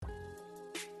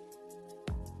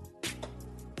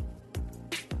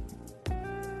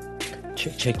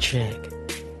Check, check, check.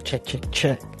 Check, check,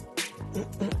 check.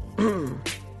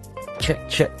 Check,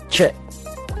 check, check.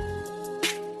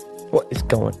 What is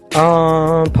going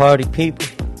on, party people?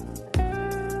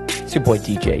 It's your boy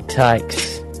DJ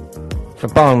Tykes for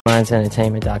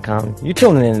BongMindsEntertainment.com. You're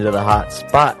tuning into the hot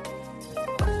spot.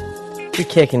 We're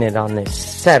kicking it on this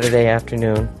Saturday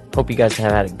afternoon. Hope you guys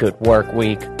have had a good work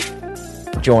week.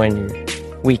 Enjoying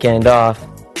your weekend off.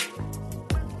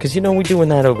 Because you know we're doing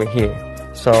that over here.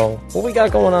 So, what we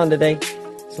got going on today?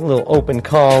 It's a little open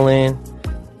call-in.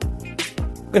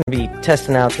 We're going to be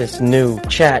testing out this new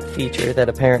chat feature that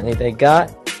apparently they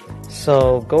got.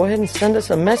 So, go ahead and send us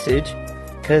a message,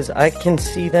 because I can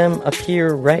see them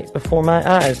appear right before my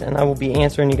eyes, and I will be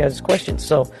answering you guys' questions.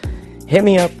 So, hit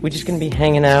me up. We're just going to be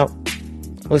hanging out,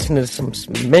 listening to some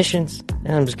submissions,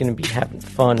 and I'm just going to be having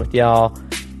fun with y'all,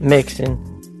 mixing,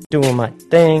 doing my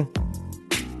thing,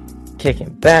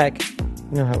 kicking back.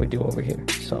 You know how we do over here.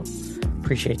 So,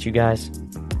 appreciate you guys.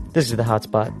 This is the Hot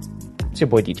Spot. It's your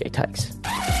boy DJ Tykes.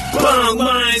 Bong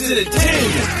Minds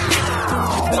Entertainment.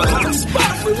 The hot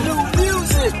spot for new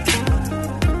music.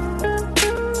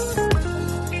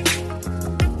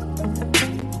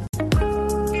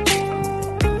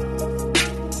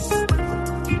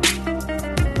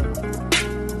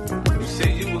 You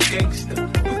say you a gangster.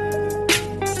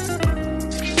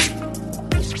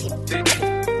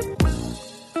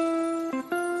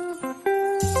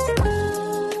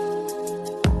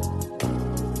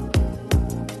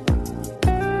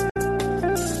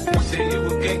 You say you a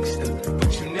gangster,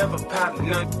 but you never pop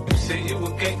none. You say you a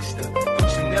gangster,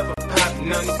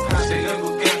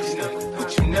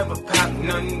 but you never pop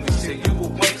none. You say you a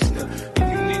wankster, and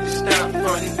you need to stop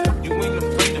running. You ain't a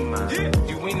friend of mine,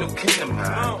 you ain't no kin of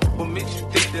mine. What makes you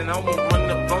think that I won't run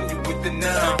up on you with the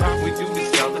nine? We do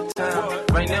this all the time,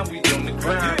 right now we on the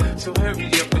grind. So hurry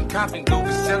up and cop and go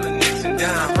be selling nicks and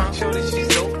dime. Show that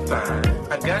she's so fine,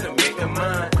 I gotta make her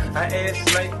mine. I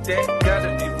ass like that, gotta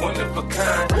be one of a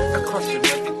kind. I crush her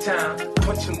every time,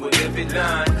 punch him with every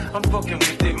line. I'm fucking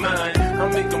with their mind, I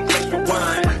make them press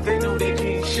rewind. They know they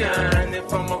can't shine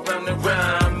if I'm around the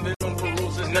rhyme. Been on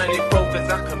parole since 94 cause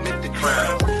I commit the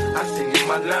crime. I say in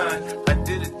my line, I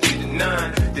did it 3 to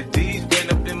 9. The D's ran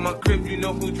up in my crib, you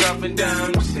know who dropping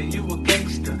down. You say you a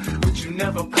gangster, but you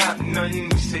never pop none.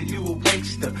 You say you a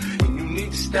wankster, and you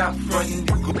need to stop fronting.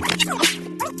 You go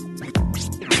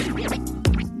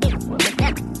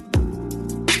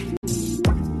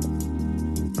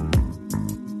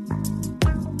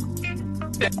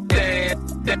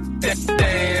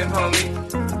Damn,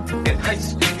 homie. In high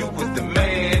school, you was the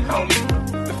man, homie.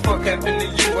 The fuck happened to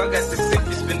you? I got the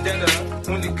sickest vendetta.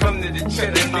 When it come to the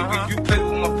cheddar, nigga, you play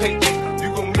with my paper. You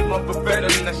gon' meet my Beretta.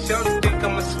 Now, shawty think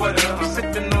I'm a sweater. I'm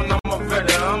sippin' on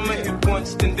Amaretta. I'm a hit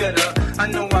once, then better. I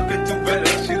know I could do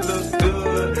better. She look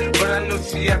good, but I know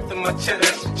she after my cheddar.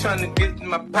 She tryna get in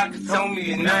my pockets on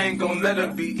me, and I ain't gon' let her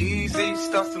be easy.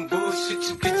 Start some bullshit,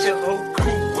 you get your whole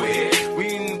crew wet.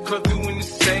 We in the club doing the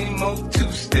same old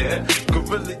two-step.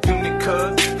 Gorilla unit,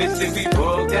 cuz they say we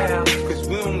bugged out. Cause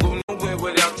we don't go nowhere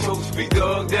without toast, we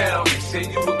dogged out. You say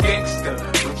you a gangster,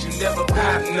 but you never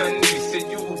pop none. You say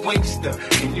you a wankster,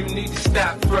 and you need to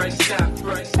stop right, stop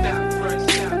right, stop right,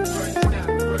 stop right, stop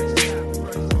right, stop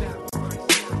right, stop right.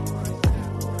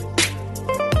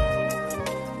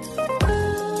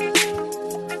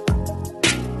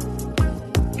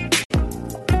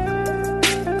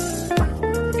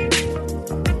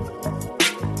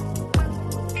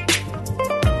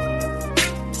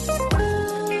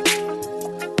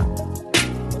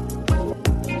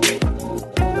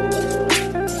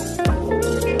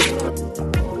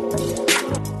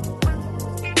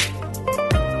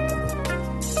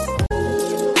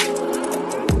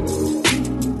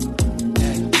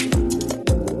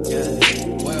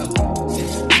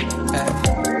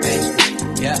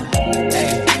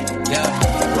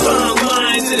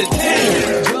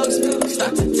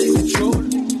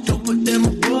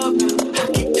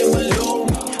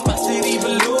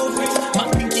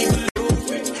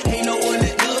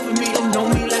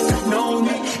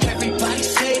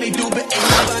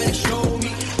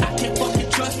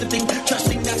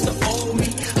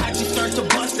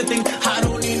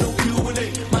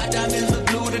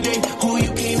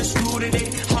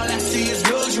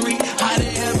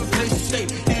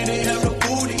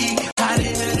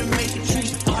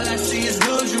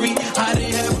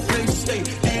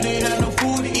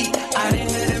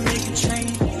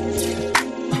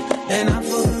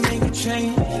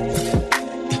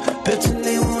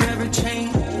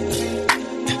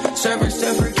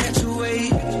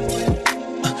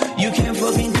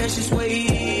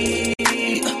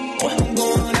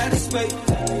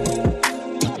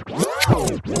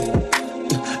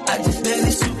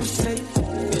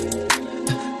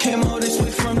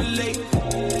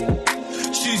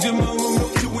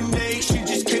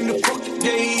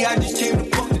 I just came to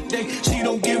fuck today. She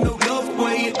don't give no love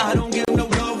away, and I don't give no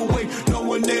love away. No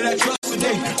one that I trust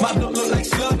today. My blood look like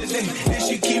slug today. And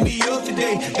she keep me up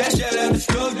today. That shout out to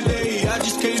slug today. I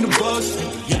just came to bust.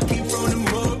 Keep from the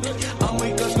mud. I'll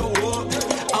make us go up.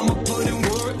 I'ma put in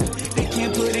work. They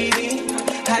can't put it in.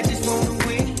 I just wanna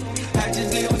win. I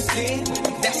just live with sin.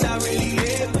 That's how I really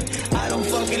live. I don't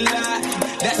fucking lie.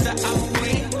 That's how I'ma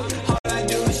win. All I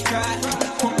do is try.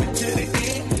 Pump it to the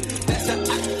end. That's how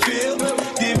I feel.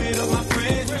 Give it up, my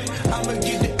friends. I'ma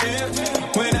get the air.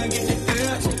 When I get the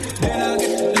air, then I'll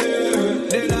get the love.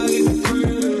 Then I'll get the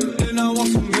crib. Then I want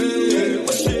some red.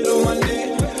 What shit on my neck?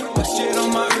 What shit on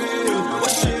my rib?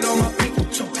 What shit on my pinky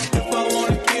toe? If I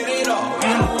wanna get it all,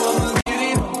 you know I'ma get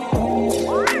it all.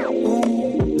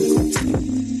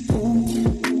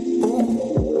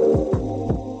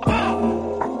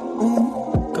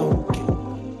 Go get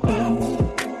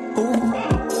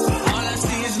all I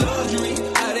see is luxury.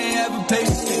 I didn't have a place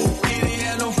to stay. Didn't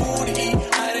have no food to eat.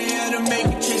 I didn't have to make a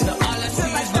chase. Now all I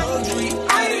see is luxury.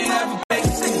 I didn't have a place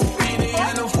to stay. Didn't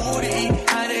have no food to eat.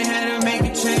 I didn't have to make a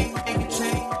change. Make a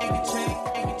change. Make a change.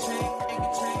 Make a change. Make a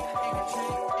change.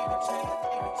 Make a change.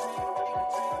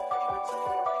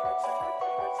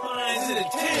 Minds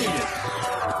Entertainment.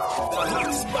 The hot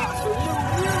spot for new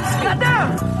music.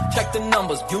 Check the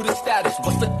numbers, view the status,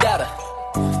 what's the data?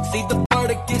 See the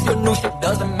verdict is your new shit,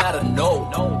 doesn't matter, no.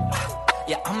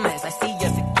 Yeah, I'm as I see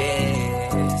as it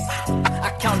gets. I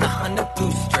count 100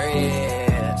 blue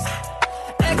strips.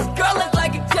 Ex-girl look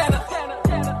like a Jenna,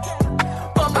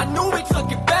 but my new bitch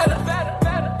looking better.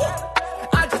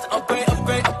 I just upgrade.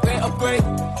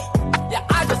 Yeah,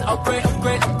 I just upgrade.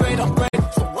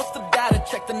 So what's the data?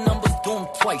 Check the numbers, do them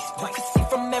twice. You can see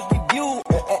from every view,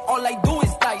 or all I do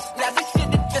is dice. Now this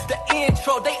shit is just the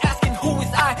intro, they asking who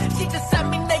is I. She just sent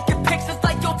me naked pictures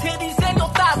like your titties and your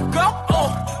thighs, girl. Oh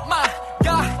my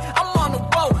God, I'm on the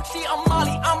road. She on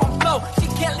Molly, I'm on flow. She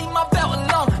can't leave my belt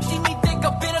alone. She need dick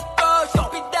up in a throat. Show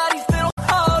me daddy's little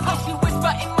hug. Oh, she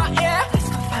whisper in my ear. Let's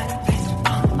go find a place to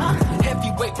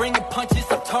heavyweight, bringing punches.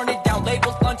 I'm turning down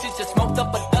labels, lunches. Just smoked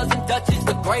up a dozen Dutches.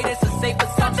 The greatest, a safe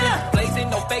assumption. Blazing,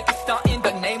 no fake stunting.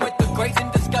 The name with the grace in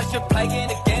discussion. Playing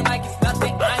the game like it's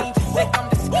nothing. I ain't just sick, I'm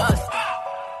disgusted.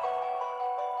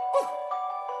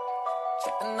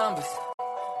 Check the numbers.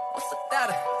 What's the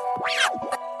data?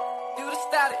 Do the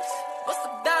status. What's the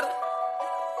data?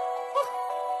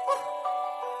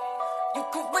 You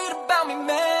can read about me,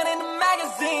 man, in the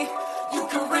magazine. You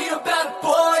can read about a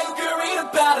boy, you can read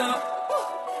about him.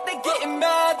 They getting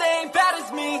mad, they ain't bad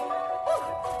as me.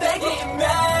 They getting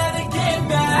mad, they getting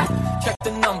mad. Check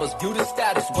the numbers, view the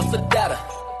status, what's the data?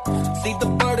 See the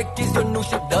verdict is your new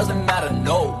shit, doesn't matter,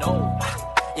 no.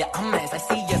 Yeah, I'm as I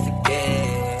see as it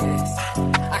gets.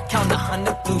 I count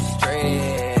 100 blue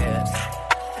strips.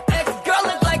 Ex-girl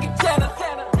look like a Jenna,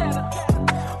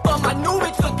 but my new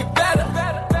bitch looking better.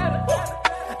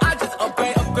 I just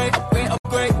upgrade.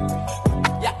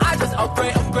 Yeah, I just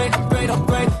upgrade.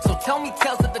 So tell me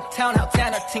tales of the town, how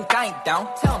Tanner think I ain't down.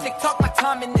 Tell me, TikTok, my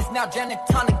timing is now Janet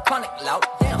tonic, chronic loud.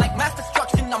 Damn, like mass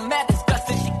destruction, I'm mad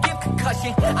disgusting. She give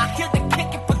concussion. I hear the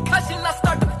kick and percussion, I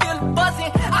start to feel it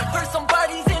buzzing. I heard some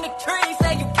birdies in the trees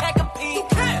say you can't compete. You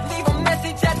can't leave a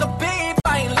message at the beep.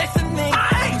 I ain't listening.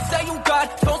 You say you God,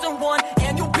 chosen one,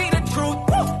 and you be the truth.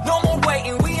 No more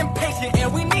waiting, we impatient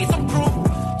and we need some proof.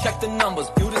 Check the numbers,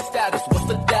 view the status, what's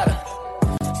the data?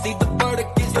 See the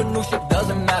verdict is your new shit,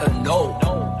 doesn't matter, no.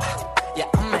 Yeah,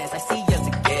 I'm as I see as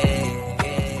it gets.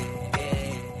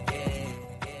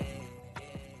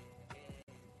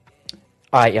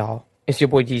 Alright, y'all. It's your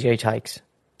boy DJ Tykes.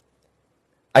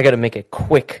 I gotta make a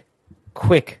quick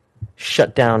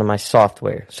shutdown of my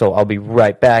software. So I'll be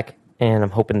right back, and I'm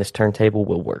hoping this turntable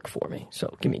will work for me.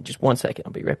 So give me just 1 second.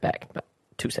 I'll be right back. About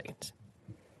 2 seconds.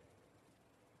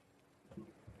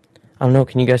 I don't know.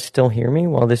 Can you guys still hear me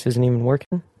while this isn't even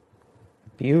working?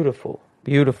 Beautiful.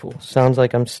 Sounds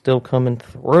like I'm still coming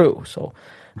through. So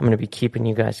I'm going to be keeping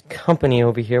you guys company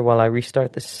over here while I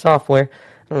restart this software.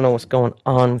 I don't know what's going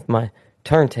on with my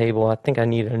turntable. I think I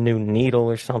need a new needle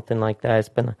or something like that.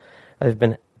 I've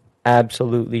been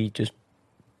absolutely just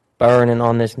burning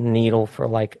on this needle for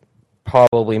like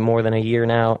probably more than a year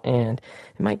now, and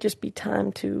it might just be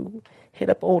time to hit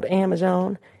up old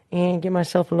Amazon and get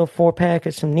myself a little 4-pack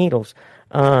of some needles.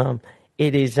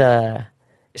 It's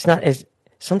not as,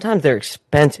 sometimes they're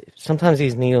expensive. Sometimes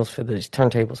these needles for these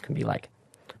turntables can be like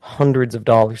hundreds of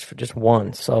dollars for just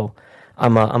one. So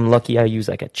I'm lucky I use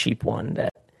like a cheap one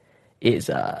that is,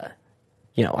 I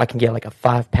can get like a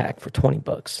 5-pack for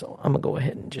 $20. So I'm gonna go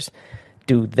ahead and just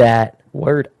do that.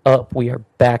 Word up, we are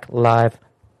back live.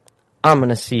 I'm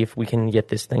gonna see if we can get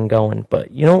this thing going.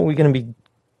 But you know what we're gonna be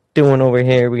doing over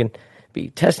here. We're going to be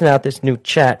testing out this new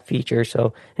chat feature.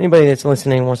 So anybody that's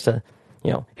listening wants to,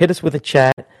 hit us with a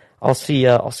chat. I'll see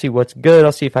what's good.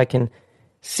 I'll see if I can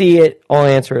see it. I'll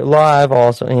answer it live. I'll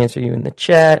also answer you in the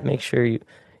chat. Make sure you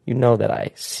know that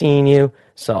I seen you.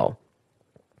 So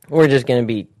we're just going to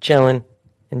be chilling,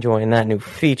 enjoying that new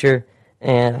feature.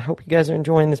 And I hope you guys are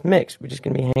enjoying this mix. We're just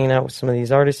going to be hanging out with some of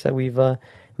these artists that we've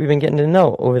been getting to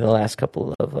know over the last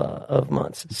couple of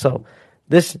months. So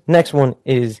this next one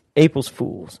is April's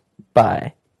Fools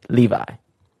by Levi.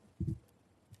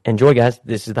 Enjoy, guys.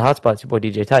 This is The Hotspot. It's your boy,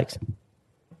 DJ Tykes.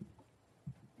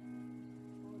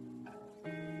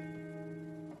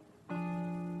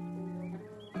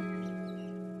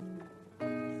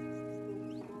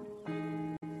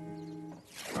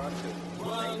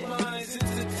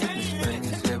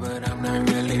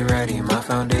 My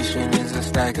foundation is a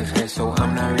stack of hate, so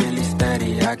I'm not really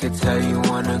steady. I could tell you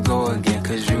wanna go again,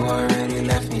 cause you already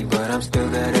left me. But I'm still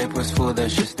that April's fool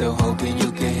that you're still hoping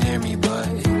you can hear me. But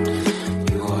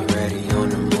you already on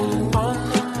the move.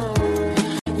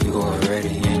 You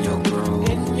already in your groove.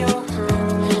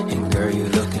 And girl, you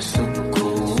looking super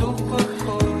cool.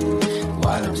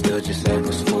 While I'm still just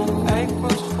April's fool. I'm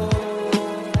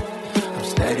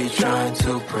steady trying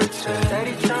to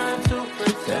pretend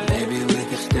that maybe we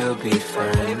can still be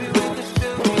friends.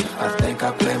 I think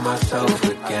I play myself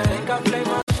again,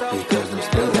 because I'm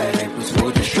still that April's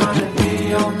fool, just trying to be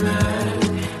your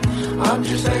man. I'm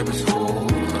just April's fool,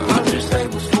 I'm just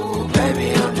April's fool,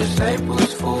 baby, I'm just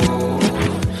April's fool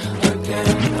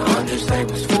again. I'm just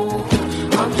April's fool,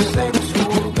 I'm just April's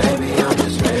fool, baby, I'm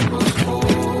just April's fool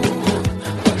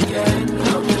again.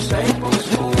 I'm just April's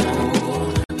fool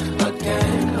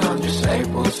again. I'm just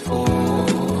April's fool.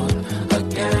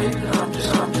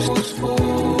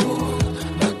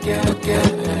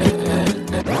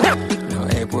 No,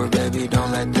 April, baby,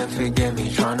 don't let them forget me.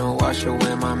 Tryna wash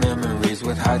away my memories.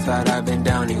 With high tide, I've been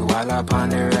downy while I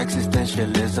ponder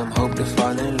existentialism. Hope to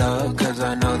fall in love, cause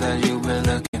I know that you've been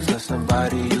looking for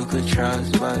somebody you could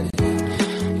trust. But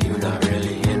you're not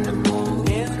really in the mood.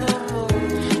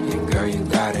 And girl, you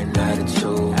got an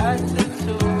attitude.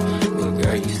 But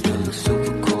girl, you still look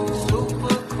super cool.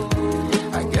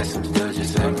 I guess I'm still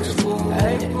just April's fool.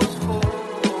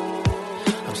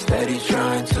 Steady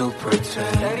trying to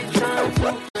pretend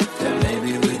that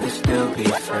maybe we can still be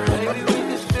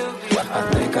friends. I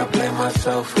think I play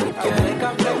myself again,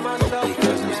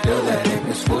 because I'm still that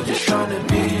April's fool, just trying to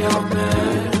be your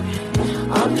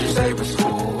man. I'm just April's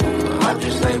fool, I'm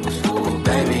just April's fool,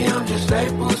 baby, I'm just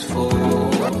April's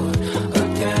fool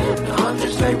again. I'm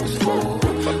just April's fool,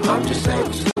 I'm just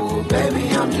April's fool, baby,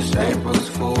 I'm just April's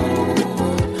fool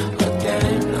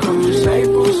again. I'm just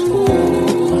April's fool.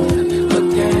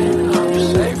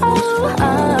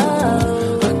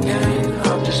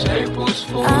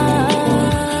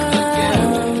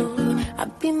 I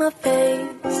beat my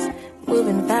face,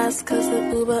 moving fast cause the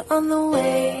Uber on the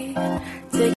way.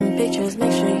 Taking pictures,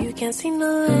 make sure you can't see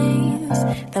no lanes.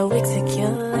 That wig secure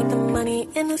like the money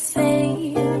in the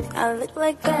safe. I look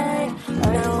like bag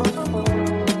now.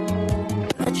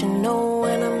 Let you know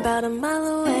when I'm about a mile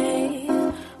away.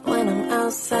 When I'm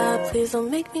outside, please don't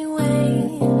make me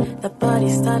wait. The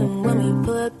party's starting when we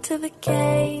pull up to the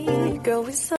gate. Girl,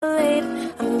 we so late,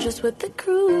 I'm just with the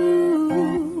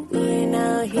crew. We ain't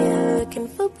out here looking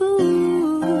for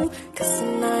boo, cause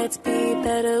tonight's be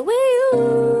better with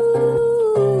you.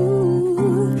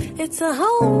 It's a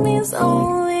homies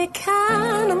only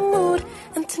kind of mood,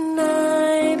 and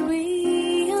tonight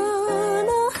we on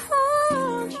a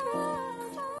high.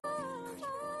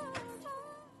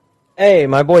 Hey,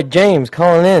 my boy James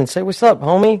calling in. Say what's up,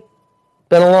 homie.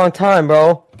 Been a long time,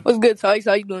 bro. What's good, Tykes?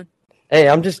 How you doing? Hey,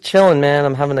 I'm just chilling, man.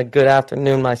 I'm having a good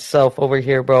afternoon myself over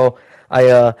here, bro.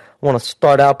 I want to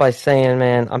start out by saying,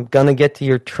 man, I'm gonna get to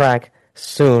your track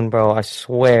soon, bro. I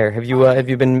swear. Have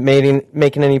you been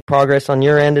making any progress on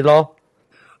your end at all?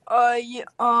 Yeah.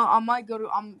 I might go to.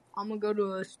 I'm gonna go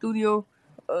to a studio,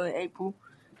 April.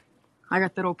 I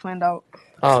got that all planned out.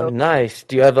 Oh, nice.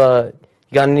 Do you have you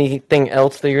got anything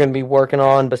else that you're gonna be working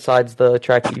on besides the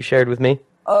track that you shared with me?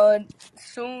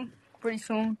 Soon, pretty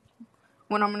soon.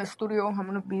 When I'm in the studio, I'm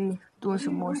gonna be doing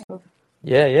some more stuff.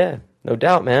 Yeah. No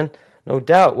doubt, man. No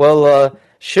doubt. Well,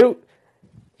 shoot.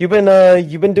 You've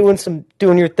been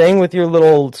doing your thing with your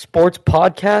little sports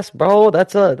podcast, bro.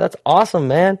 That's awesome,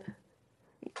 man.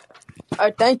 All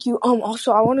right, thank you.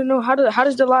 Also, I want to know how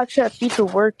does the live chat feature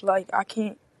work? Like, I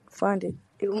can't find it.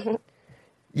 It won't.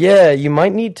 Yeah, you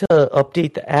might need to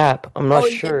update the app. I'm not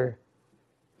sure.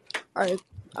 All right,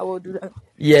 I will do that.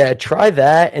 Yeah, try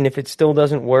that, and if it still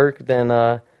doesn't work, then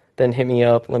hit me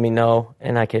up, let me know,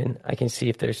 and I can see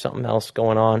if there's something else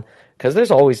going on. because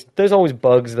there's always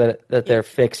bugs that they're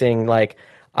fixing. Like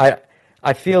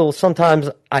I feel sometimes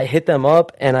I hit them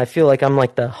up and I feel like I'm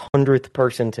like the 100th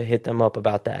person to hit them up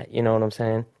about that. You know what I'm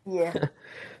saying? Yeah.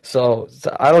 So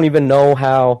I don't even know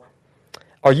how.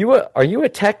 Are you a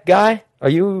tech guy? Are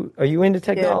you into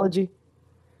technology?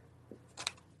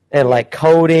 And like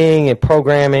coding and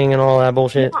programming and all that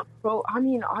bullshit? Bro, I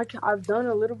mean, I've done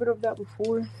a little bit of that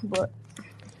before, but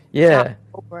yeah. not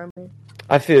programming.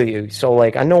 I feel you. So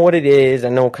like I know what it is. I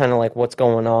know kind of like what's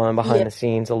going on behind the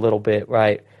scenes a little bit,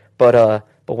 right? But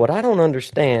what I don't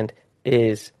understand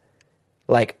is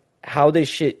like how this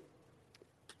shit,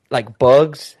 like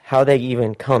bugs, how they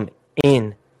even come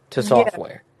in to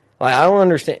software. Like I don't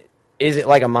understand. Is it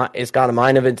like it's got a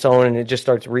mind of its own and it just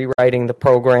starts rewriting the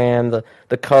program,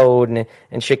 the code,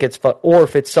 and shit gets fucked? Or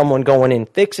if it's someone going in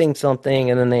fixing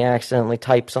something and then they accidentally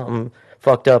type something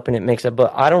fucked up and it makes it.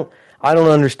 But I don't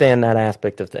understand that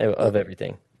aspect of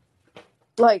everything.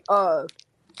 Like I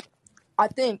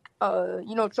think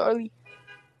you know Charlie.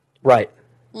 Right.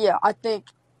 Yeah, I think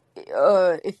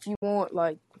if you want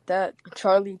like that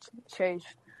Charlie Chase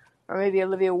or maybe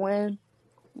Olivia Wynn,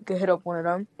 you could hit up one of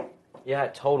them. Yeah,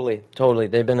 totally.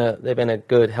 They've been a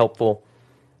good, helpful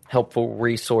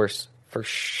resource for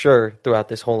sure throughout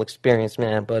this whole experience,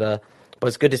 man. But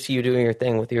it's good to see you doing your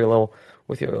thing with your little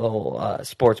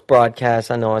sports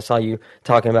broadcast. I know I saw you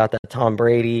talking about that Tom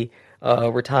Brady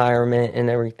retirement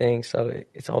and everything. So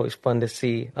it's always fun to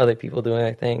see other people doing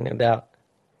their thing, no doubt.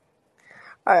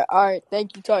 All right.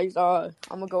 Thank you, Tice. I'm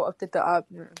gonna go update the app.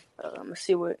 I'm gonna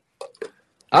see what.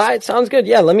 All right, sounds good.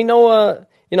 Yeah, let me know.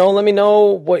 Let me know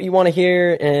what you want to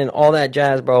hear and all that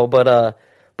jazz, bro. But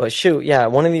shoot, yeah,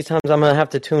 one of these times I'm gonna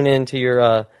have to tune in to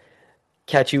your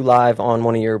catch you live on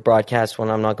one of your broadcasts when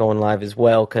I'm not going live as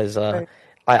well, because I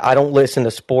don't listen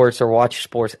to sports or watch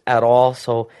sports at all,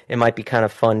 so it might be kind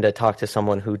of fun to talk to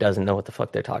someone who doesn't know what the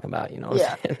fuck they're talking about. You know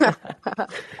what I'm saying?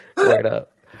 Straight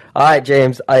up. All right,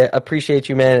 James, I appreciate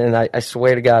you, man, and I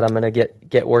swear to God I'm gonna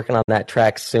get working on that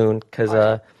track soon, because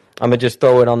I'm gonna just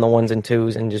throw it on the ones and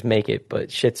twos and just make it. But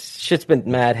shit's been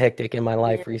mad hectic in my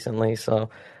life recently,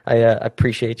 so I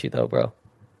appreciate you though, bro. All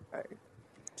right.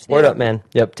 Word up, man.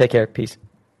 Yep, take care. Peace.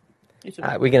 All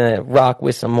right, we're gonna rock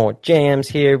with some more jams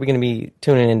here. We're gonna be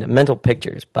tuning into Mental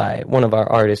Pictures by one of our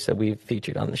artists that we've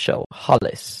featured on the show,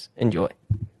 Hollis. Enjoy.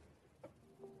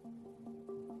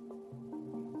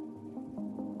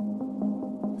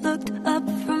 Looked up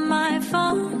from my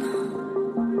phone,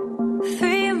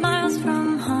 3 miles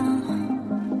from home.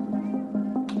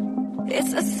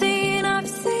 It's a scene I've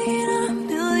seen a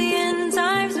million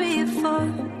times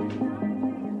before.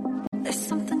 There's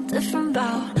something different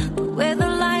about the way the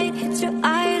light hits your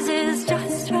eyes is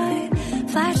just right.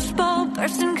 Flashbulb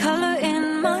bursting color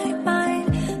in my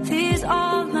mind. These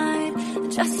all mine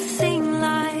just seem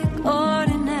like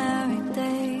ordinary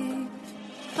days.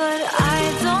 But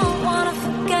I don't wanna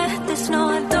forget this, no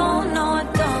I don't, no I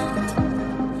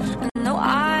don't. No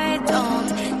I don't.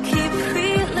 Keep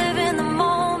reliving the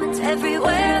moments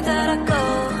everywhere that I go.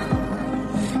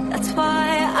 That's why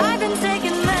I've been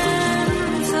taking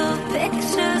mental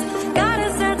pictures. Got a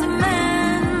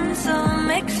sentimental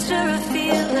mixture of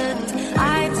feelings.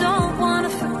 I don't wanna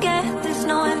forget this,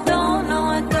 no I don't, no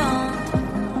I don't.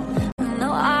 No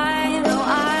I don't.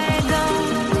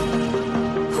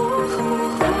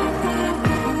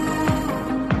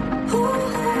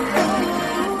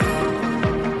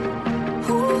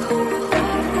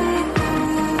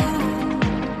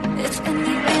 It's in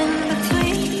the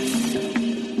in-between,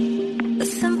 the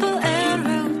simple and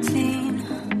routine,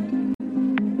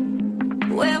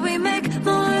 where we make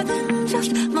more than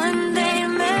just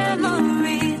mundane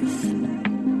memories.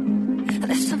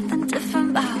 There's something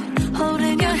different about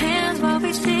holding your hands while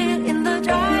we sit in the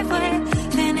driveway.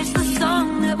 Finish the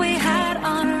song that we had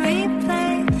on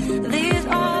replay. These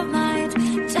all nights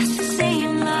just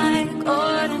seem like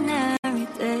ordinary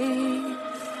days.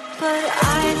 But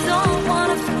I don't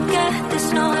wanna forget this,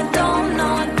 no I don't, no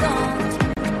I don't.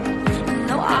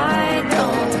 No I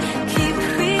don't. Keep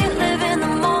reliving the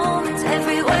moments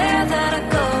everywhere that I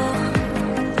go.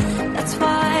 That's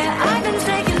why I've been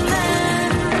taking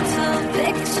mental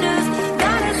pictures.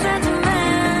 Got a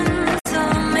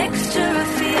sentimental mixture of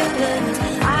feelings.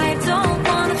 I don't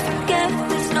wanna forget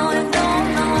this, no I don't,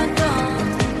 no I don't.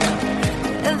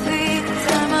 Every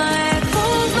time I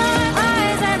close my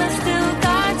eyes and I still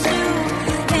got you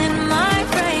in my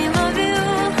frame of view.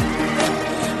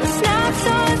 The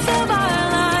snapshots of our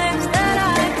lives that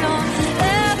I don't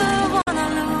ever wanna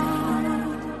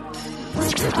lose.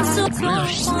 I still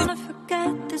don't wanna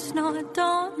forget this, no I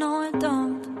don't, no I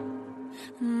don't.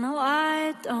 No,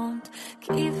 I don't.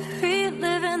 Keep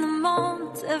reliving the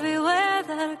moments everywhere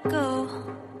that I go.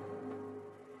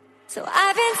 So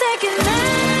I've been taking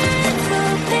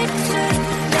mental pictures,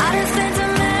 not a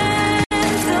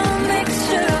sentimental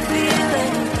mixture of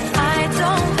feelings. I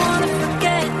don't wanna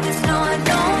forget this. No, I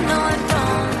don't. No, I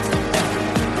don't.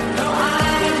 No,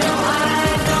 I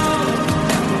don't.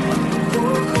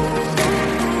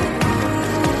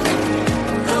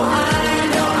 No, I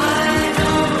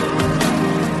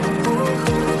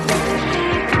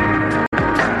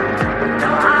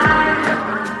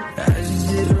I just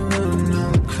hit a run, now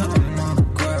I'm counting on the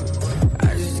guap. I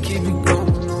just keep it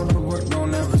going, all the work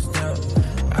don't ever stop.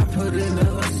 I put in the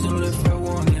hustle, if I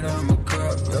want it, I'ma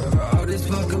cut. All this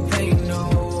fucking pain, no,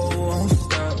 won't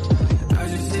stop. I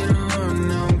just hit a run,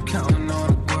 now I'm counting on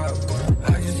the guap.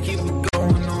 I just keep it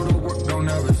going, all the work don't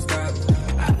ever stop.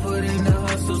 I put in the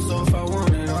hustle, so if I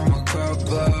want it, I'ma cut.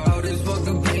 All this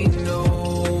fucking pain, no,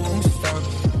 won't stop.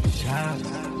 Shot,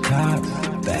 cop,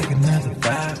 back another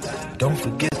vibe. Don't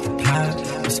forget the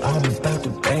plot. It's all about the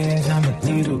bands. I'ma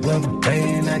need a rubber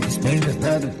band. I just made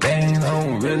another band. I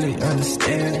don't really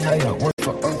understand how y'all work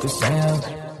for Uncle Sam.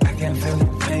 I can't feel the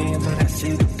pain, but I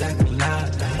see the dark a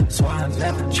lot. So I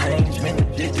never change, man,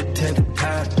 addicted to the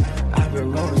top. I've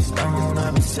been rolling stone,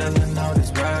 I've been selling all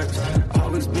these rocks.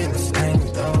 Always been the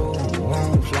same though,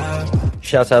 won't fly.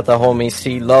 Shouts out the homie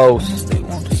C. Los They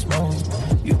want to smoke,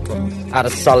 you gon' out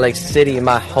of Salt Lake City,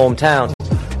 my hometown.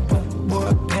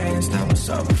 boy past, I was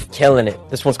sorry. Killing it.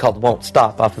 This one's called Won't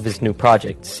Stop off of his new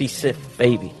project, C-Sif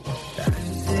Baby.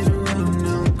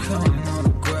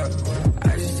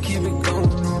 I just keep it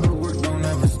going, all the work don't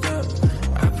ever stop.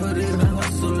 I put in a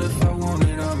hustle, if I want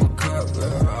it, I'ma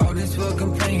cut. All this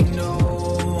fucking pain, no,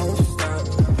 won't stop.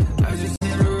 I just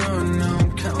hit a run, now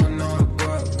I'm counting on the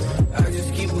guap. I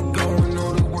just keep it going,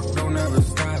 all the work don't ever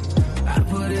stop. I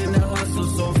put in a hustle,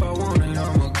 so if I want it,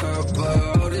 I'ma cut.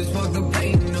 All this fucking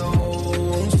pain, no,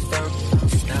 won't stop.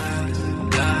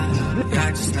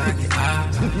 I just knock it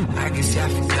out. I guess I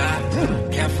forgot.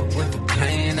 Can't fuck with the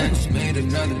plan. I just made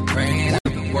another brand.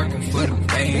 I've been working for the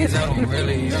bands. I don't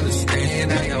really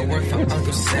understand how y'all work for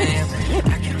Uncle Sam.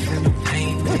 I can't feel the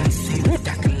pain, but I see the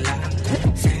dark a lot.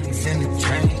 Sandy's in the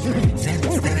train.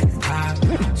 Sandy's static pop.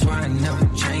 So I never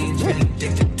change. Been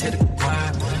addicted to the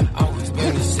guap. Always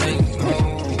been the same.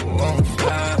 Oh, on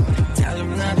fly. Tell him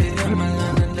not to hit my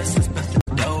line unless it's about the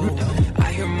dough.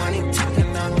 I hear money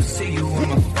talking. I don't see you on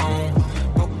my phone.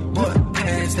 Boy,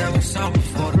 past that was all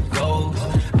before the goals.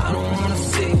 I don't wanna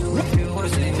see you if you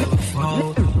wasn't here before.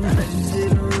 I just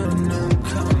hit a run, now I'm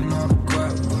counting on the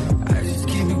guap. I just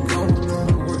keep it going, all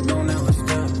the work don't ever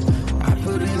stop. I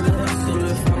put in the hustle,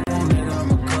 if I want it,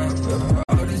 I'ma cut.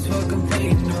 All this fucking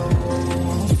pain, no,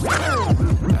 won't stop.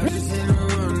 I just hit a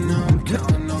run, now I'm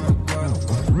counting on the guap.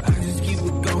 I just keep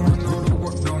it going, all the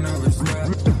work don't ever stop.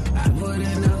 I put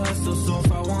in the hustle, so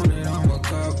if I want it, I'ma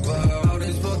cut. All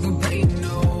this fucking pain,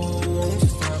 no, won't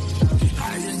stop.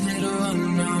 I just hit a run,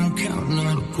 now I'm counting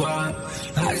on the guap.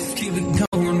 I just keep it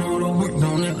going, all the work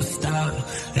don't ever stop.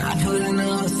 I put in the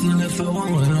hustle, if I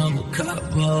want it, I'ma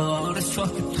cut. All this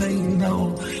fucking pain,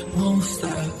 no, won't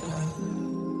stop.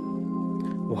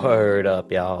 Word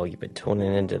up, y'all. You've been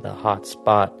tuning into the hot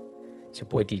spot. It's your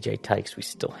boy DJ Tykes. We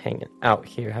still hanging out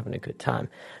here, having a good time.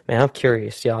 Man, I'm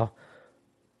curious, y'all.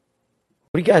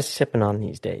 What are you guys sipping on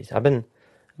these days? I've been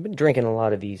drinking a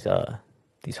lot of these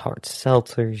hard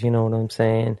seltzers, you know what I'm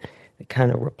saying? They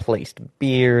kind of replaced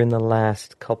beer in the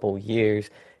last couple years.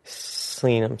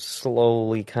 Seen them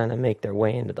slowly kind of make their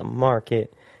way into the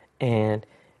market. And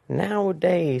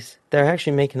nowadays, they're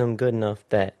actually making them good enough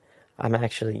that I'm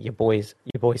actually, your boys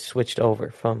switched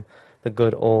over from the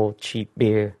good old cheap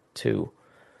beer to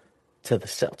the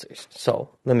seltzers. So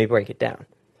let me break it down.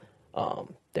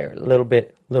 They're a little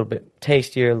bit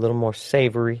tastier, a little more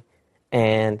savory,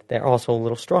 and they're also a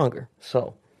little stronger.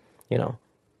 So, you know,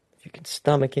 if you can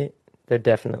stomach it, they're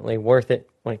definitely worth it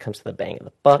when it comes to the bang of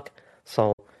the buck.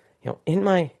 So, you know, in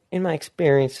my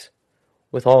experience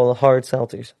with all the hard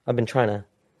seltzers, I've been trying to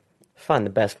find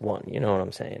the best one, you know what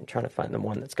I'm saying? Trying to find the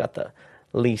one that's got the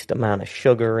least amount of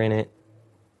sugar in it,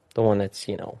 the one that's,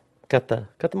 you know, got the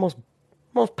most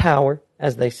power,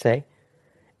 as they say,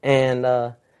 and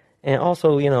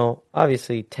also, you know,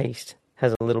 obviously taste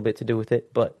has a little bit to do with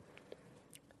it, but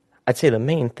I'd say the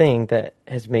main thing that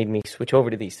has made me switch over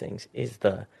to these things is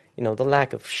the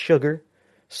lack of sugar.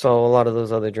 So a lot of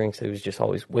those other drinks, it was just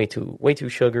always way too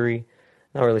sugary,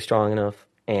 not really strong enough,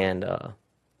 and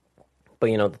but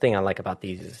you know, the thing I like about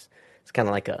these is it's kind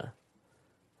of like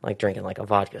drinking like a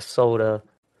vodka soda,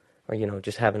 or you know,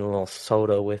 just having a little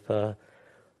soda with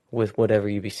with whatever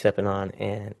you be sipping on,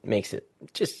 and makes it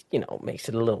just, makes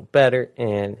it a little better.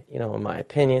 And, in my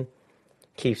opinion,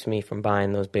 keeps me from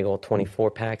buying those big old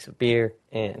 24 packs of beer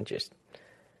and just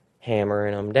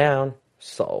hammering them down.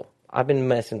 So I've been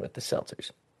messing with the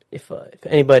seltzers. If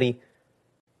anybody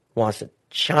wants to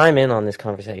chime in on this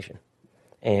conversation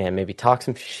and maybe talk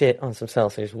some shit on some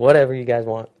seltzers, whatever you guys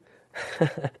want,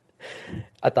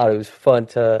 I thought it was fun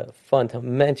to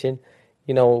mention.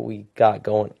 What we got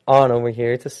going on over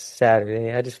here. It's a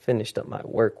Saturday. I just finished up my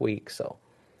work week, so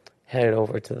headed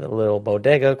over to the little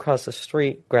bodega across the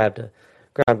street, grabbed a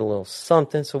little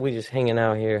something. So we just hanging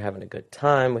out here, having a good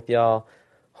time with y'all.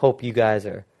 Hope you guys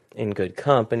are in good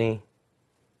company,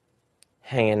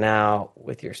 hanging out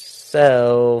with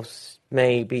yourselves,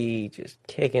 maybe just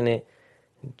kicking it,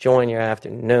 enjoying your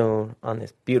afternoon on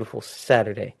this beautiful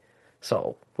Saturday.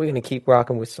 So we're going to keep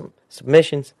rocking with some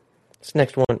submissions. This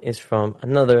next one is from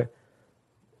another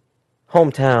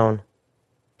hometown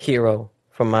hero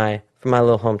from my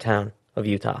little hometown of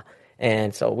Utah.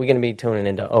 And so we're going to be tuning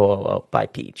into OOO by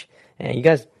Peach. And you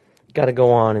guys got to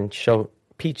go on and show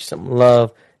Peach some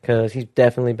love, because he's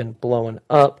definitely been blowing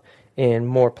up in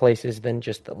more places than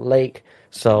just the lake.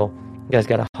 So you guys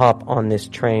got to hop on this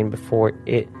train before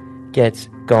it gets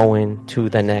going to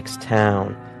the next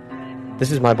town.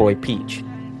 This is my boy Peach.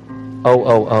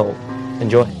 OOO.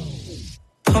 Enjoy.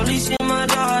 Police in my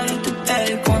door, hit the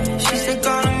bag one. She said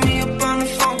calling me up on the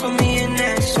phone, call me an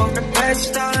ass. So the best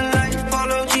style of life,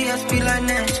 follow GSP like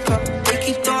NASCAR. They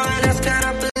keep throwing us, got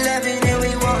up 11 and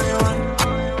we want one.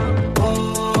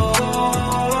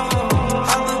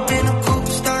 Hop up in a coupe,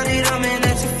 started up and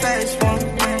that's a fast one.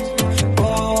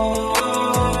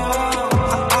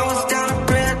 I was down a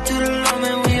prayer to the Lord,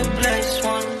 man, we a blessed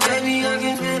one. Baby, I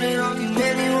can feel it on you,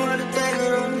 made me wanna take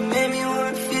it on you, made me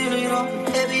wanna feel it on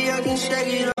you. Baby, I can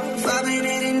shake it up. If I've been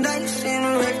hitting dice in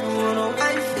a wreck, with a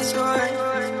wife, it's alright.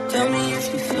 Tell me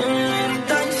if you feeling any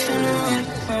dice in a wreck.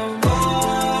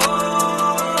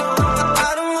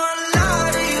 I don't wanna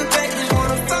lie to you, babe. Just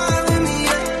wanna fight with me,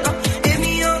 yeah. Hit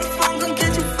me on the phone, come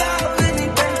get your vibe with me,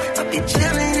 babe. I'll be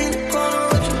chilling in the corner,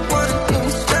 what you wanna do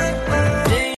instead, babe.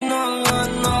 They know I've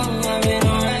been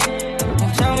alright.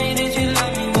 Don't tell me that you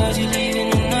love me, but you leaving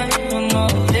tonight. I know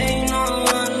they know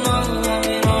I've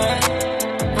been alright.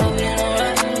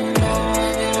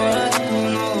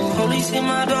 Police in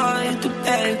my door, hit the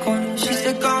bag one. She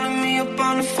said calling me up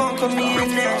on the phone, call me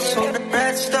an ass. So the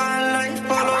red star life,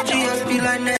 follow GSP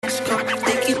like NASCAR.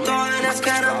 They keep throwing us,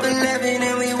 got up 11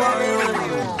 and we walking one.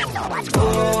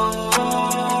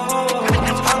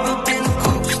 Hop up in the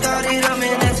coupe, started up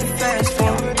and that's a fast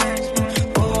one.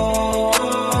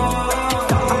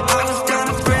 I was down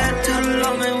to bread to the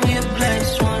Lord, man, we a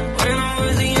blessed one. When I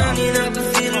was a youngin', I could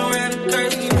feel a rabbit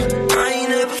curse. I ain't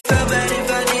never felt bad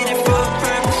if I did it for a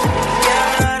purpose.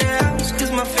 Yeah, I the house,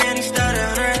 cause my family started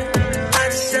hurting. I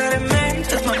just started married,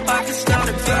 cause my pocket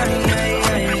started burning.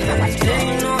 They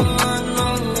know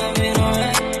I've been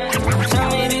alright. Tell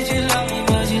me that you love me,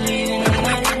 but you leaving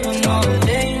tonight. I know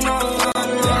they know I've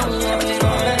been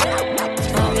alright.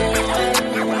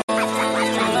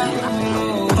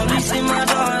 Police in my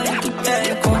door, hit the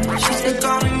bag one. She said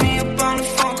calling me up on the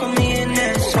phone, call me an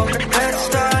ass. So the best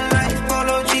star life,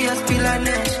 follow GSP like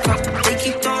NASCAR. They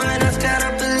keep throwing us, got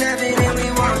up 11 and we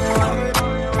want one.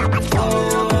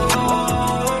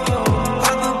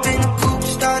 Hop up in the coupe,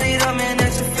 started up, man,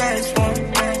 that's a fast one.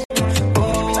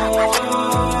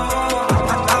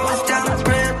 I was down to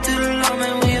bread to the Lord,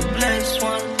 man, we a blessed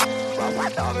one.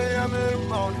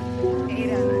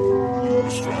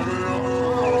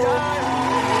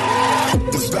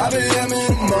 It's 5 a.m. in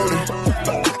the morning.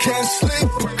 I can't sleep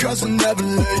because I never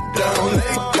lay down.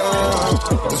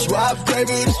 That's why I pray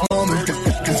for this moment.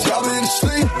 Cause y'all been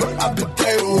asleep, but I've been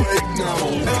day awake now.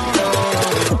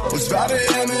 It's 5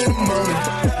 a.m. in the morning.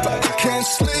 I can't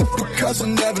sleep because I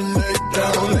never lay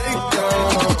down.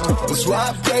 That's why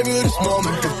I pray for this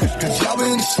moment. Cause y'all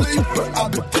been asleep, but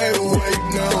I've been day awake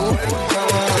now.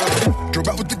 Drove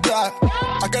out with the Glock.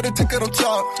 I got a ticket on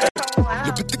top.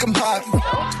 You been think I'm hot.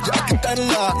 Yeah, I get that a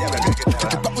lot.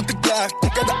 Drove out with the Glock.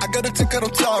 I got a ticket on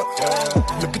top.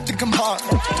 You been think I'm hot. I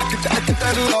get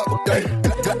that a lot.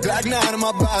 Yeah. Black 9 in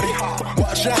my body.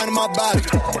 Water shine in my body.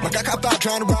 My guy cop out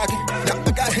trying to rock it.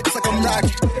 I got hits like I'm Rocky.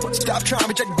 Stop trying,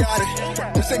 bitch, I got it.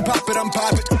 This ain't pop it, I'm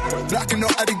pop it. Black and no,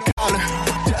 I didn't call it.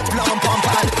 Jet flow, I'm pump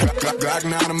it. Black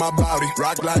 9 in my body.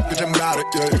 Rock like, bitch, I'm about it.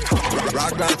 Yeah.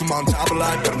 Rock like I'm on top of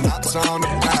life, but I'm not the sound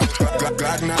of it.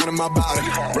 Black 9 in my body.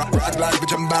 Rock like,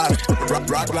 bitch, I'm about it.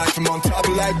 Rock like I'm on top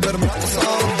of life, but I'm not the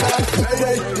sound of it.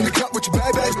 Mayday, in the club with your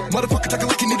baby. Motherfucker, take a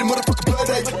look, you need a motherfucker play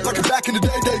day. Like it back in the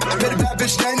day. Made a bad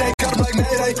bitch, nay. Cut him like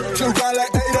Mayday. She'll ride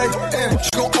like 8-8. And she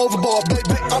gon' over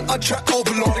track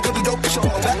overload. I got the dope shot,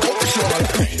 that open shot.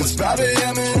 It's 5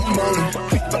 a.m. in the morning.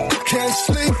 Can't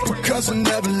sleep because I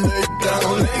never lay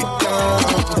down.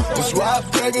 That's why I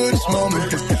pray for this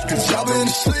moment. Cause I've been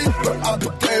asleep, but I've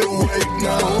been dead awake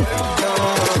now.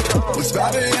 It's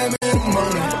 5 a.m. in the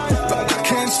morning. I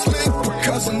can't sleep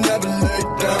because I never lay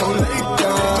down.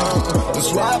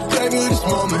 That's why I pray for this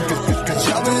moment.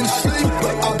 Cause I've been asleep,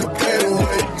 but I've been dead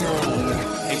awake now.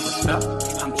 Hey, what's up?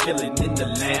 I'm chilling in the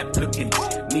lab cooking.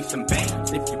 Need some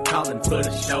bands if you're calling for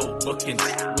the show booking.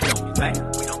 We don't play,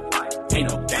 ain't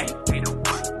no game.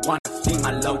 Wanna see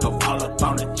my logo all up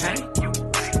on the chain?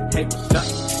 Hey, what's up?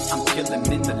 I'm chilling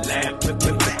in the lab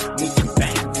cooking. Need some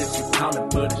bands if you're calling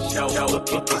for the show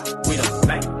booking. We don't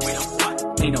play,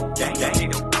 ain't no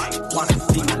game. Wanna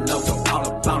see my logo all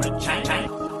up on the chain?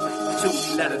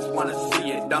 2 letters, wanna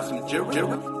see it on some jewelry.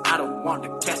 I don't want to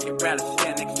catch it, rather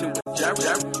stand next to a jury.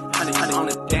 Honey on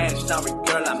the dash, sorry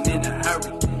girl, I'm in a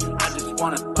hurry. I just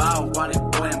wanna ball while this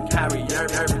boy I'm carry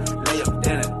lay up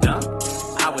then a dunk.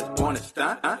 I was born to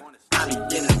stunt, I be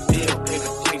in the field,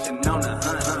 paper chasing on the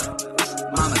hunt.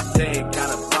 Mama said,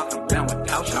 gotta walk around with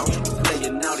caution.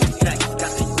 Saying all these checks,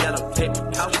 got the yellow paper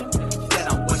caution. Stand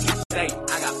on what you say,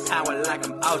 I got power like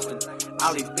I'm Austin.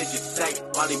 All these bitches say,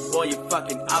 Wally boy, you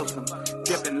fucking awesome.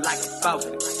 Dripping like a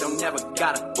faucet, don't never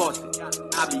gotta force it.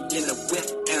 I be in the whip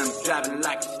and I'm driving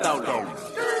like a stolen.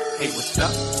 Hey, what's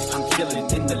up? I'm chilling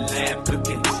in the lab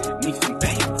cooking. Need some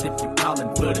bands if you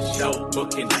calling for the show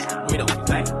booking. We don't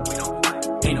play,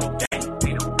 ain't no game.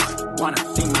 Wanna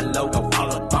see my logo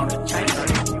all up on the chain?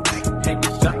 Hey,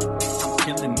 what's up? I'm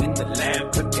chilling in the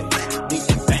lab cooking. Need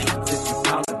some bands if you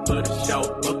calling for the show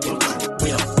booking. We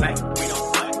don't play,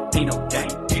 ain't no game.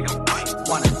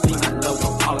 Wanna see my logo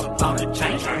all up on the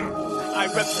chain? I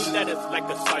rep 2 letters like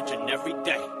a sergeant every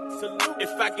day.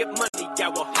 If I get money, I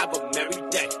will have a merry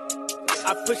day.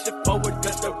 I push it forward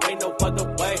cause there ain't no other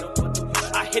way.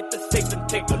 I hit the safe and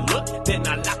take a look, then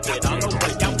I lock it all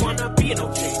away. I wanna be an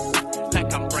OG,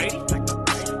 like I'm Brady.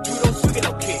 You don't swing it,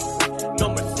 okay, no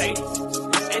Mercedes.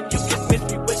 And you can miss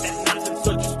me with that nonsense,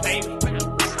 so just pay me.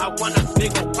 I want a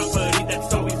big old property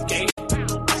that's always gated.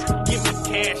 Give me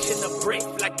cash in the brick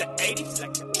like the 80s.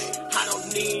 I don't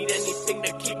need anything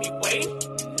to keep me waiting.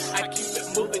 I keep it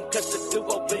moving cause the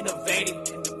duo innovating.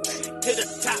 To the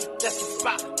top, that's the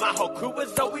spot. My whole crew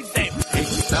is always aiming. Hey,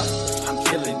 what's up? I'm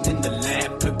chilling in the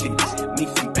lab cooking. Need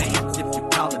some bands if you're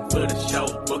calling for the show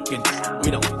booking. We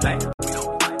don't play,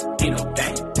 ain't no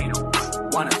game.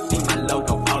 Wanna see my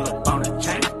logo all up on the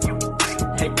chain?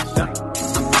 Hey, what's up?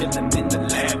 I'm chilling in the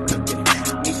lab cooking.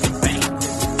 Need some bands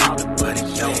if you're calling for the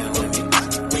show booking.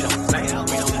 We don't play,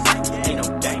 ain't no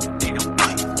game.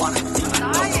 Wanna see my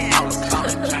logo all up on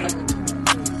the chain?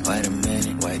 Wait a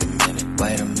minute, wait a minute,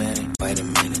 wait a minute, wait a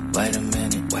minute, wait a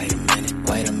minute, wait a minute,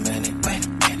 wait a minute,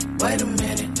 wait a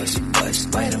minute, wait a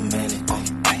minute, wait a minute,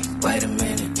 wait a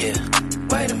minute, yeah,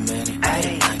 wait a minute.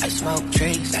 I smoke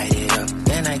trees, light it up,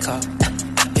 then I call,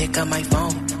 pick up my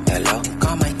phone, hello,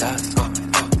 call my thoughts.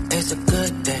 It's a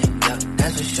good day, yeah,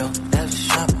 that's for sure, that's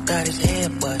for sure. Got his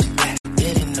head buzzed,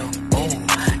 didn't know,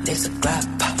 it's a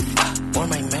Glock, pop, for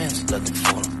my mans, looking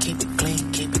for him, keep it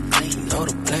clean, know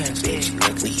the plans, bitch.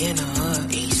 We in the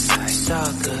hood, east side, it's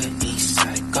all good, east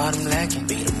side. Caught him lacking,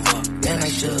 beat him up, then I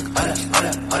shook.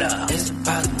 Hold up. It's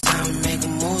about time to make a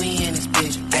movie in this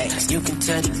bitch. Ay, you can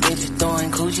tell these bitches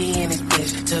throwing coochie in this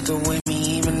bitch. Took her with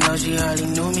me even though she hardly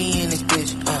knew me in this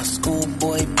bitch.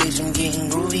 Schoolboy bitch, I'm getting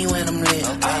groovy when I'm lit.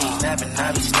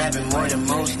 I be snapping more than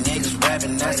most niggas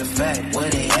rapping, that's a fact. Where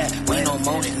they at? We no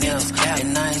motion else.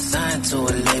 And I ain't signed to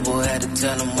a label, had to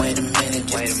tell them wait a minute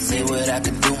just to see what I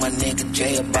could do. My nigga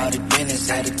Jay about it business,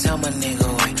 had to tell my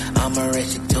nigga wait. I'ma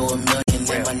raise you to $1 million,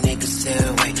 then my nigga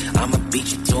said wait. I'ma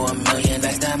beat you to $1 million,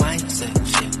 that's that mindset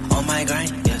shit. On my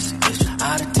grind, yes,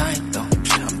 out of time though.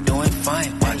 I'm doing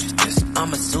fine, watch this.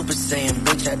 I'm a Super Saiyan,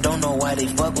 bitch, I don't know why they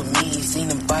fuck with me. Seen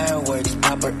them fireworks,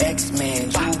 proper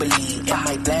X-Man, Jubilee, and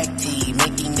my black tee.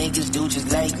 Make these niggas do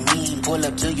just like me. Pull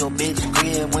up to your bitch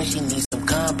crib when she needs some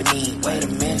company. Wait a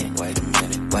minute, wait a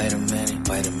minute, wait a minute,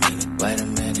 wait a minute, wait a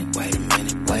minute, wait a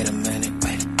minute, wait a minute,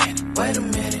 wait a minute, wait a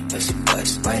minute, what's it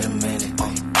bust, wait a minute,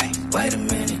 wait a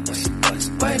minute, what's it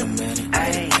bust, wait a minute,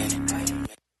 wait a minute.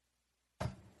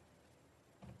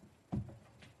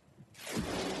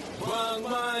 Wrong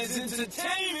Minds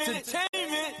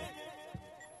Entertainment.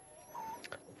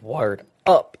 Word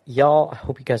up, y'all. I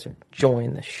hope you guys are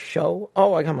enjoying the show.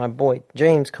 Oh, I got my boy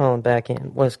James calling back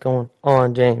in. What's going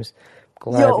on, James?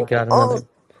 Glad we got another.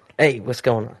 Hey, what's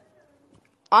going on?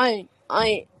 I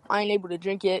ain't able to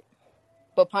drink it,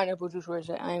 but pineapple juice where it's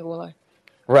at. I ain't gonna lie.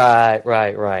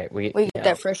 Right. We get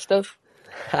that fresh stuff.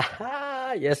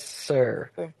 Yes, sir.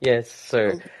 Okay. Yes,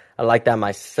 sir. I like that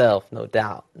myself, no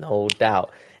doubt. No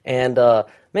doubt. And,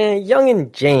 man, Young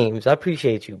and James, I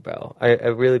appreciate you, bro. I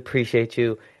really appreciate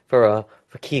you for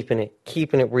keeping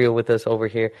it real with us over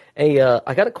here. Hey,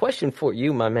 I got a question for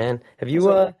you, my man. Have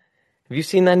you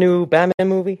seen that new Batman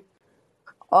movie?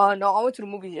 No, I went to the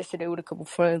movies yesterday with a couple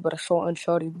friends, but I saw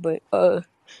Uncharted. But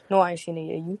no, I ain't seen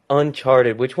it yet. You?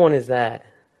 Uncharted. Which one is that?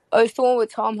 It's the one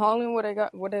with Tom Holland where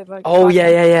they like. Oh,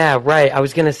 yeah. Right. I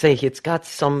was gonna say it's got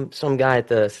some guy at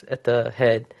the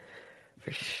head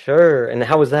for sure. And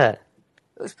how was that?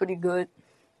 It was pretty good.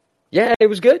 Yeah, it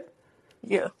was good.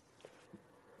 Yeah.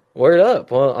 Word up.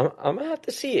 Well, I'm gonna have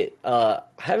to see it. I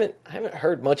haven't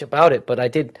heard much about it, but I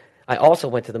did. I also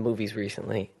went to the movies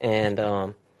recently, and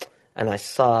I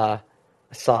saw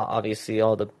obviously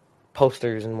all the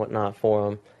posters and whatnot for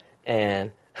them,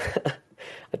 and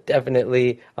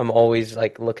definitely I'm always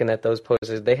like looking at those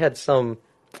posters. They had some,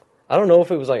 I don't know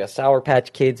if it was like a Sour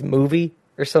Patch Kids movie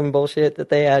or some bullshit that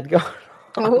they had going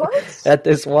on. What? At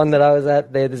this one that I was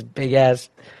at, they had this big ass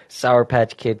Sour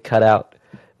Patch Kid cutout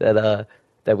that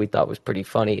we thought was pretty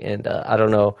funny, and I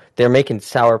don't know. They're making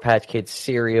Sour Patch Kids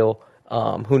cereal.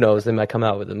 Who knows? They might come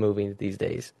out with a movie these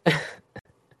days.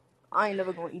 I ain't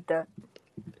never gonna eat that.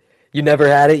 You never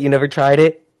had it? You never tried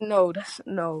it? No.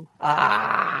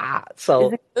 So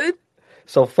Is it good?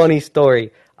 So funny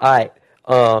story. All right.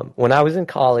 When I was in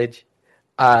college,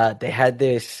 they had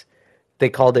this. They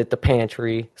called it the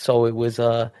pantry. So it was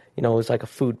it was like a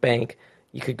food bank.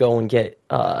 You could go and get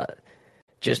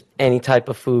just any type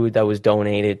of food that was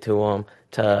donated to them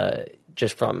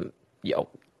just from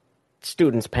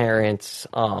students' parents,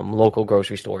 local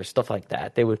grocery stores, stuff like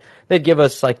that. They'd give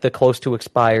us like the close to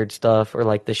expired stuff or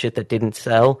like the shit that didn't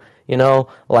sell,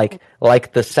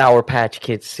 like the Sour Patch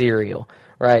Kids cereal,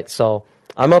 right? So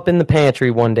I'm up in the pantry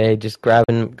one day just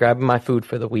grabbing my food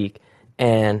for the week,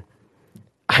 and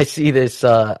I see this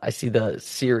I see the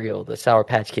cereal, the Sour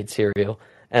Patch Kids cereal,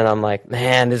 and I'm like,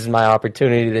 man, this is my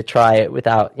opportunity to try it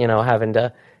without, having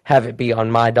to have it be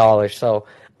on my dollar. So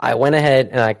I went ahead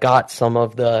and I got some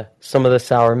of the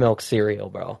sour milk cereal,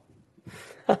 bro.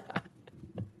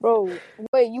 Bro,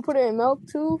 wait, you put it in milk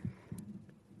too?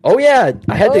 Oh yeah,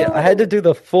 I had to do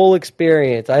the full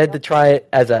experience. I had to try it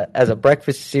as a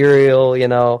breakfast cereal, Was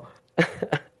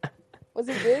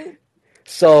it good?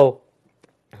 So,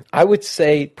 I would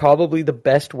say probably the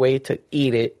best way to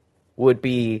eat it would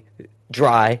be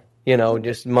dry,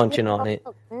 just munching on it.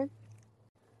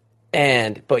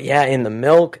 But yeah, in the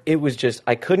milk, it was just,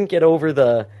 I couldn't get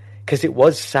over because it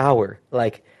was sour.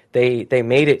 Like, they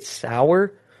made it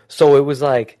sour, so it was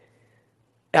like,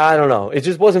 I don't know. It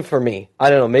just wasn't for me. I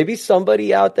don't know. Maybe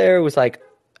somebody out there was like,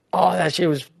 oh, that shit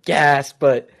was gas,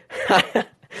 but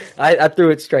I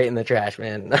threw it straight in the trash,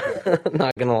 man.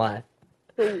 Not gonna lie.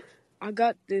 So, I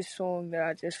got this song that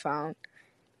I just found.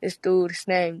 This dude, his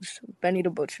name's Benny the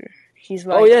Butcher. He's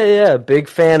like, oh yeah, big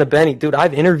fan of Benny. Dude,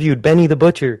 I've interviewed Benny the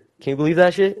Butcher. Can you believe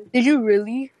that shit? Did you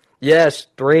really? Yeah,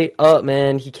 straight up,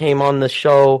 man. He came on the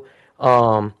show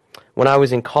when I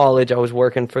was in college. I was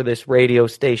working for this radio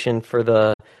station for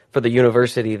the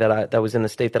university that was in the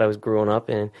state that I was growing up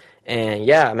in. And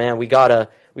yeah, man, we got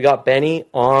Benny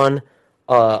on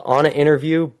an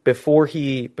interview before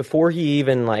he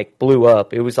even like blew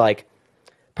up. It was like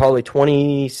probably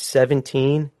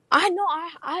 2017. I know.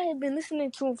 I had been listening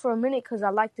to him for a minute because I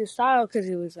liked his style because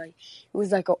it was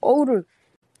like an older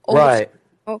right.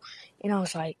 Style. And I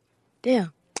was like,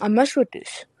 damn, I mess with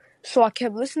this. So I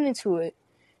kept listening to it,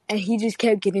 and he just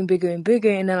kept getting bigger and bigger.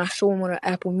 And then I saw him on an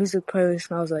Apple Music playlist,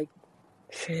 and I was like,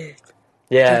 shit.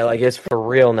 Yeah, like it's for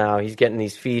real now. He's getting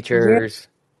these features.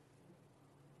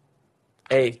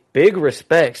 Yeah. Hey, big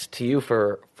respects to you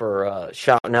for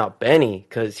shouting out Benny,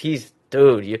 because he's,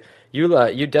 dude,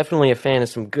 you're definitely a fan of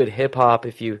some good hip hop.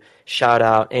 If you shout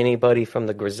out anybody from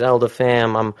the Griselda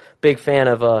fam, I'm a big fan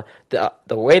of the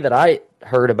way that I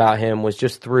heard about him was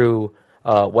just through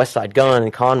Westside Gunn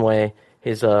and Conway,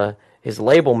 his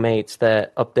label mates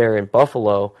that up there in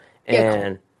Buffalo,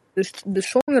 and the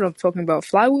song that I'm talking about,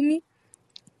 "Fly With Me."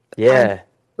 Yeah, I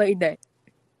played that.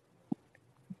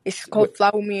 It's called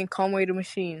 "Fly With Me" and Conway the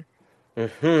Machine.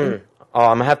 Mm-hmm. Oh,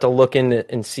 I'm gonna have to look in it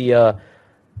and see.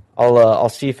 I'll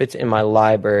see if it's in my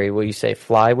library. Will you say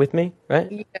 "Fly With Me"?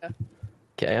 Right? Yeah.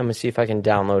 Okay, I'm gonna see if I can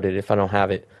download it if I don't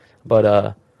have it.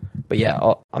 But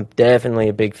yeah, I'm definitely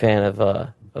a big fan of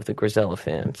the Griselda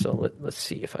fam. So let's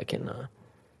see if I can.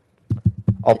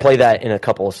 I'll play that in a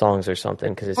couple of songs or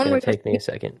something because it's gonna take me a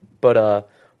second. But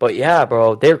yeah,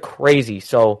 bro, they're crazy.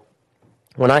 So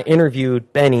when I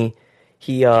interviewed Benny,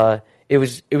 it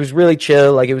was really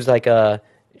chill. Like it was like a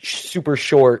super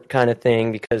short kind of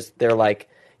thing because they're like,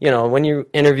 when you're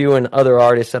interviewing other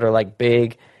artists that are like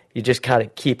big, you just kind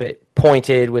of keep it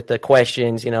pointed with the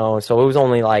questions, So it was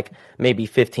only like maybe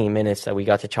 15 minutes that we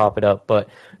got to chop it up, but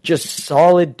just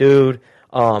solid dude,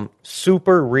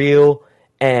 super real.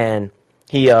 And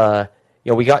he,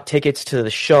 we got tickets to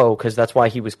the show because that's why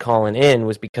he was calling in,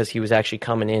 was because he was actually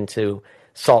coming into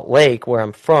Salt Lake, where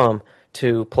I'm from,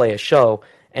 to play a show.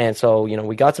 And so,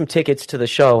 we got some tickets to the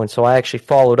show, and so I actually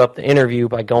followed up the interview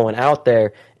by going out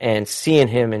there and seeing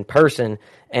him in person.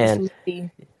 And,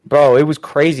 bro, it was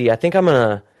crazy. I think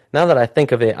now that I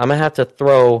think of it, I'm going to have to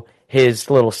throw his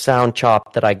little sound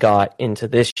chop that I got into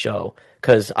this show,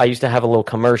 because I used to have a little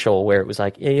commercial where it was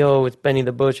like, hey, yo, it's Benny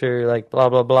the Butcher, like, blah,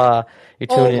 blah, blah. You're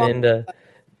tuning into...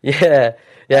 Yeah,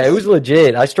 it was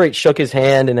legit. I straight shook his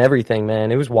hand and everything,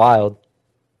 man. It was wild.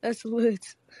 That's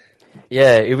lit.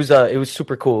 Yeah, it was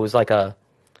super cool. It was like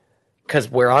because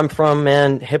where I'm from,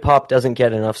 man, hip hop doesn't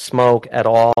get enough smoke at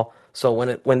all. So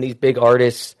when these big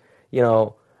artists,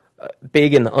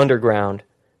 big in the underground,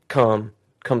 come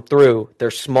through,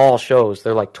 they're small shows.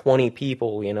 They're like 20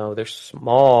 people, They're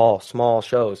small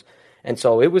shows. And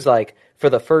so it was like, for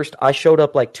the first, I showed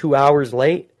up like 2 hours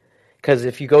late, because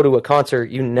if you go to a concert,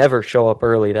 you never show up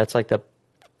early. That's like the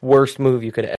worst move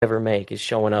you could ever make, is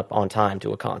showing up on time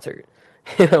to a concert.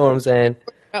 You know what I'm saying?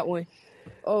 That one.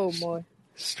 Oh, boy.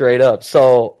 Straight up.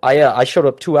 So I showed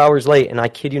up 2 hours late, and I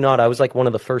kid you not, I was like one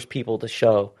of the first people to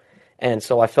show. And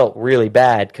so I felt really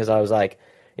bad, because I was like,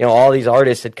 all these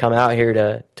artists had come out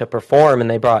here to perform, and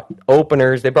they brought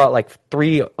openers. They brought like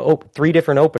three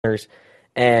different openers.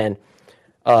 And,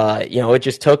 it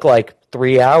just took like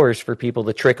 3 hours for people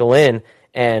to trickle in.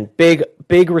 And big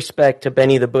respect to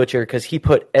Benny the Butcher, because he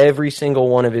put every single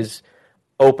one of his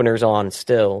openers on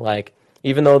still. Like,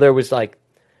 even though there was like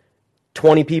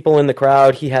 20 people in the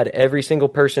crowd, he had every single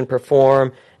person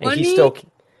perform, and he still,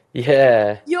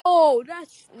 yeah. Yo,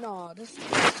 that's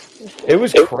it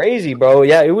was crazy, bro.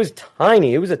 Yeah, it was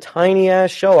tiny. It was a tiny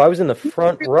ass show. I was in the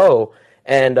front row,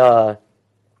 and of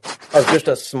just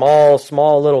a small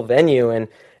little venue, and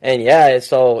yeah,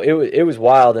 so it was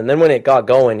wild. And then when it got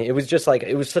going, it was just like,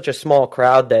 it was such a small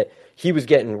crowd that he was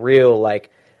getting real. Like,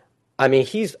 I mean,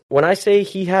 when I say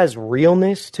he has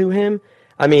realness to him,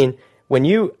 I mean,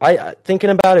 I thinking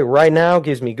about it right now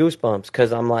gives me goosebumps,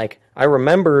 because I'm like, I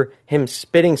remember him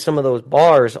spitting some of those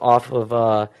bars off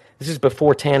of, this is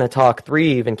before Tana Talk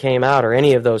 3 even came out, or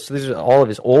any of those, so this is all of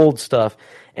his old stuff,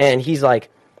 and he's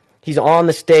on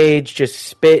the stage just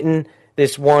spitting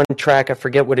this one track, I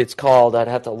forget what it's called, I'd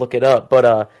have to look it up,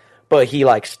 but he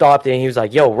like stopped it, and he was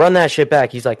like, yo, run that shit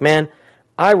back. He's like, man,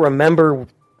 I remember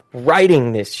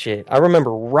writing this shit. I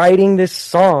remember writing this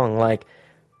song, like,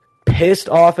 pissed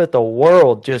off at the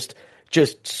world, just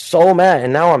so mad,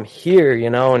 and now I'm here,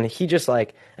 and he just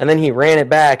like, and then he ran it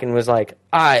back and was like,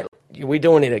 we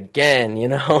doing it again,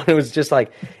 and it was just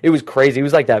like, it was crazy. It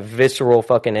was like that visceral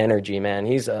fucking energy, man.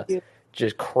 He's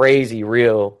just crazy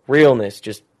realness,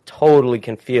 just totally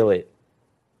can feel it.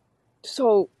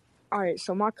 So, alright,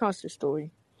 so my concert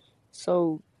story.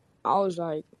 So, I was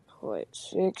like,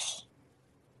 6?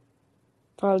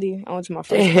 Probably. I went to my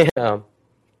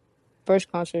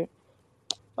first concert.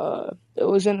 It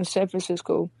was in San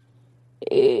Francisco.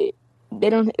 It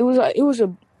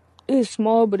was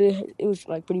small, but it was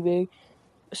like pretty big.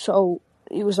 So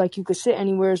it was like you could sit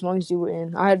anywhere as long as you were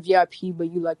in. I had VIP,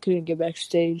 but you like couldn't get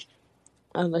backstage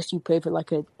unless you paid for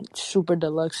like a super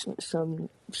deluxe, some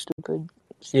stupid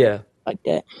like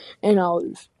that. And I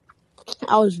was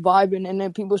vibing, and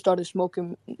then people started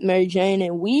smoking Mary Jane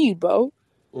and weed, bro.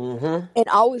 Mm-hmm. And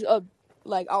I was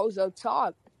up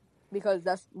top, because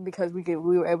we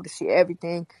were able to see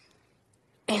everything.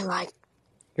 And like,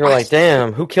 you're like,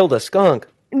 damn, who killed a skunk?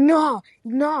 Nah,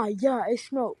 yeah, it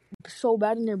smelled so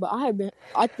bad in there, but I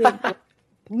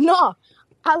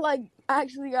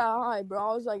actually got high, bro.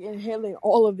 I was like inhaling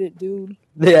all of it, dude.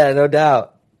 Yeah, no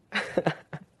doubt. It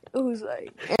was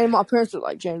like, and my parents were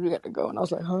like, James, we got to go, and I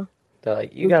was like, huh? They're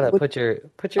like, you gotta put your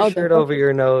shirt over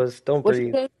your nose, don't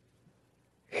breathe.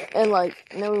 And like,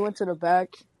 and then we went to the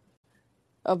back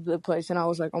of the place, and I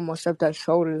was like on my stepdad's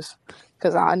shoulders,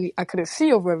 because I couldn't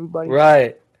see over everybody.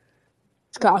 Right.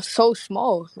 It's I was so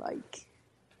small, like,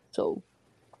 so.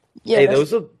 Yeah. Hey,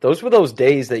 those were those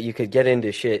days that you could get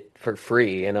into shit for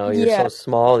free. You're so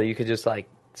small that you could just like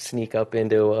sneak up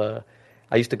into.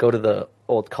 I used to go to the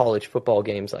old college football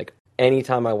games like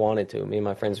anytime I wanted to. Me and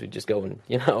my friends would just go and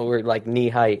we're like knee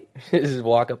height, just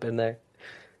walk up in there.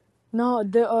 No,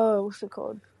 what's it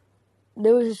called?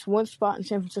 There was this one spot in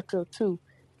San Francisco too,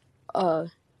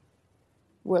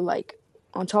 where like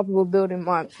on top of a building,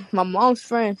 my mom's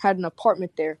friend had an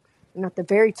apartment there, and at the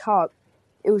very top,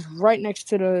 it was right next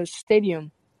to the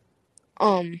stadium.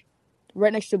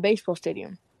 right next to a baseball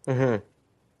stadium, Mm-hmm.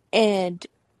 and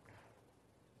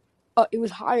it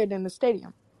was higher than the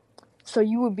stadium. So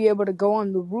you would be able to go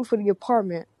on the roof of the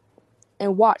apartment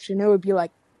and watch, and there would be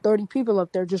like 30 people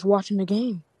up there just watching the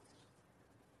game.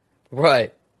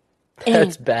 Right.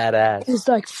 And That's badass. it's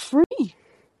like free.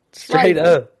 Straight Like,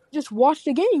 up. just watch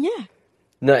the game, yeah.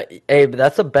 No, hey, but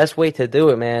that's the best way to do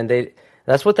it, man.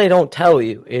 That's what they don't tell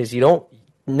you is you don't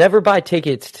never buy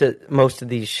tickets to most of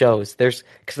these shows. Because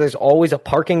there's always a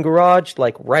parking garage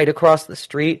like right across the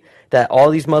street that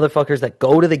all these motherfuckers that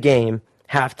go to the game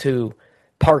have to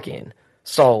park in.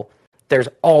 So there's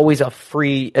always a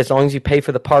free, as long as you pay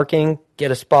for the parking,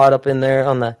 get a spot up in there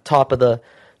on the top of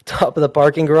the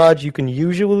parking garage, you can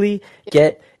usually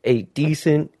get a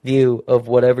decent view of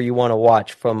whatever you want to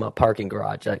watch from a parking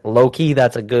garage. Like low key,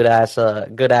 that's a good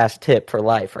ass tip for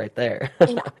life right there.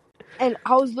 And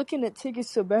I was looking at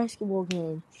tickets to a basketball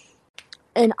game,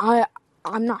 and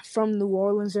I'm not from New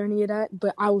Orleans or any of that,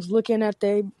 but I was looking at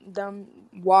them.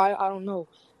 Why I don't know.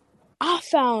 I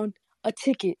found a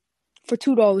ticket for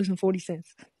 $2.40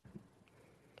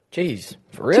 Jeez,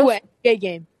 for real? to an NBA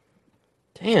game.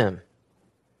 Damn.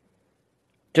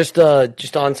 Just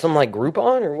on some like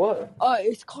Groupon or what?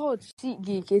 It's called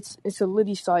SeatGeek. It's a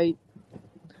Liddy site.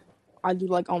 I do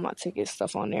like all my ticket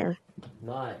stuff on there.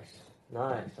 Nice.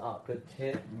 Oh, good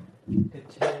tip.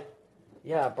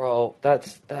 Yeah, bro,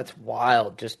 that's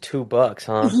wild. Just $2,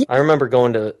 huh? Yeah. I remember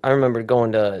going to,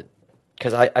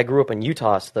 because I grew up in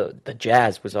Utah, so the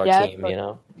Jazz was our team, you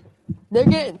know. They're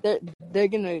getting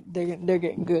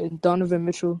good. Donovan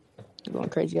Mitchell going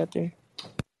crazy out there.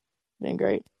 Been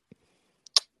great.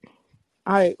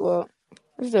 All right, well,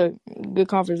 this is a good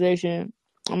conversation.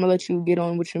 I'm gonna let you get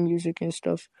on with your music and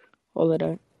stuff, all of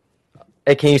that.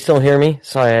 Hey, can you still hear me?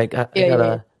 Sorry,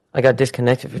 Yeah. I got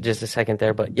disconnected for just a second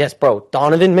there, but yes, bro,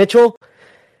 Donovan Mitchell.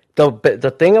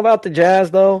 The thing about the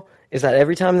Jazz though is that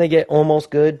every time they get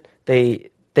almost good, they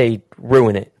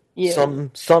ruin it. Yeah.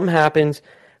 Something happens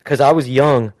because I was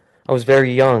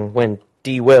very young when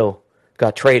D. Will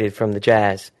got traded from the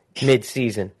Jazz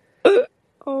mid-season.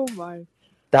 Oh my.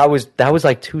 That was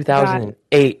like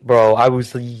 2008, bro. I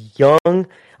was young.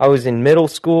 I was in middle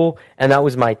school, and that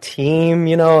was my team.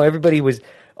 You know, everybody was.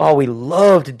 Oh, we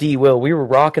loved D. Will. We were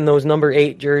rocking those number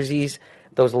 8 jerseys,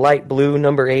 those light blue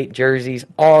number 8 jerseys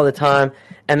all the time.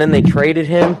 And then they traded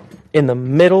him in the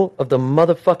middle of the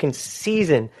motherfucking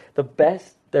season. Their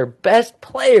best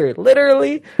player,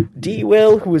 literally, D.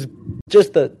 Will, who was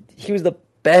he was the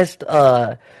best.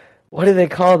 What do they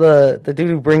call the dude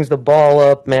who brings the ball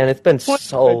up, man? It's been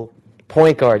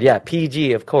point guard. Yeah,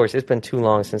 PG, of course. It's been too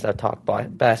long since I've talked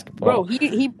basketball. Bro,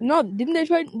 didn't they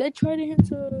traded him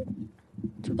to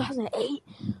 2008?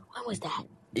 When was that?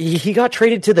 He got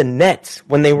traded to the Nets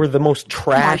when they were the most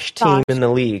trash team in the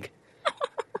league.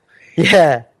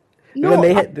 Yeah. No,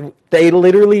 they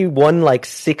literally won like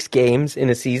 6 games in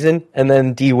a season, and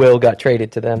then D. Will got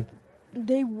traded to them.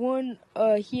 They won.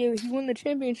 He won the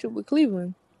championship with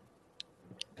Cleveland.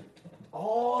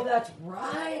 Oh, that's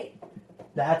right.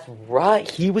 That's right.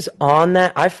 He was on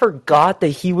that. I forgot that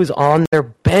he was on their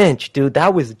bench, dude.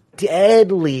 That was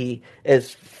deadly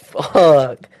as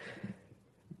fuck.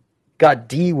 Got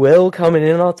D. Will coming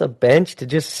in off the bench to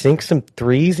just sink some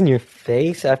threes in your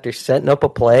face after setting up a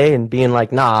play and being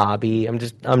like, "Nah, B, I'm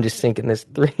just sinking this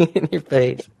 3 in your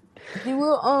face." D.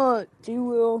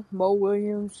 Will, Mo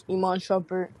Williams, Iman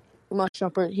Shumpert.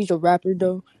 He's a rapper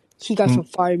though. He got some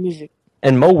fire music.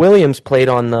 And Mo Williams played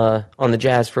on the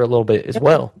Jazz for a little bit as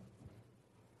well.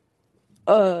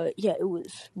 Yeah, it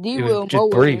was D. It Will, was Mo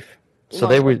just brief. So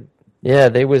they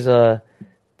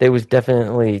was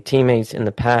definitely teammates in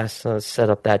the past,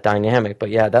 set up that dynamic. But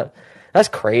yeah, that's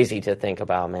crazy to think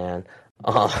about, man.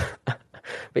 But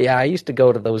yeah, I used to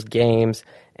go to those games,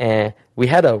 and we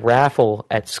had a raffle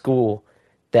at school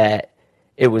that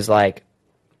it was like,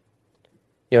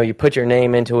 you know, you put your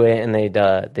name into it, and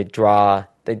they'd draw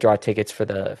tickets for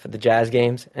the Jazz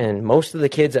games, and most of the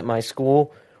kids at my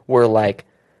school were like,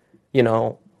 you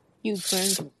know,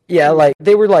 like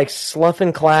they were like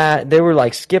sloughing class, they were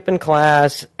like skipping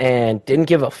class and didn't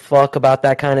give a fuck about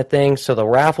that kind of thing. So the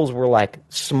raffles were like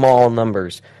small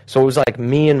numbers. So it was like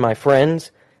me and my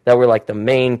friends that were like the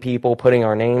main people putting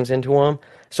our names into them.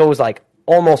 So it was like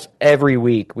almost every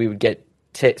week we would get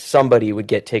somebody would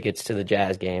get tickets to the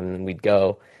Jazz game, and we'd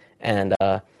go, and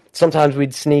sometimes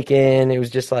we'd sneak in. It was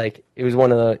just like, it was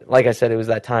one of the, like I said, it was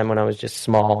that time when I was just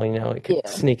small, you know, you could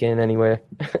sneak in anywhere.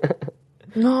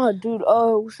 Nah, dude,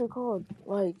 what's it called?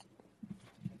 Like,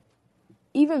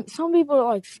 even some people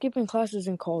are like skipping classes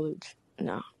in college.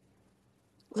 Nah.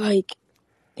 Like,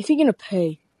 if you're gonna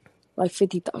pay like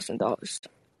 $50,000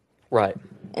 Right.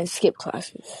 and skip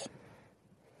classes.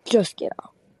 Just get out.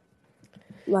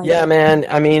 Like, Yeah, man.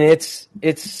 I mean, it's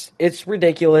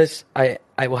ridiculous. I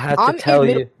will have to I'm tell in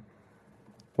middle. you.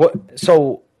 What?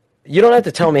 So you don't have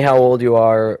to tell me how old you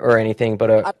are or anything,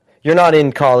 but you're not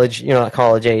in college. You're not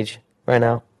college age right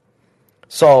now.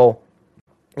 So,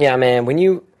 yeah, man.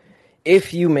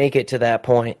 If you make it to that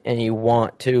point and you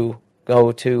want to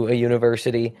go to a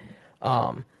university,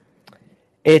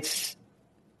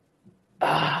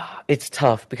 it's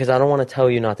tough because I don't want to tell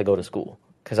you not to go to school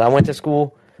because I went to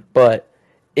school, but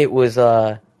it was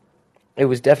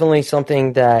definitely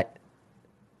something that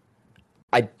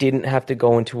I didn't have to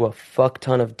go into a fuck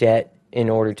ton of debt in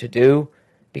order to do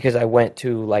because I went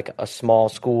to like a small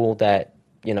school that,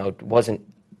 wasn't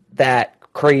that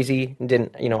crazy and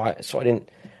didn't,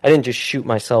 I didn't just shoot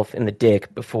myself in the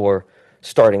dick before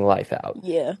starting life out.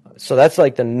 Yeah. So that's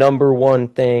like the number one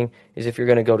thing is if you're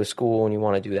going to go to school and you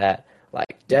want to do that,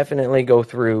 like definitely go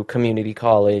through community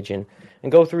college and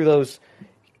go through those,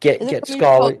 get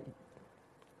scholar.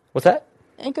 What's that?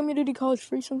 Ain't community college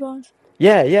free sometimes?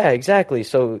 Yeah, exactly.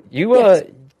 So you, Yes.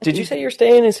 did you say you're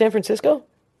staying in San Francisco?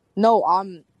 No,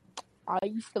 I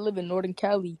used to live in Northern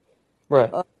Cali.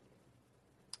 Right.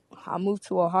 I moved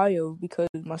to Ohio because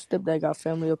my stepdad got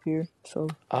family up here. So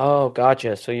Oh,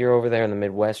 gotcha. So you're over there in the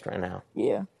Midwest right now.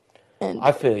 yeah, and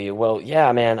I feel you. Well,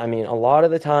 yeah, man. I mean, a lot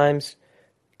of the times,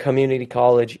 community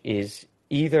college is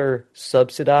either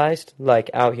subsidized, like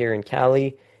out here in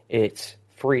Cali, it's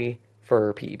free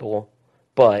for people.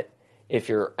 But if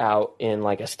you're out in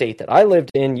like a state that I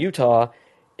lived in, Utah,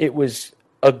 it was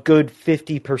a good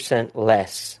 50%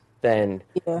 less than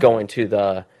Yeah. going to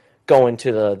the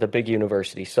big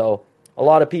university. So a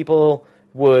lot of people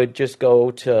would just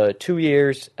go to 2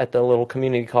 years at the little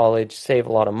community college, save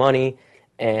a lot of money,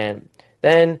 and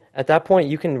then at that point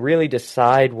you can really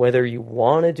decide whether you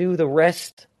want to do the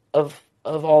rest of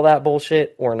all that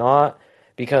bullshit or not,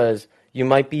 because you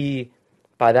might be,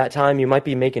 by that time you might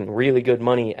be making really good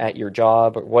money at your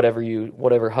job or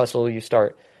whatever hustle you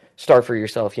start for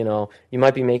yourself, you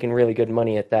might be making really good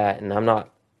money at that. And I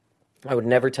would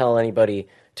never tell anybody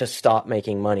to stop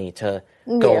making money, to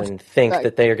go Yes, and think right.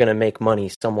 that they are going to make money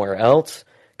somewhere else,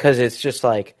 because it's just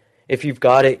like, if you've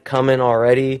got it coming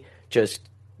already, just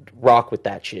rock with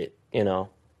that shit,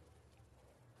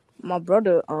 My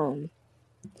brother,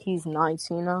 he's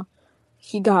 19 now.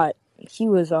 He didn't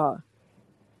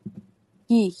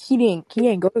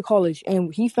go to college,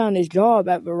 and he found his job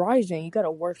at Verizon. You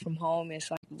gotta work from home. It's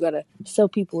like you gotta sell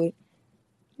people it.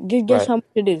 Just guess Right. how much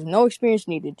it is. No experience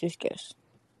needed. Just guess.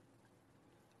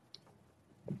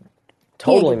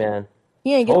 Totally, man.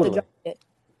 He ain't get Totally. the job yet,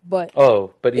 but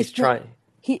Oh, but he's it's not- trying.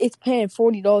 it's paying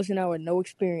 $40 an hour, no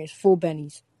experience, full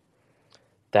bennies.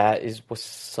 That is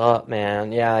what's up,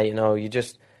 man. Yeah, you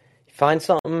just find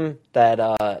something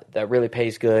that really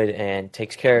pays good and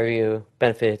takes care of you,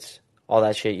 benefits, all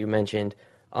that shit you mentioned.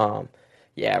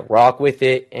 Yeah, rock with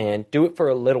it and do it for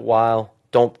a little while.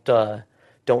 Don't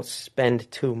spend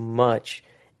too much,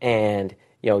 and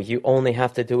you only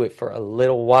have to do it for a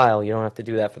little while. You don't have to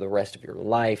do that for the rest of your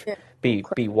life. Yeah. Be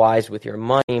wise with your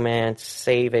money, man.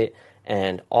 Save it,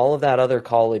 and all of that other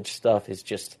college stuff is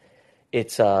just,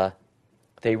 it's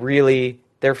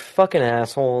they're fucking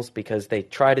assholes because they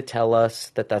try to tell us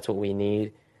that that's what we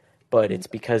need, but it's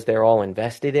because they're all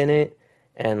invested in it,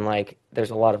 and like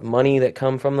there's a lot of money that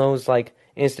come from those like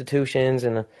institutions,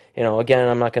 and again,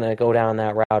 I'm not gonna go down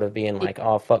that route of being like,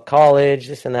 oh fuck college,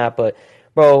 this and that, but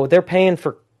bro, they're paying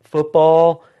for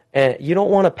football, and you don't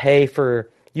want to pay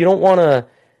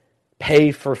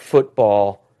for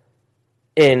football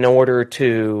in order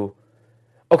to.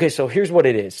 Okay, so here's what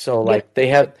it is. So like they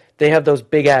have those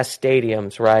big ass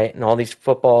stadiums, right? And all these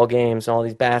football games and all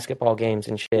these basketball games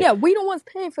and shit. Yeah, we the ones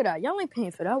paying for that. Y'all ain't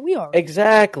paying for that. We are.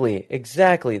 Exactly.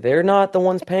 They're not the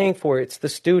ones paying for it. It's the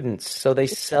students. So they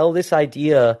sell this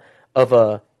idea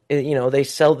of they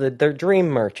sell they're dream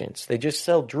merchants. They just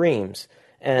sell dreams.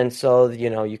 And so,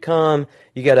 you come,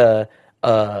 you get a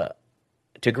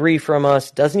degree from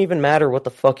us. Doesn't even matter what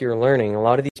the fuck you're learning. A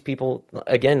lot of these people,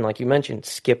 again, like you mentioned,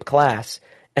 skip class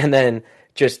and then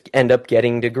just end up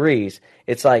getting degrees.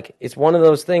 It's like, it's one of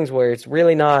those things where it's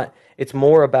really not, it's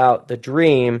more about the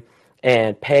dream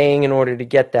and paying in order to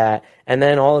get that. And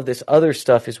then all of this other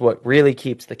stuff is what really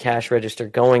keeps the cash register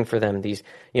going for them. These,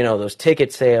 those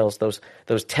ticket sales, those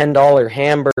 $10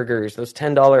 hamburgers, those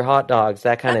 $10 hot dogs,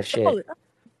 that kind of shit. Where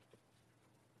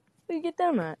you get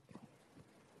them at?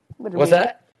 What's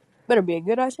that? Better be a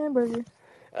good ass hamburger.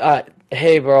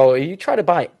 Hey, bro, you try to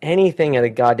buy anything at a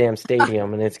goddamn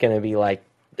stadium, and it's gonna be like,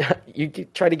 you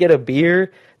try to get a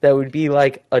beer, that would be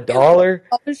like $1.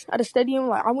 At a stadium,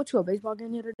 like I went to a baseball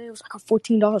game the other day. It was like a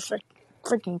 $14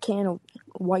 freaking can of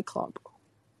White Claw, bro.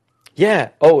 Yeah.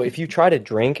 Oh, if you try to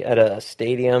drink at a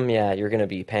stadium, yeah, you're gonna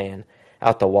be paying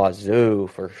out the wazoo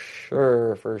for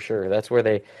sure, for sure. That's where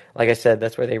they, like I said,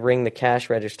 that's where they ring the cash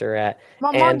register at.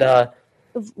 My mom got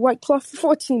White Claw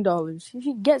for $14.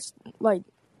 She gets like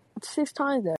 6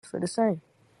 times that for the same.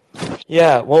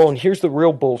 Yeah, well, and here's the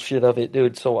real bullshit of it,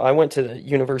 dude. So I went to the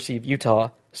University of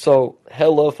Utah, so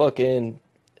hella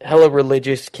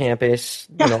religious campus,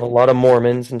 you know, a lot of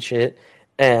Mormons and shit,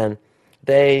 and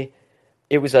it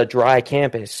was a dry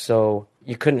campus, so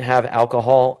you couldn't have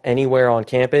alcohol anywhere on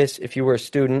campus. If you were a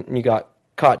student and you got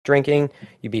caught drinking,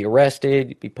 you'd be arrested,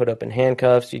 you'd be put up in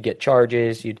handcuffs, you'd get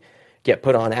charges, you'd get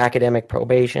put on academic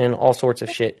probation, all sorts of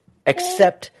shit,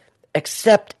 except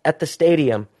at the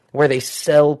stadium where they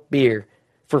sell beer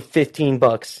for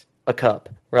 $15 a cup,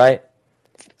 right?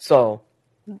 So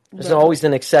there's always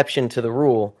an exception to the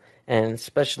rule, and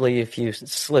especially if you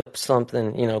slip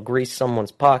something, you know, grease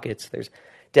someone's pockets, there's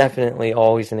definitely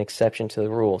always an exception to the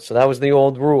rule. So that was the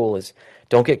old rule, is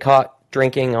don't get caught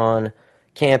drinking on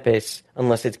campus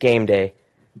unless it's game day.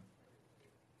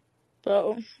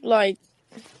 Bro, like,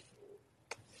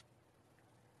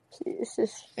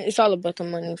 it's all about the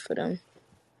money for them.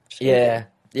 Yeah.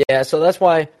 Yeah, so that's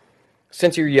why,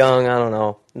 since you're young, I don't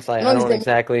know. It's like, I don't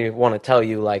exactly want to tell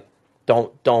you, like,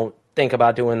 don't think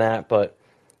about doing that. But,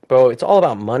 bro, it's all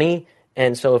about money.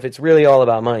 And so if it's really all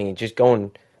about money, just go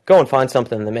and find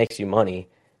something that makes you money.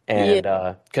 And,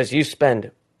 because you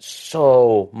spend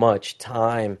so much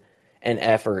time and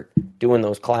effort doing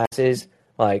those classes.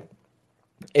 Like,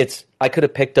 I could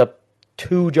have picked up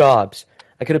 2 jobs.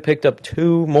 I could have picked up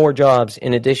 2 more jobs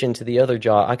in addition to the other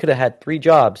job. I could have had 3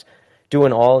 jobs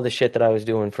doing all of the shit that I was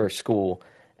doing for school.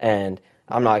 And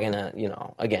I'm not gonna, you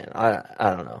know, again, I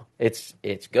don't know. It's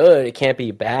good. It can't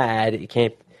be bad.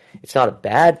 It's not a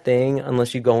bad thing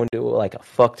unless you go into like a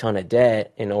fuck ton of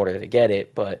debt in order to get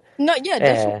it. But no, yeah,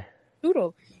 that's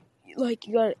what, like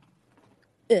you got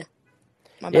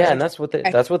and that's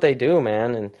what they do,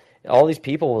 man. And all these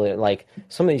people, like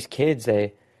some of these kids,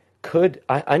 I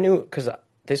knew, because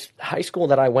this high school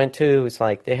that I went to is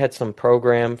like they had some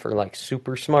program for like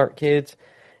super smart kids,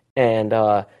 and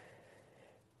a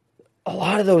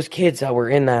lot of those kids that were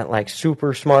in that like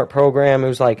super smart program, it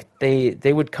was like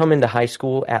they would come into high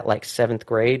school at like 7th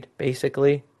grade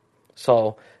basically.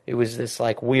 So it was this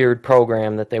like weird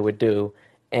program that they would do,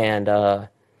 and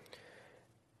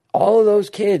all of those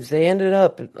kids, they ended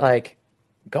up like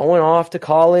going off to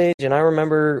college. And I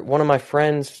remember one of my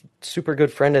friends, super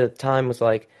good friend at the time, was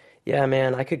like, yeah,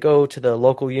 man, I could go to the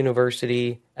local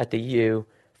university at the U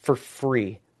for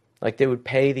free. Like, they would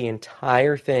pay the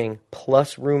entire thing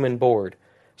plus room and board.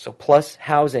 So plus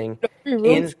housing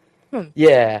in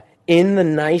the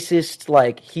nicest,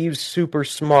 like, he was super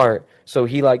smart. So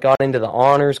he like got into the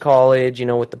honors college, you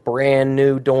know, with the brand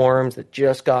new dorms that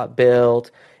just got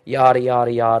built, yada,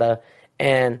 yada, yada.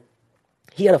 And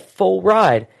he had a full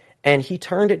ride, and he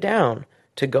turned it down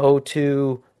to go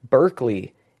to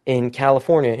Berkeley in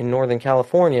California, in Northern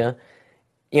California,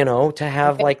 you know, to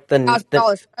have like the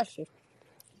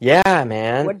yeah,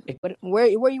 man. Where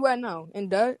you at now? In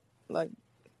debt? Like,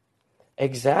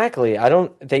 exactly.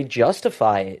 They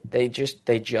justify it. They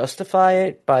justify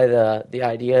it by the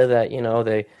idea that, you know,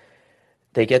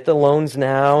 they get the loans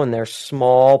now and they're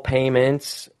small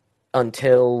payments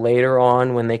until later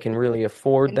on when they can really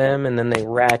afford them, and then they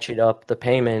ratchet up the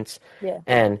payments.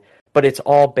 Yeah. But it's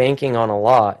all banking on a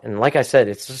lot. And like I said,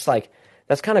 it's just like,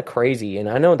 that's kind of crazy. And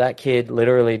I know that kid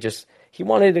literally just, he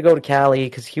wanted to go to Cali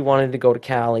because he wanted to go to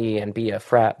Cali and be a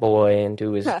frat boy and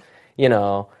do his, you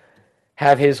know,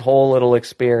 have his whole little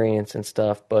experience and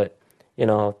stuff. But, you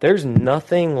know, there's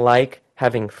nothing like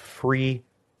having free,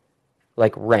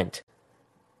 like, rent.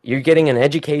 You're getting an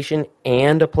education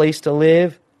and a place to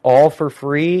live all for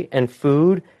free, and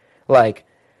food. Like,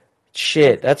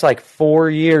 shit, that's like 4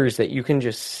 years that you can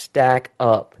just stack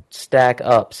up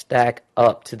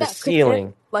to the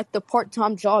ceiling. Like the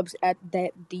part-time jobs at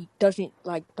that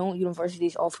don't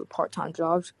universities offer part-time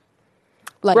jobs?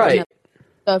 Like, right.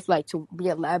 Stuff like to be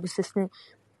a lab assistant.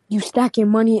 You stack your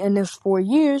money in those 4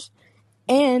 years,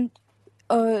 and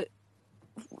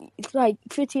it's like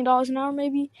 $15 an hour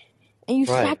maybe, and you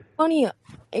stack money up.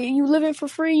 You living for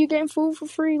free, you getting food for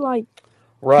free, like.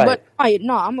 Right. But I'm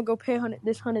gonna go pay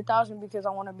 $100,000 because I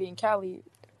want to be in Cali.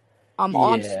 I'm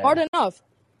smart enough,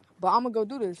 but I'm gonna go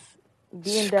do this.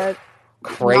 Being that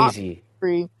crazy,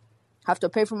 free, have to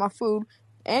pay for my food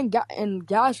and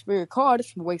gas for your car.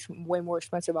 It's way more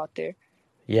expensive out there.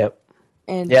 Yep.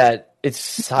 And yeah, it's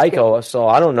psycho. So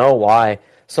I don't know why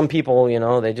some people,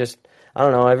 they just, I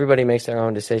don't know, everybody makes their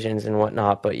own decisions and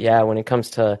whatnot. But yeah, when it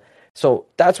comes to, so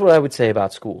that's what I would say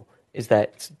about school, is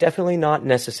that it's definitely not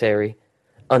necessary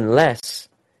unless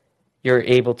you're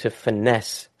able to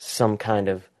finesse some kind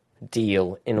of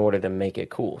deal in order to make it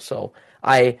cool. So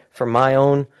from my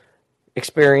own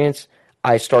experience,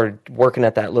 I started working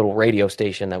at that little radio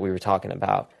station that we were talking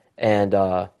about. And,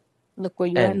 Look where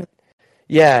you at.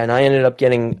 yeah, and I ended up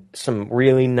getting some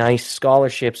really nice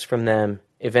scholarships from them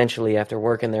eventually after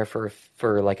working there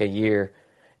for like a year.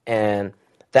 And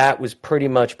that was pretty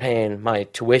much paying my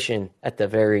tuition at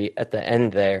the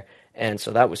end there. And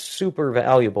so that was super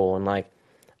valuable. And like,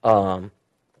 I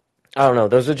don't know,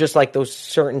 those are just like those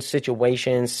certain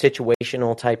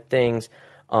situational type things.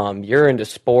 You're into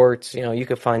sports, you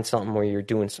could find something where you're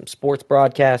doing some sports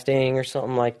broadcasting or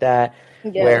something like that,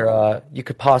 where you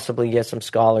could possibly get some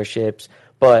scholarships.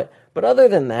 But other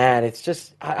than that, it's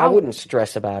just, I wouldn't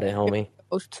stress about it, homie.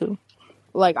 Those two.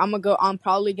 Like, I'm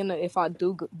probably gonna, if I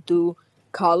do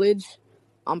college,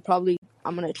 I'm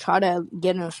gonna try to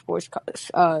get in a sports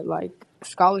like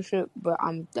scholarship, but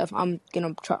I'm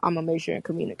a major in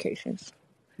communications.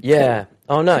 Yeah.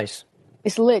 Oh, nice.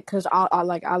 It's lit because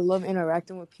I love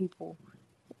interacting with people,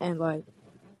 and like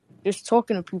just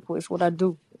talking to people is what I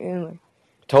do. Anyway.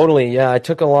 Totally. Yeah, I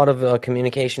took a lot of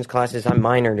communications classes. I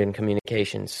minored in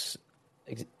communications,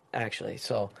 actually.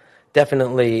 So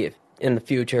definitely in the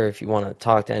future, if you want to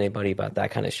talk to anybody about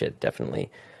that kind of shit, definitely.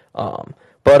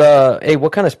 But hey,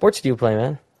 what kind of sports do you play,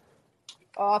 man?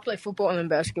 I play football and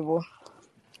basketball.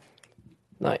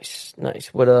 Nice.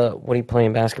 What do you play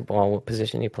in basketball? What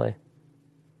position do you play?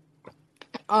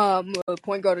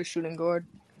 Point guard or shooting guard.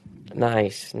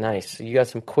 Nice. So you got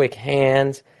some quick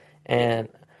hands, and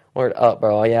word up,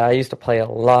 bro. Yeah, I used to play a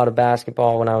lot of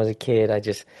basketball when I was a kid.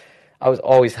 I was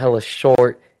always hella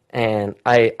short, and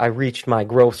I reached my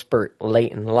growth spurt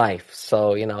late in life.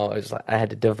 So, it was like I had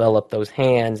to develop those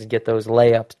hands and get those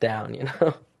layups down,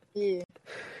 Yeah.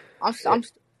 I'm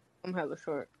hella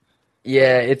short.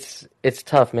 Yeah, it's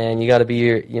tough, man. You got to be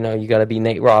you got to be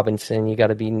Nate Robinson, you got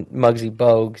to be Muggsy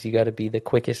Bogues, you got to be the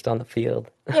quickest on the field.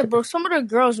 Yeah, bro. Some of the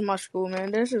girls in my school,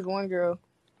 man. There's this one girl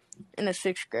in the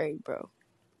 6th grade, bro.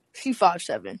 She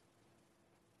 5'7".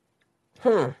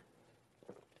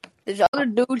 This other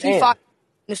dude, he 5 in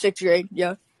the 6th grade.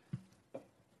 Yeah.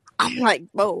 I'm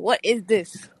like, bro, what is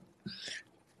this?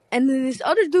 And then this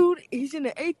other dude, he's in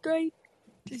the 8th grade.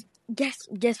 Just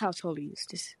guess how tall he is.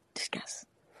 Just guess.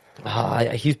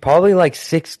 He's probably like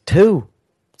 6'2",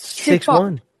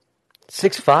 6'1",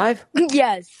 6'5".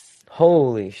 Yes.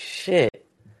 Holy shit.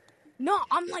 No,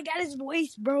 I'm like at his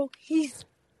waist, bro. He's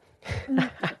he's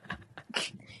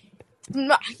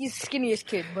the skinniest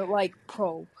kid, but like,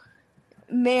 bro,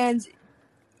 man's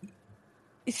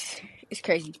it's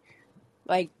crazy.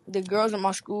 Like the girls in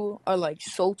my school are like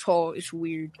so tall, it's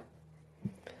weird.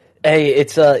 Hey,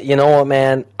 it's you know what,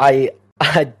 man? I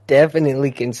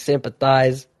definitely can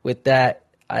sympathize with that.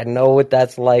 I know what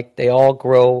that's like. They all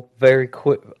grow very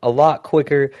quick, a lot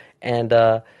quicker, and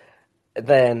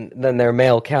than their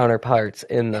male counterparts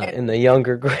in the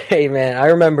younger grade. Man, I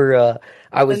remember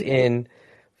I was in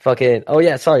fucking. Oh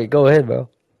yeah, sorry. Go ahead, bro.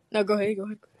 No, go ahead.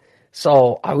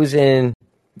 So I was in,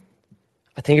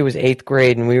 I think it was 8th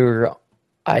grade, and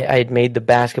I had made the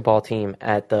basketball team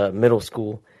at the middle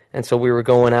school, and so we were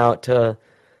going out to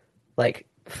like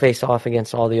face off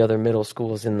against all the other middle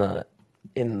schools in the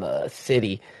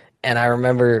city. And I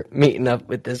remember meeting up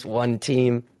with this one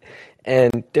team,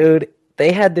 and dude,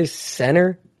 they had this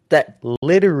center that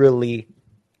literally,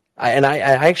 I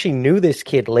actually knew this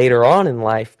kid later on in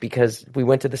life because we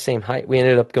went to the same we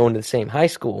ended up going to the same high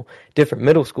school, different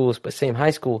middle schools, but same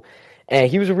high school. And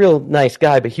he was a real nice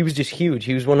guy, but he was just huge.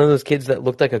 He was one of those kids that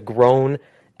looked like a grown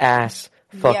ass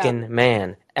fucking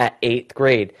man at 8th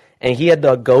grade. And he had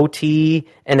the goatee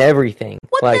and everything.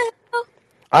 What like, the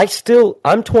hell?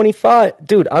 I'm 25.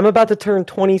 Dude, I'm about to turn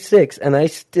 26, and I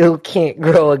still can't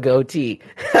grow a goatee.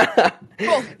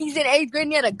 Bro, he's in 8th grade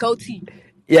and he had a goatee.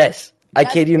 Yes, I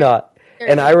kid you not.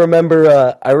 And I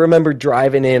remember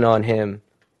driving in on him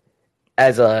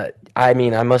as I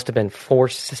must have been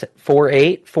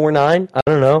 4'8", 4'9". I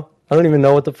don't know. I don't even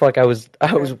know what the fuck I was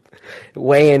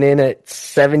weighing in at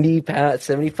 70 pounds,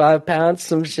 75 pounds,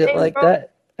 some shit like that.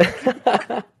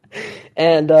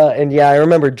 and yeah, I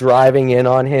remember driving in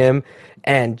on him,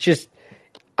 and just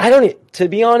to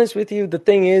be honest with you, the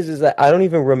thing is that I don't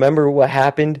even remember what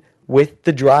happened with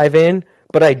the drive-in,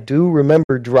 but I do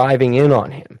remember driving in on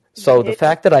him. So the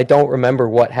fact that I don't remember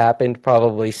what happened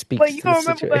probably speaks to the situation. But you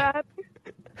don't remember what happened?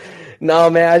 No,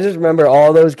 man, I just remember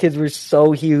all those kids were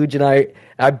so huge, and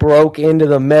I broke into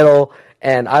the middle,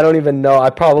 and I don't even know.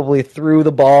 I probably threw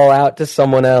the ball out to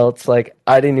someone else. Like,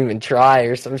 I didn't even try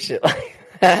or some shit like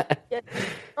that. Yeah.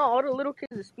 No, all the little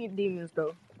kids are speed demons,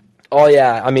 though. Oh,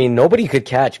 yeah. I mean, nobody could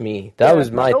catch me. That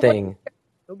was my thing.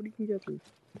 Nobody can catch me.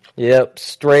 Yep,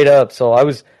 straight up. So I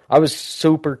was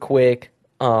super quick.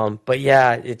 But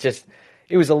yeah, it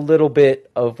was a little bit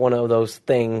of one of those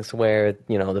things where,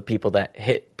 you know, the people that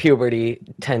hit puberty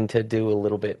tend to do a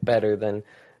little bit better than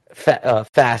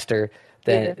faster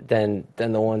than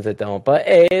the ones that don't. But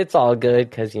hey, it's all good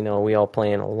because, you know, we all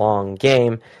play in a long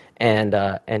game. And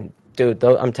dude,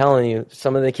 I'm telling you,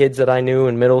 some of the kids that I knew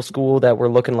in middle school that were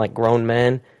looking like grown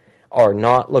men are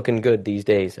not looking good these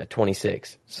days at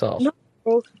 26. So No,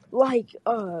 bro,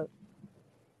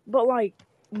 but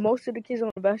most of the kids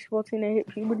on the basketball team that hit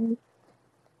puberty,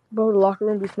 bro, the locker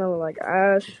room be smelling like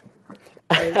ash.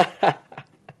 Like,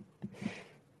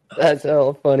 that's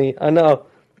hella funny. I know,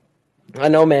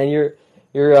 man.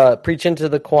 You're preaching to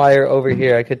the choir over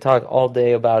here. I could talk all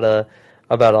day about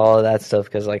all of that stuff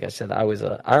because, like I said,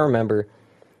 I remember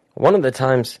one of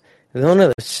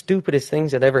the stupidest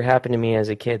things that ever happened to me as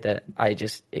a kid that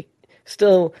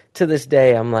still to this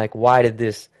day I'm like, why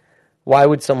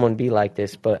would someone be like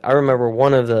this? But I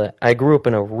remember I grew up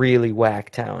in a really whack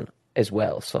town as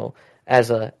well. So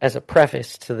as a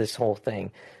preface to this whole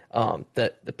thing,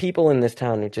 the people in this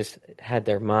town who just had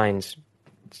their minds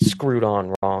screwed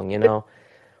on wrong, you know.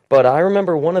 But I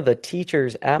remember one of the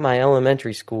teachers at my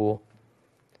elementary school.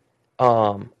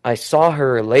 I saw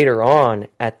her later on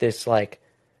at this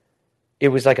it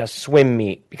was like a swim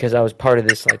meet because I was part of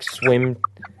this swim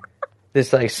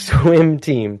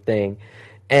team thing.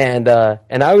 And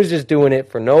I was just doing it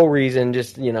for no reason,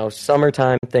 just, you know,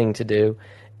 summertime thing to do.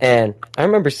 And I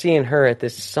remember seeing her at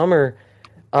this summer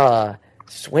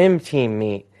swim team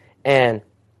meet. And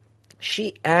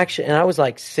and I was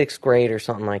like 6th grade or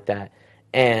something like that.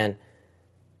 And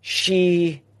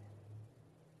I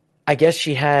guess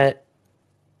she had,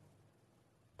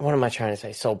 what am I trying to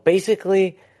say? So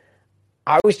basically,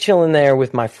 I was chilling there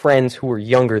with my friends who were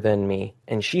younger than me,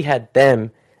 and she had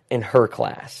them in her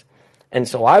class. And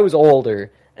so I was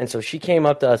older, and so she came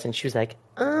up to us, and she was like,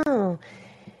 "Oh,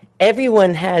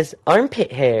 everyone has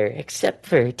armpit hair except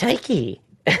for Taiki."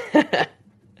 And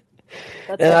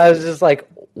I was just like,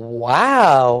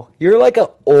 wow, you're like an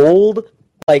old,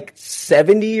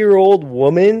 70-year-old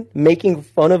woman making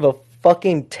fun of a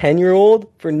fucking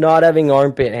 10-year-old for not having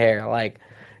armpit hair. Like,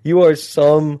 you are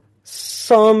something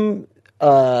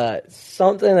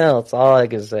else, all I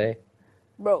can say.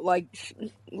 bro,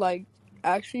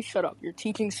 actually, shut up. You're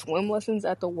teaching swim lessons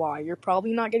at the Y. You're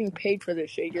probably not getting paid for this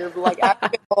shit. You're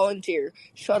actually a volunteer.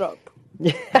 Shut up.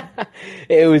 Yeah,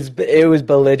 it was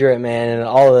belligerent, man,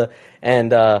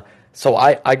 and so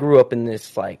I grew up in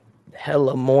this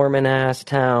hella Mormon ass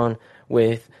town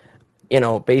with, you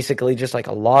know, basically just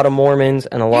a lot of Mormons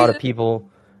and a lot of people.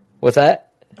 What's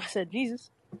that? I said Jesus.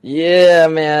 Yeah,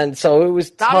 man. So it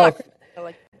was tough.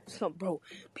 Bro,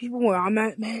 people where I'm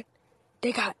at, man,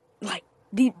 they got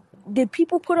did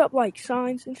people put up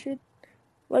signs and shit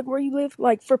where you live,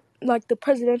 for the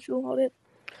presidential and all that?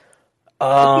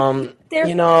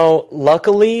 You know,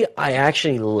 luckily I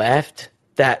actually left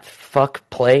that fuck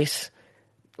place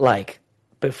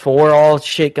before all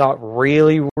shit got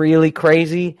really, really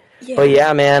crazy. Yeah. But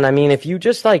yeah, man, I mean, if you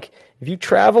just if you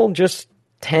travel just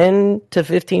 10 to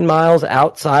 15 miles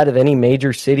outside of any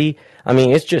major city, I mean,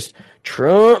 it's just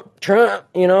Trump,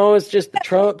 you know, it's just the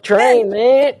Trump train,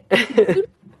 man.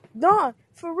 Nah,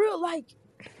 for real, I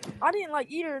didn't like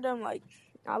either of them.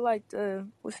 I liked,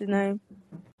 what's his name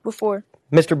before?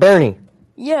 Mr. Bernie.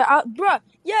 Yeah, bruh,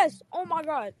 yes, oh my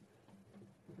god.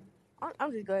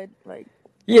 I'm just glad,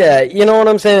 Yeah, you know what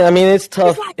I'm saying? I mean, it's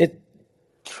tough.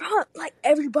 Trump,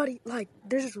 everybody,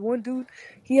 there's this one dude,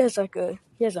 he has a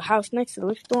house next to the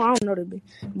liquor store, I don't know the big,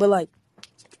 but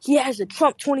he has a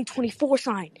Trump 2024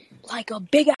 sign, a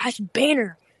big ass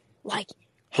banner, right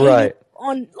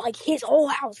on his whole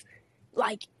house,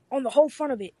 on the whole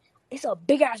front of it. It's a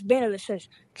big ass banner that says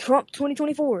Trump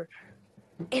 2024,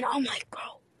 and I'm like, bro,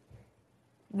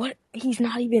 what? He's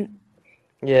not even.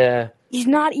 Yeah. He's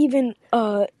not even.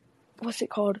 What's it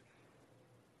called?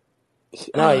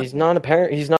 No, he's not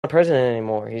he's not a president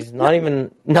anymore. He's not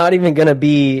even gonna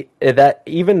be that.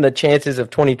 Even the chances of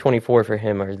 2024 for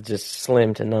him are just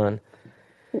slim to none.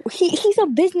 He's a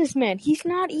businessman. He's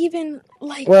not even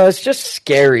Well, it's just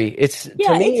scary. To me, it's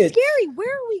scary.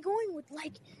 Where are we going with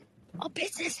a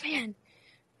businessman?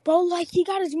 Bro, like, he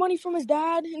got his money from his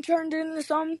dad and turned it into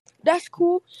something. That's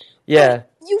cool. Yeah.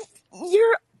 But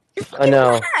you're I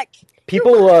know. whack.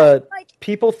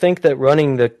 People think that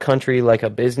running the country like a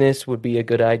business would be a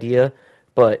good idea,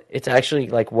 but it's actually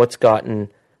like what's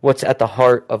at the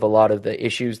heart of a lot of the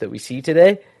issues that we see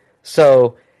today.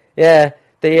 So yeah,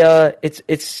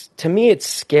 it's to me it's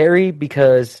scary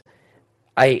because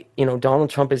Donald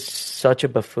Trump is such a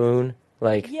buffoon.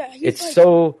 Like it's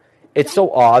so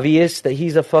obvious that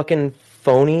he's a fucking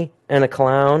phony and a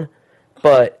clown,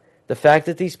 but the fact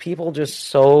that these people just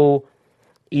so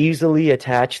easily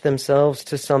attach themselves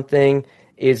to something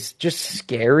is just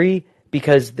scary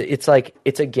because it's like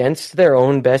it's against their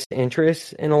own best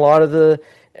interests in a lot of the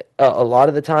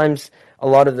times, a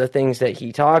lot of the things that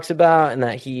he talks about and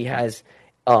that he has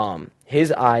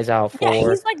his eyes out for. Yeah,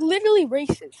 he's like literally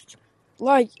racist.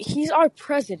 Like he's our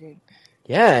president.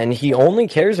 Yeah, and he only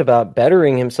cares about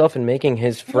bettering himself and making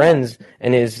his friends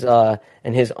and his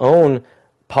own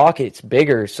pockets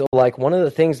bigger. So, like, one of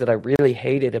the things that I really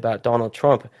hated about Donald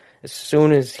Trump as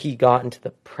soon as he got into the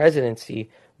presidency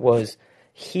was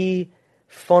he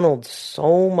funneled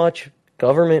so much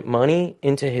government money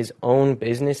into his own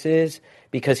businesses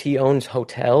because he owns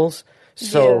hotels.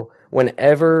 So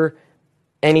whenever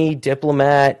any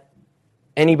diplomat,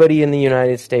 anybody in the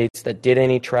United States that did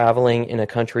any traveling in a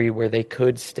country where they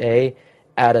could stay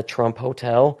at a Trump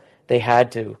hotel, they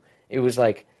had to. It was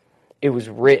like it was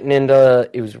written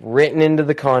into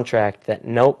the contract that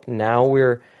nope, now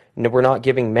we're not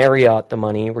giving Marriott the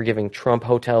money, we're giving Trump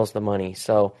hotels the money.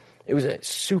 So it was a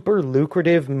super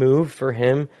lucrative move for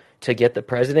him to get the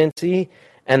presidency,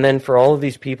 and then for all of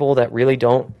these people that really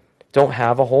don't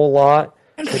have a whole lot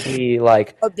to be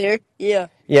like up there,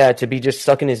 to be just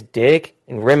sucking his dick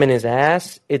and rimming his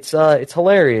ass. It's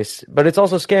hilarious, but it's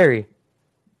also scary.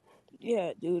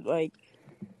 Yeah, dude, like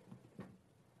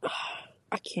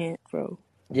I can't, bro.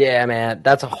 Yeah, man,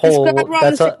 that's a whole. We're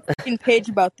on the same page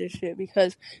about this shit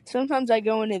because sometimes I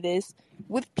go into this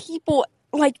with people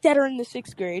like that are in the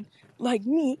 6th grade, like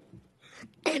me,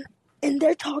 and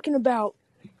they're talking about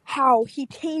how he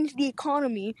changed the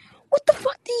economy. What the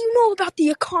fuck do you know about the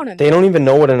economy? They don't even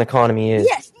know what an economy is.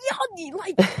 Yes,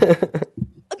 like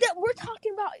that we're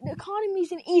talking about the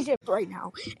economies in Egypt right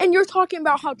now, and you're talking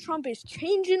about how Trump is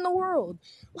changing the world.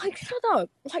 Like, shut up.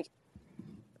 Like,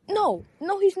 no,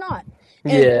 he's not.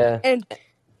 And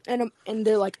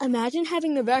they're like, imagine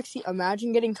having the vaccine.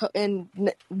 Imagine getting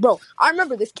bro, I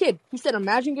remember this kid. He said,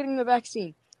 imagine getting the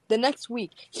vaccine. The next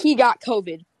week, he got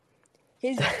COVID.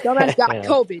 His dumbass got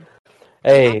COVID.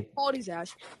 Hey, I called his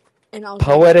ass, and I was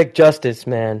poetic justice,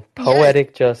 man.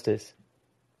 Poetic justice.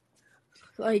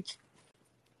 Like,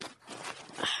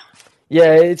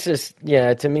 yeah, it's just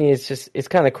to me, it's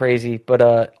kind of crazy.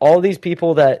 But all these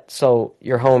people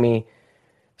your homie.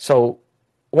 So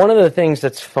one of the things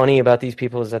that's funny about these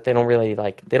people is that they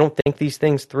don't think these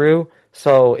things through.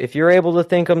 So if you're able to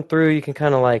think them through, you can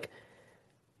kind of like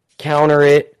counter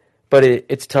it. But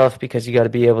it's tough because you got to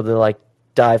be able to like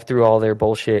dive through all their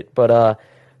bullshit. But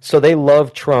so they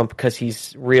love Trump because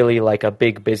he's really like a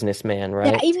big businessman,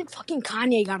 right? Yeah, even fucking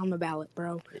Kanye got on the ballot,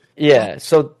 bro. Yeah,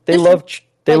 so they love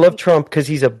Trump because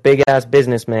he's a big ass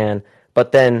businessman.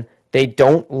 But then they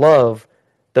don't love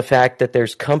the fact that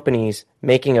there's companies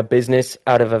making a business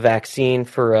out of a vaccine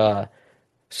for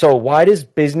so why does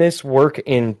business work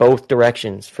in both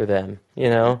directions for them, you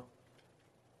know?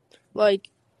 Like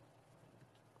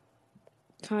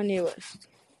Kanye West.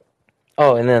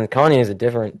 Oh, and then Kanye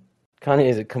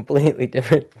is a completely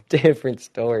different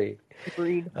story.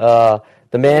 Agreed. The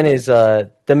man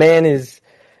is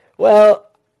well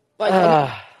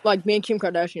like me and Kim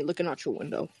Kardashian looking out your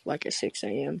window like at 6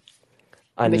 a.m.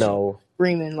 I know.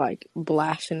 Screaming, like,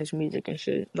 blasting his music and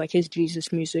shit. Like, his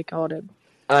Jesus music, all that.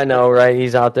 I know, right?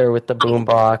 He's out there with the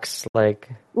boombox, like...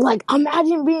 Like,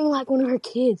 imagine being, like, one of her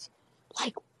kids.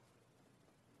 Like...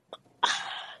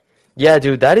 Yeah,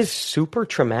 dude, that is super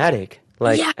traumatic.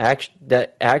 Like,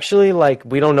 actually, like,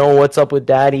 we don't know what's up with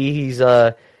Daddy. He's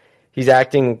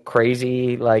acting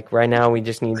crazy. Like, right now, we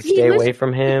just need to stay away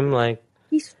from him. Like...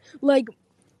 He's, like...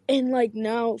 And, like,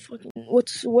 now, fucking...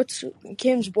 What's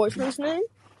Kim's boyfriend's name?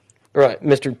 Right,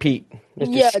 Mr. Pete.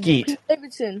 Mr. Skeet. Pete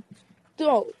Davidson.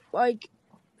 So, like,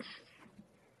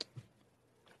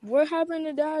 what happened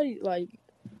to Daddy? Like,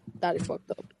 Daddy fucked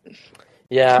up.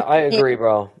 Yeah, I agree,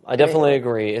 bro. I definitely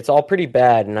agree. It's all pretty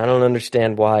bad, and I don't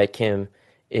understand why Kim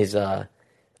is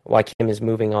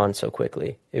moving on so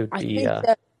quickly. It would be. I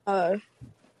think that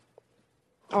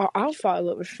I'll file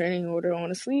a restraining order,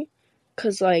 honestly,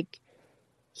 because like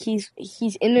he's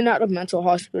in and out of mental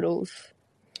hospitals.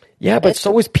 Yeah, but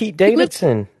so is Pete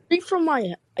Davidson. From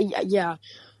my yeah.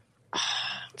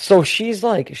 So she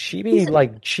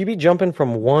be jumping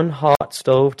from one hot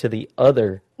stove to the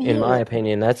other, in my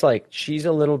opinion. That's like, she needs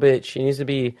to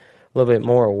be little bit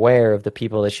more aware of the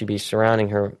people that she'd be surrounding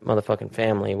her motherfucking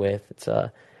family with.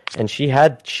 And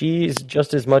she's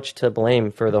just as much to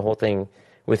blame for the whole thing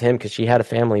with him because she had a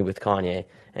family with Kanye.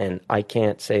 And I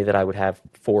can't say that I would have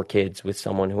 4 kids with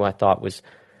someone who I thought was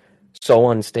so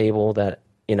unstable that,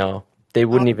 they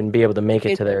wouldn't even be able to make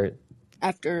it to their...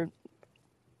 After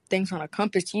things on a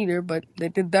compass either, but they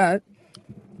did that.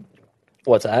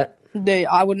 What's that?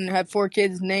 I wouldn't have 4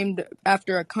 kids named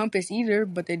after a compass either,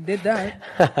 but they did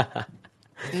that.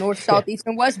 North, south, east,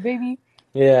 and west, baby.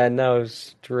 Yeah, no,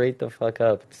 straight the fuck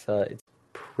up. It's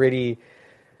pretty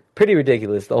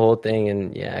ridiculous, the whole thing.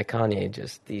 And yeah, Kanye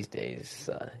just these days,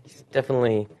 he's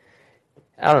definitely,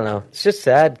 I don't know. It's just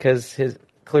sad because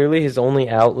clearly his only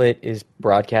outlet is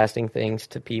broadcasting things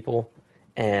to people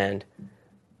and,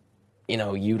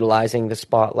 utilizing the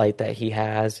spotlight that he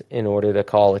has in order to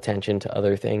call attention to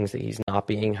other things that he's not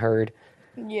being heard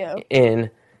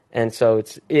in. And so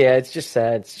it's just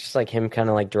sad. It's just like him kind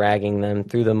of like dragging them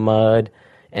through the mud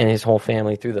and his whole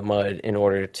family through the mud in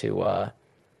order to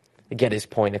get his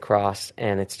point across.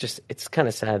 And it's kind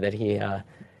of sad that he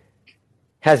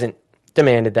hasn't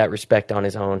demanded that respect on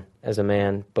his own as a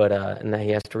man, but and that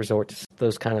he has to resort to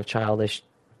those kind of childish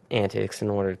antics in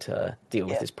order to deal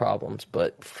with his problems.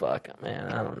 But fuck,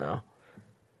 man, I don't know.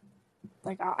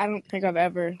 Like, I don't think I've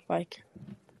ever, like,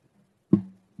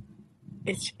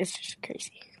 it's just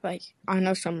crazy. Like, I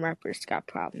know some rappers got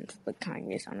problems, but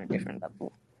Kanye's on a different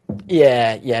level.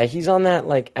 Yeah, he's on that,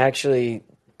 like, actually,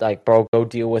 like, bro, go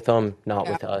deal with them, not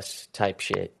with us type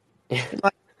shit.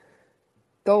 Like,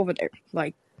 go over there.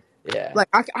 Like, yeah. Like,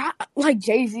 I like,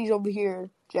 Jay-Z's over here,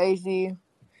 Jay-Z,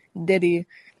 Diddy,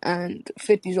 and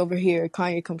 50's over here,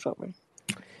 Kanye comes over.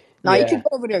 Now, you can go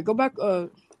over there. Go back, go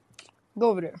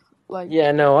over there. Like,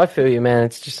 yeah, no, I feel you, man.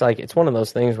 It's just like, it's one of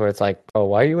those things where it's like, bro,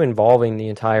 why are you involving the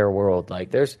entire world? Like,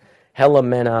 there's hella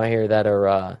men out here that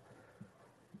are,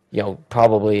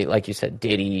 probably, like you said,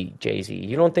 Diddy, Jay-Z.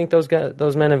 You don't think those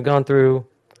men have gone through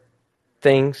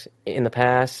things in the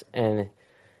past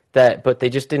but they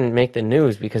just didn't make the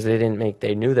news because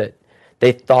they knew that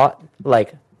they thought,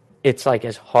 like, it's like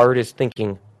as hard as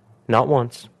thinking not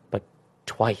once, but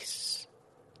twice.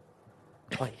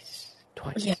 Yeah.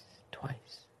 Twice.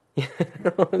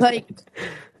 Like,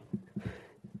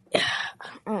 I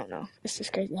don't know. It's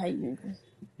just crazy how you...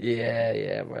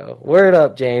 Yeah, bro. Word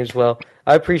up, James. Well,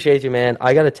 I appreciate you, man.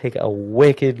 I gotta take a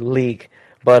wicked leak,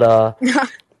 but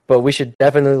we should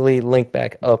definitely link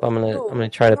back up. I'm gonna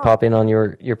try to pop in on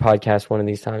your podcast one of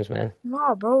these times, man.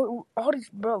 Nah, bro.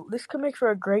 This could make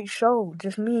for a great show.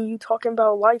 Just me and you talking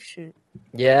about life shit.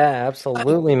 Yeah,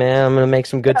 absolutely, man. I'm gonna make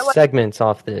some good segments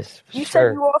off this. You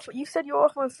said you were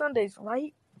off on Sundays,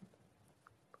 right?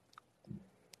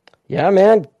 Yeah,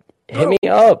 man. Hit me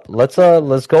up. Let's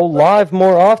go live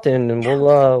more often, and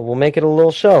we'll make it a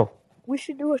little show. We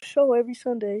should do a show every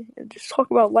Sunday and just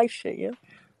talk about life shit, yeah.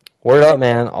 Word up,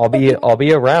 man. I'll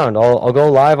be around. I'll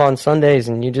go live on Sundays,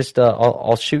 and you just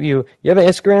I'll shoot you. You have an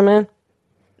Instagram, man?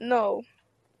 No.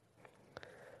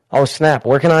 Oh snap!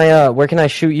 Where can I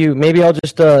shoot you? Maybe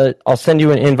I'll send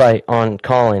you an invite on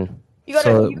Callin.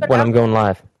 When I'm going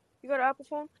live. You got an Apple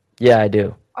phone? Yeah, I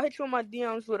do. I'll hit you on my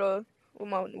DMs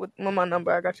with my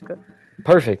number. I got you.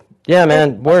 Perfect. Yeah,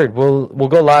 man. Word. We'll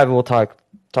go live and we'll talk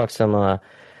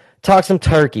some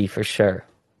turkey for sure.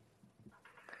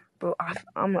 Bro,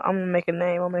 I'm gonna make a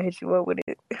name. I'm gonna hit you up with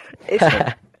it.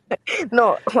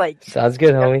 No, like, sounds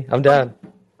good, homie. I'm down.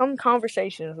 Some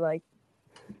conversations, like,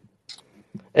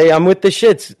 hey, I'm with the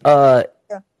shits.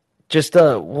 Just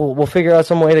we'll figure out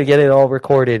some way to get it all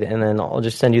recorded, and then I'll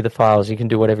just send you the files. You can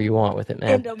do whatever you want with it,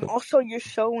 man. And also, your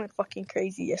show went fucking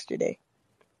crazy yesterday.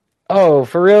 Oh,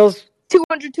 for reals?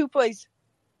 202 plays.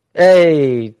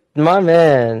 Hey, my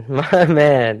man.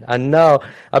 I know.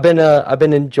 I've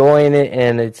been enjoying it,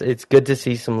 and it's good to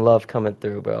see some love coming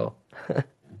through, bro.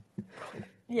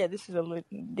 Yeah, this is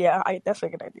that's a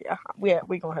good idea.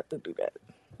 We gonna have to do that.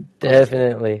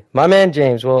 Definitely, my man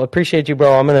James. Well, appreciate you,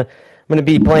 bro. I'm gonna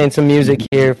be playing some music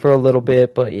here for a little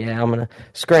bit, but yeah, I'm gonna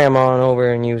scram on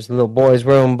over and use the little boy's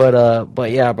room.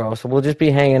 But yeah, bro. So we'll just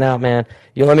be hanging out, man.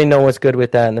 You let me know what's good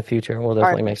with that in the future. We'll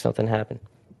definitely make something happen.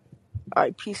 All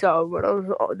right, peace out,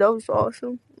 bro. That was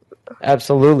awesome.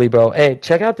 Absolutely, bro. Hey,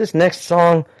 check out this next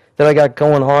song that I got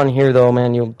going on here, though,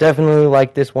 man. You'll definitely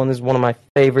like this one. This is one of my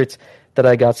favorites that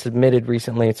I got submitted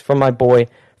recently. It's from my boy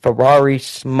Ferrari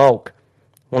Smoke,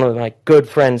 one of my good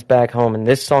friends back home, and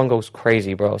this song goes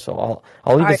crazy, bro. So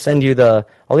I'll even send you the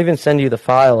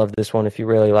file of this one if you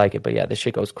really like it. But yeah, this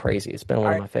shit goes crazy. It's been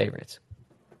one of my favorites.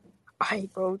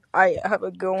 Alright, bro. I have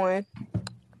a good one. I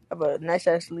have a nice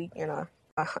ass leak, and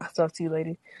I'll talk to you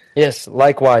later. Yes,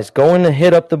 likewise. Go and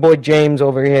hit up the boy James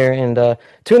over here and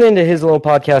tune into his little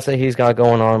podcast that he's got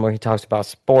going on where he talks about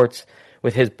sports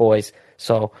with his boys.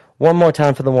 So one more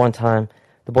time for the one time.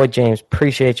 The boy James,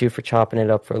 appreciate you for chopping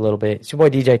it up for a little bit. It's your boy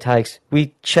DJ Tykes.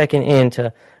 We checking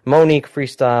into Monique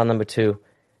Freestyle number 2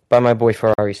 by my boy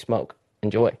Ferrari Smoke.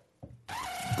 Enjoy.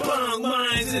 Bong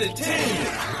Minds Entertainment.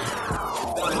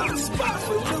 The hot spot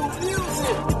for new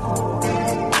music.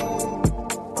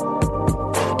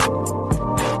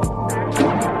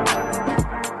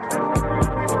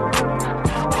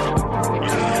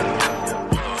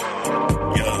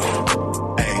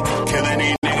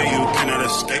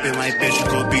 Like bitch, you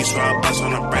go beast while I bust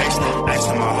on a bracelet. Ice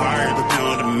on my heart, the pill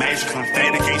of the matrix. I'm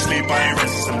faded, can't sleep, I ain't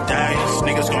resting some days.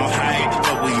 Niggas gon' hide,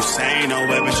 what will you say? No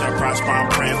way, bitch, I prosper, I'm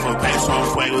praying for a pace on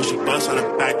fuego. She bust on the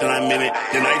back, then I'm in it.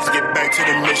 Then I just get back to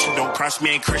the mission. Don't cross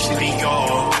me, ain't Christian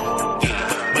Dior.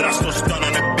 But I still stun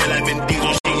on the bill, like Vin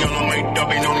Diesel. She young, I'm like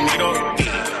double, no needle.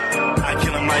 I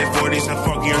kill him like 40s and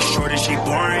fuck your shorty, she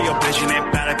boring. Your bitch, ain't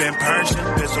bad up in person.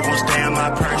 Pistol won't stay on my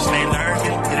person, ain't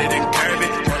lurking. Hit it and curve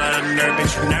it.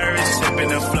 Bitch, you nervous, sipping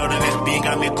the float of this beat,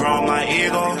 got me growing my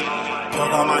ego.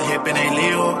 Plug on my hip and ain't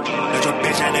legal. Let your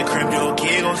bitch at the crib, you'll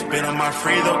giggle. Spit on my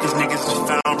free though, cause niggas is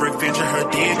found revenge of her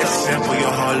deed. It's simple, your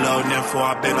whole load info.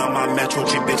 I've been on my metro,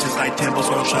 treat bitches like temples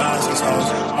on trust. These hoes,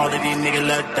 all of these niggas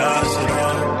let dust it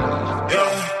all.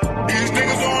 Yeah, these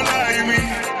niggas don't like me.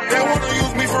 They wanna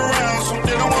use me for ransom.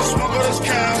 They don't want smoke of this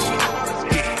cancer.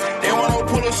 They wanna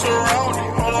pull us around.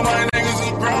 All of my niggas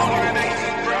is grounded.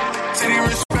 City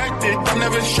respected, I'm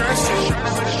never stressing.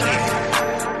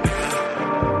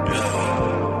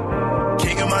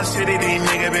 King of my city, these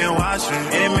niggas been watching.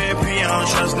 MNP, I don't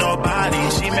trust nobody.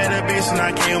 She made a bitch and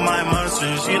I came with my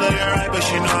monster. She looking right, but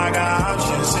she know I got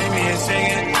options. See me and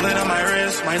singing, lit on my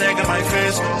wrist, my neck and my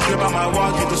fist. Strip out my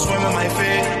walk, get the swim in my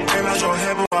fit. Aim out your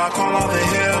head, but I call off the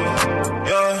hill.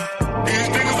 Yeah. These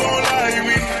niggas don't like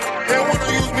me. They wanna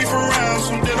use me for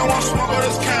ransom. They don't want smoke of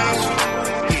this cancer.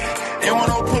 They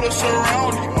wanna pull us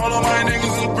around. All of my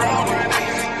niggas is grounded.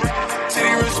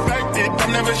 City respected,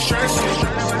 I'm never stressing.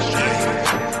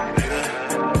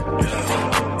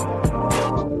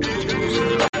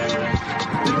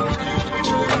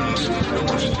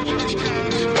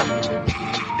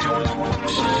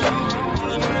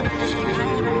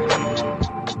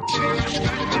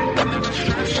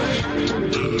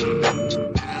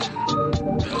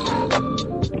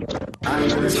 I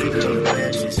remember sleeping on the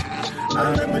benches. I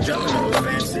remember jumping over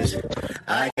fences.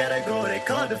 I gotta go, they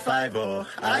called the 5-0.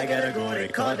 I gotta go, they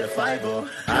called the 5-0.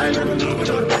 I remember moving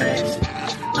on the packs.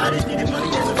 I just needed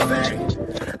money, that's a fact.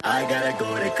 I gotta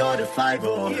go, they called the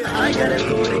 5-0. I gotta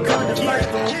go, they called the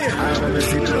 5-0. I remember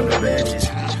sleeping on the benches.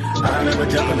 I remember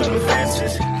jumping over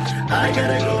fences. I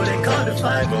gotta go, they called the 5-0.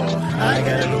 I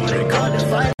gotta go, they called the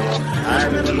 5-0. I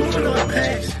remember moving on the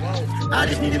packs. I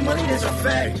just needed money, that's a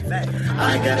fact.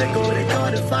 I gotta go, they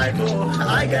call the 5-0.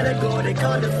 I gotta go, they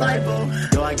call the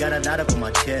 5-0. Yo, I got a knot up on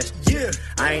my chest. Yeah,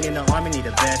 I ain't in the army, need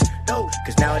a vest. No,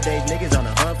 cause nowadays niggas on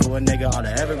the hunt for a nigga. All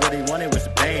I ever really wanted was the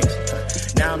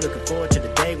bands. Now I'm looking forward to the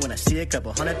day when I see a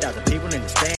couple 100,000 people in the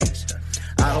stands.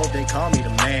 I hope they call me the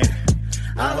man.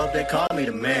 I hope they call me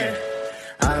the man.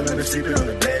 I remember sleeping on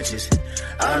the benches.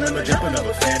 I remember jumping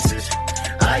over fences.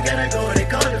 I gotta go, they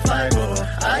call the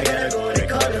 5-0. I gotta go, they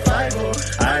call the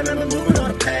 5-0. I remember moving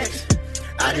on the packs.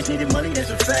 I just needed money, that's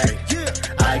a fact.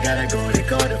 I gotta go, they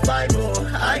call the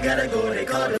 5-0. I gotta go, they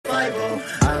call the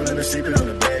 5-0. I remember sleeping on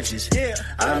the benches.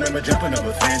 I remember jumping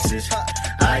over fences.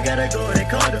 I gotta go, they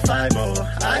call the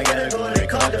 5-0. I gotta go, they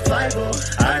call the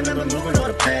 5-0. I remember moving on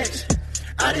the packs.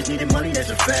 I just needed money, that's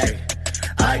a fact.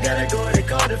 I gotta go, they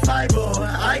call the 5-0.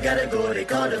 I gotta go, they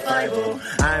call the 5-0.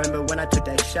 I remember when I took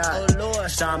that shot. Oh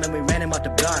Lord, saw him and we ran him out the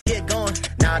block. Get going.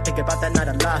 Now I think about that night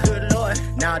a lot. Good Lord.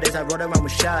 Nowadays I rode around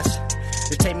with shots.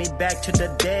 Just take me back to the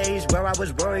days where I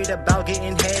was worried about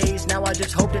getting hazed. Now I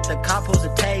just hope that the cop pulls a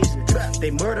taser.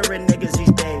 They murdering niggas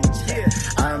these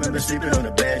days. I remember sleeping on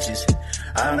the benches.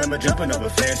 I remember jumping over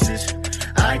fences.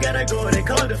 I gotta go, they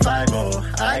call the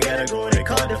 5-0. I gotta go, they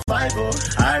call the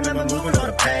 5-0. I remember moving on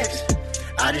the packs.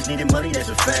 I just needed money, that's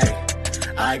a fact.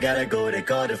 I gotta go, they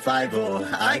call the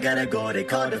 5-0. I gotta go, they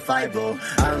call the 5-0.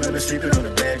 I remember sleeping on the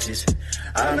benches.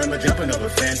 I remember jumping over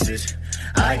fences.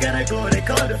 I gotta go, they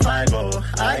call the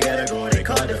 5-0. I gotta go, they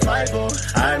call the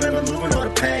 5-0. I remember moving on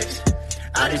the packs.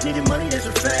 I just needed money, that's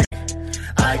a fact.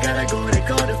 I gotta go, they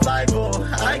call the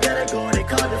 5-0. I gotta go, they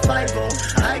call the 5-0.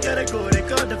 I gotta go, they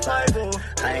call the 5-0.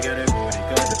 I gotta go, they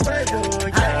call the 5-0.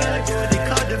 I gotta go, they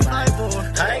call the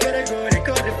 5-0. I gotta go, they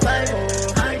call the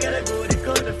 5-0. I gotta go, they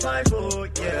call the 5-0.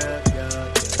 Yeah, yeah.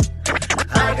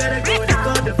 I gotta go, they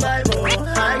call the 5-0.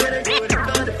 I gotta go, they call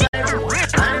the 5-0.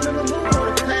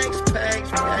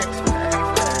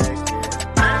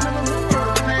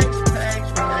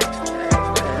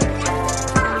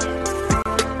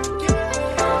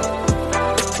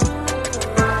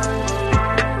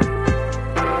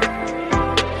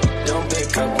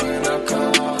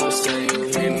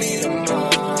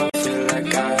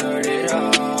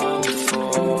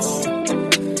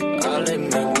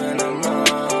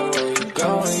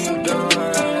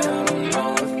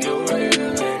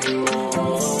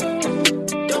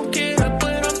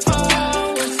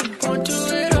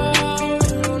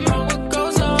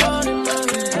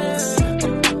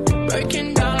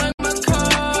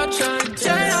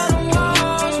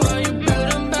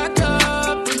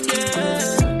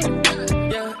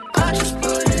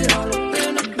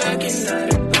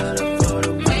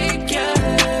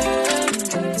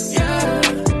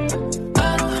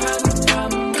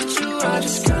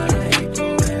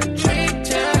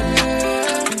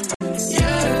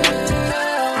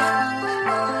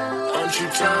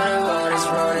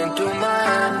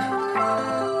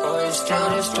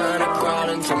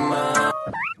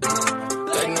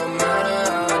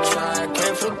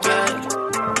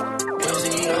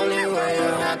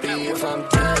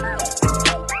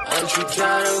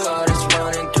 tired of all this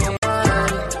running through my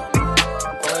head?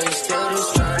 Or you still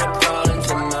just trying to crawl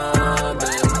into my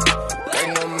bed? Like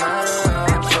no matter how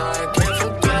I try, I can't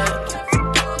forget.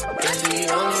 It's the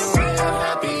only way I'm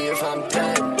happy if I'm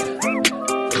dead.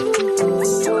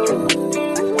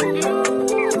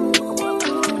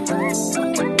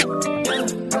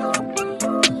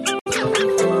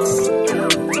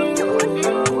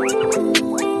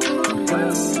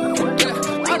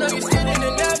 I know you're sitting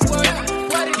in that word.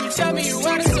 Why did you tell me you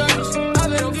out of service? I've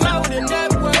been on fire with a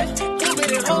network. You've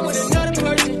been at home with another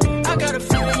person. I got a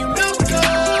feeling you know good.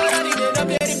 I need an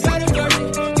updated better version.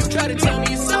 You try to tell me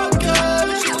it's so good,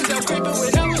 but you was out creeping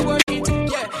when I was working.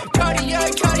 Yeah, Cartier,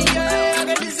 Cartier. I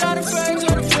got designer frames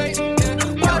on the face. Yeah,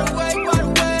 wide awake.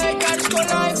 Got to score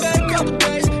line back a couple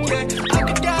days. Yeah, I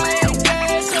could die any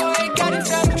day, so I ain't got the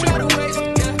time to try to waste.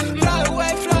 Yeah, fly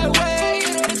away. You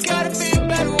know there's gotta be a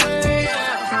better way. Yeah.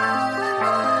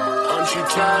 Aren't you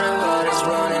tired of all this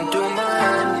running through my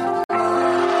head? Or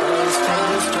you still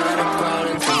just trying to crawl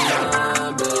into my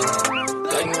bed?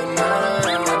 Like no matter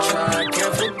how I try, I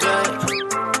can't forget.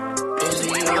 It's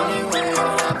the only way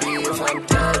I'm happy if I'm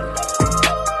dead.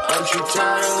 Aren't you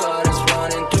tired of all this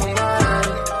running through my head?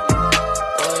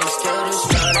 Or you still just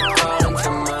trying to crawl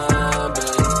into my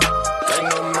bed? Like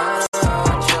no matter how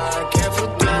I try, I can't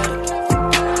forget.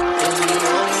 It's the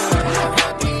only way I'm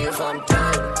happy if I'm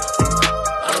dead.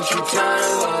 Aren't you tired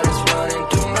of all this running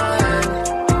through my head?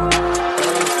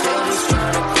 Or you still just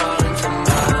trying to crawl into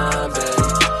my bed?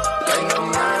 Like no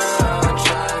matter how I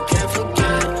try, I can't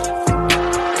forget.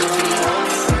 It's the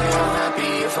only way I'm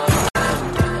happy if I'm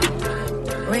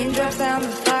Raindrops down the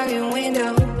fogging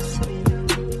windows,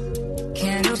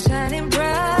 candles shining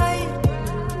bright.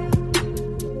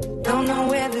 Don't know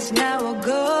where this night will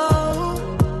go.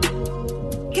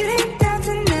 Getting down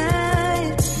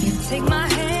tonight. You take my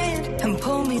hand and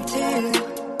pull me to.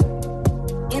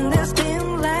 In this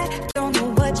dim light, don't know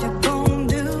what you're gonna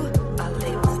do. Our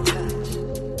lips touch.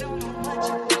 Don't know what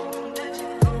you're gonna do.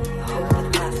 Hope it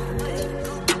lasts for days.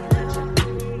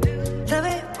 Love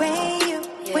it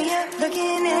when you're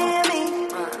looking at me,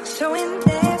 showing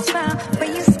that smile when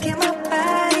you scan my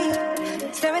body,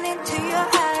 staring into your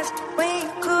eyes when you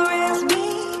caress me.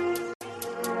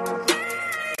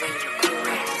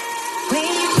 When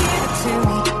you give it to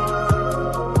me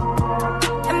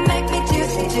and make me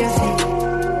juicy,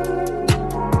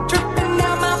 dripping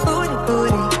down my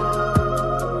booty.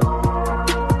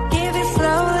 Give it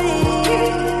slowly,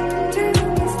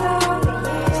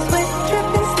 sweat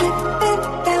dripping, slipping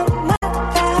down my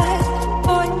thighs.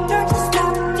 Boy, don't you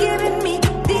stop giving me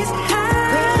these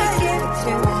highs. When you give it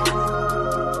to me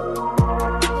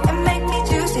and make me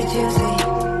juicy.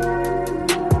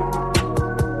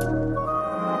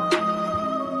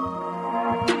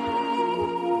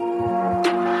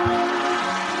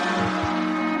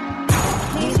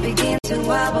 Knees begin to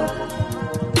wobble,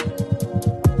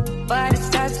 body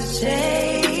starts to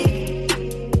shake.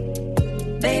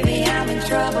 Baby, I'm in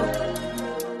trouble.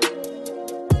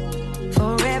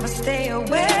 Forever stay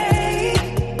away.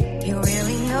 You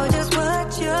really know just what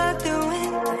you're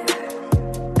doing.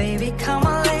 Baby, come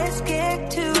on, let's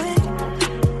get to it.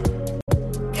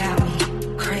 Got me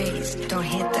crazed. Don't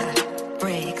hit the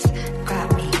brakes. Got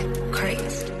me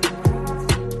crazed.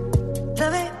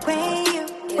 Love it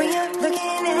when you're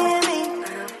looking at me,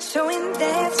 showing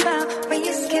that smile when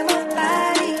you scan my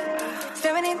body,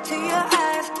 staring into your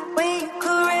eyes when you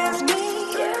caress me.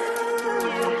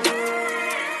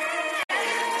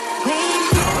 When you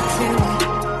give it to me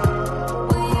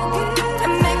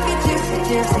and make me juicy,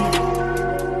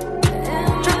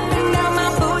 dripping down my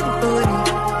booty.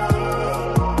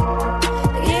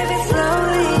 Give it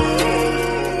slowly,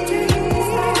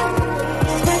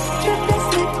 sweat dripping,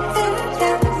 slipping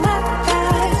down my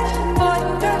thighs. Boy,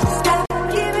 don't you stop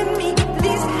giving me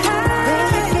these highs. When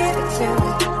you give it to me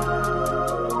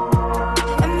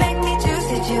and make me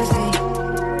juicy.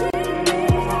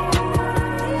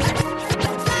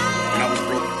 When I was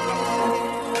broke,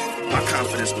 my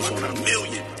confidence was on a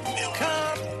million.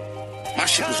 My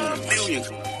shit was on a million.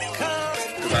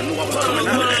 Cause I knew I was coming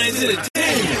out of that.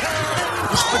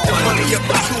 You split the money up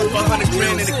for two of 100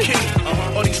 grand in a kitty.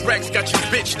 All these racks got your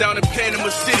bitch down in Panama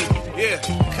City. Yeah,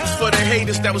 it's for the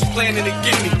haters that was planning to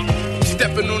get me.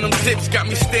 Stepping on them zips got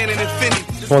me standing infinity.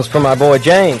 This one's from my boy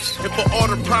James. And for all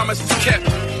the promises kept,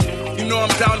 you know I'm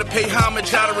down to pay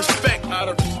homage out of respect.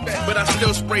 But I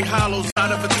still spray hollows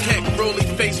out of a tech. Rolly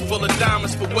face full of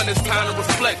diamonds for when it's time to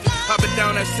reflect. I've been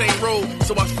down that same road,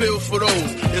 so I feel for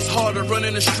those. It's hard to run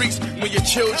in the streets when your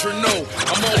children know.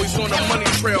 I'm always on the money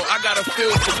trail, I got a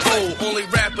feel for gold. Only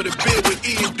rapper to build with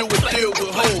E and do a deal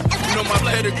with Ho. You know my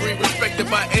pedigree, respected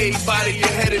by everybody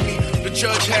ahead of me. The The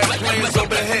judge had plans over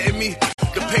the head of me.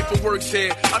 The paperwork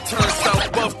said I turned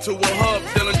South Buff to a hub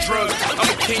dealing drugs. I'm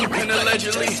a kingpin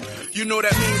allegedly. You know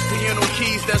that means piano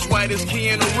keys. That's why there's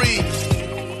Keanu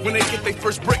Reeves. When they get their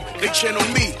first break, they channel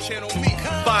me.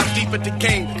 5 deep at the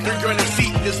game, they're gonna see.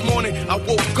 This morning I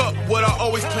woke up what I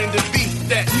always planned to be.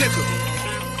 That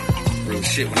nigga. Real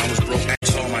shit. When I was broke, I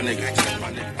saw my nigga.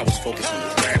 I was focused on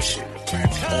this rap shit.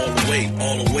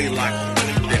 All the way locked.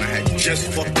 Then I had just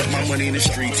fucked up my money in the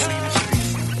streets.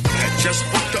 Just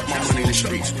fucked up my money in the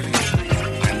streets.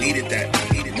 I needed that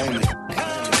moment to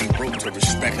be broke to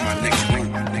respect my next ring.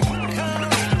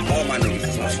 All my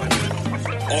niggas.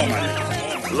 All my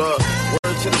niggas. Look,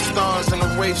 word to the stars and the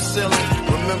rave ceiling.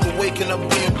 Remember waking up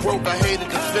being broke, I hated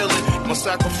the feeling. My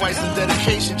sacrifice and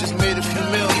dedication just made a few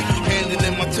million. Handing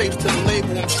in my tapes to the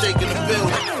label, I'm shaking the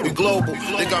building. We global,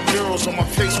 they got murals on my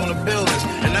face on the buildings.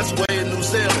 And that's way in New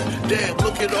Zealand. Damn,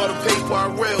 look at all the paper I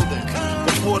railed in.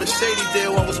 Before the shady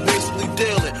deal, I was basically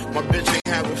dealing. My bitch ain't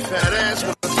having fat ass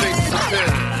with the face is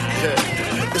appealing.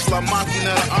 Yeah, it's like mocking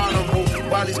at an honorable.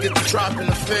 Bodies get the drop and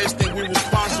the feds think we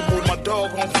responsible. My dog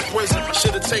home from prison.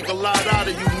 Should've taken a lot out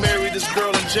of you. Married this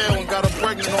girl in jail and got her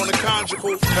pregnant on the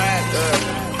conjugal. Fact,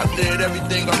 I did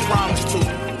everything I promised to.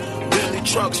 Bentley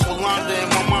trucks for Londa and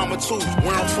my mama too.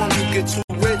 Where I'm from, you get too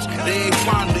rich, they ain't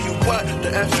fond of you. But the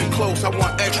F you close, I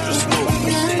want extra slow.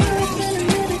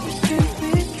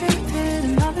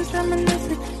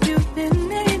 You've been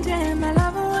made damn. I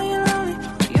love it when you're lonely.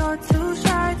 You're too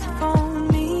shy to phone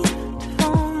me,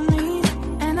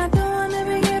 And I don't want to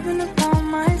be giving up all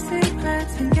my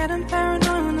secrets and getting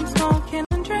paranoid when I'm smoking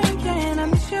and drinking. I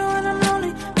miss you when I'm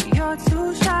lonely. You're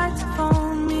too shy to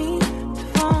phone me,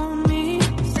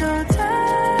 So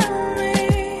tell me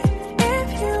if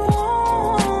you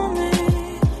want me,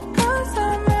 'cause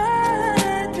I'm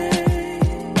ready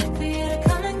for you to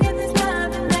come and get this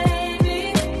love, baby.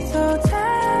 So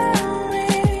tell me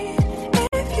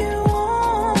if you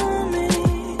want me,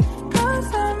 'cause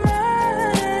I'm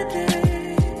ready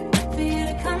for you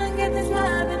to come and get this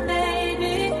love,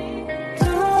 baby.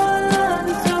 Do I love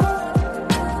you so?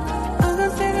 I'm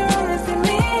gonna say the wrong to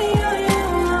me,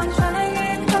 I'm tryna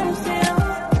get close to you,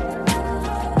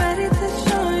 ready to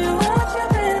show you what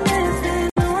you've been missing.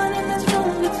 No one in this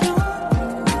room but you,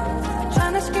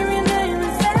 tryna scream your name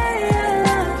and say I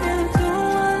love you. Do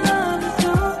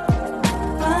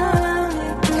I love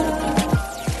you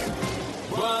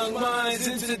so? Wrong Minds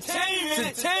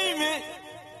Entertainment.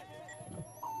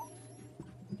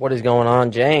 What is going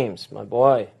on, James, my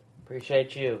boy?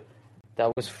 Appreciate you.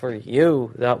 That was for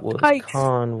you. That was Ike.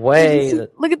 Conway.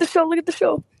 Look at the show. Look at the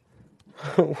show.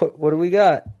 What do we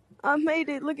got? I made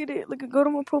it. Look at it. Go to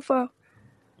my profile.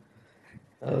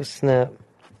 Oh, snap.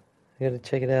 I gotta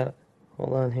check it out.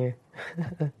 Hold on here.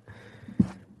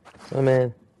 Oh,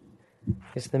 man.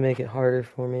 Guess they make it harder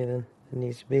for me than it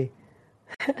needs to be.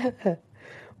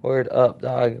 Word up,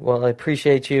 dog. Well, I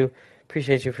appreciate you.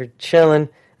 Appreciate you for chilling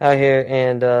out here.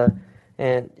 And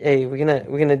hey, we're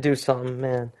gonna do something,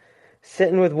 man.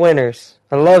 Sitting with winners.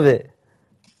 I love it.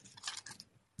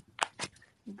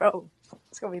 Bro,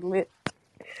 it's gonna be lit.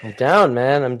 I'm down,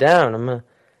 man. I'm down. I'm gonna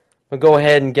go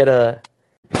ahead and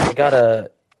I got a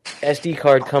SD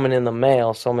card coming in the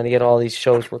mail, so I'm gonna get all these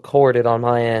shows recorded on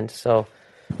my end. So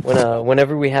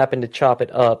whenever we happen to chop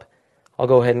it up, I'll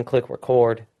go ahead and click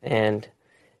record, and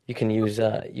you can use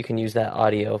that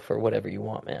audio for whatever you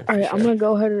want, man. All right, Sure. I'm gonna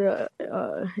go ahead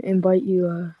and invite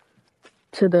you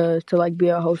to like be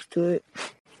a host to it.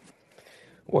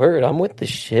 Word, I'm with the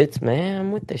shits, man.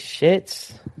 I'm with the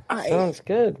shits. Right. Sounds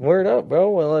good. Word up, bro.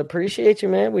 Well, I appreciate you,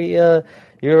 man.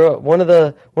 You're one of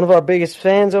our biggest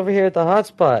fans over here at the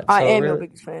Hotspot. I so am really, your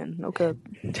biggest fan. Okay.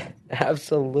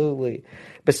 Absolutely.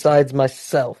 Besides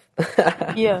myself.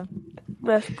 Yeah,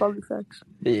 that's probably facts.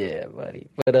 Yeah, buddy.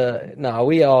 But no,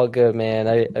 we all good, man.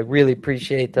 I really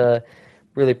appreciate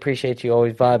you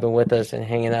always vibing with us and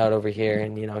hanging out over here.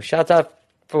 And shouts out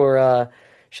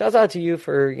to you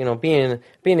for being a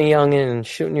youngin' and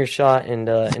shooting your shot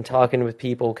and talking with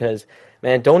people, because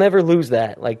man, don't ever lose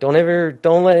that. Like, don't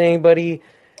let anybody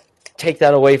take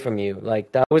that away from you.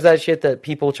 Like, that was that shit that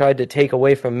people tried to take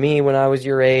away from me when I was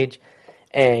your age,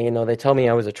 and they tell me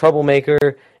I was a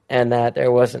troublemaker and that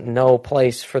there wasn't no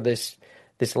place for this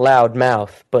loud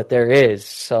mouth, but there is.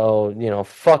 So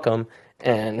fuck them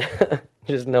and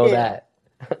just know that.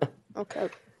 Okay.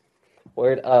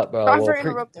 Word up, bro. Sorry for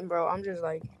interrupting, bro. I'm just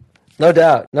like... No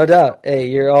doubt. Hey,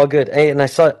 you're all good. Hey, and I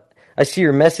see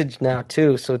your message now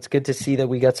too, so it's good to see that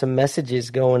we got some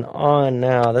messages going on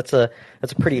now. That's a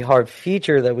pretty hard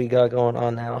feature that we got going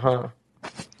on now, huh?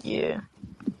 Yeah.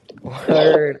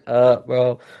 Word up,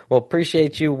 bro. Well,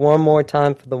 appreciate you one more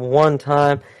time for the one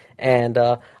time, and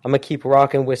I'm gonna keep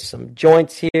rocking with some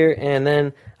joints here, and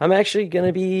then I'm actually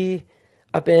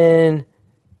I've been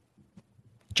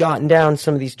jotting down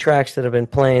some of these tracks that I've been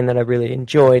playing that I really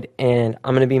enjoyed, and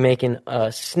I'm gonna be making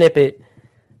a snippet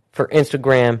for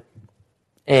Instagram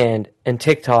and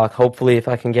TikTok. Hopefully, if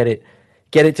I can get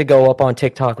it to go up on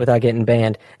TikTok without getting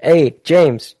banned. Hey,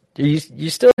 James, you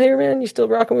still here, man? You still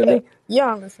rocking with me? Yeah,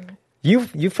 I'm listening.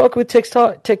 You fuck with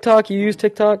TikTok? You use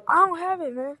TikTok? I don't have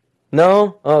it, man.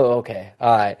 No? Oh, okay.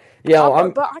 All right. Yeah,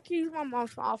 But I can use my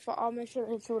mom's phone. I'll make sure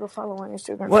it's to follow on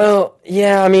Instagram. Well,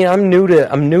 yeah. I mean, I'm new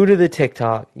to the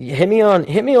TikTok. Hit me on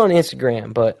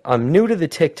Instagram, but I'm new to the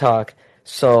TikTok,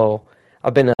 so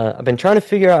I've been trying to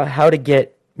figure out how to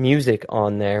get music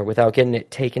on there without getting it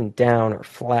taken down or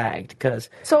flagged.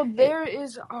 So there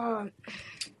is I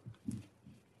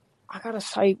got a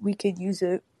site we could use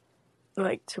it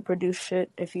like to produce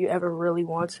shit if you ever really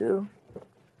want to.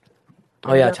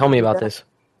 Oh yeah, tell me about this.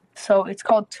 So it's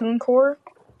called TuneCore,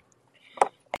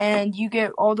 and you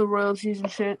get all the royalties and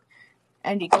shit,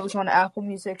 and it goes on Apple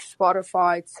Music,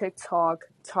 Spotify, TikTok,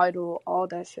 Tidal, all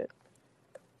that shit.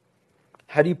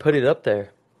 How do you put it up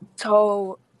there?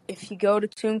 So if you go to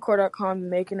TuneCore.com,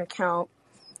 make an account,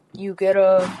 you get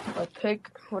a pick,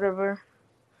 whatever,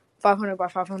 500 by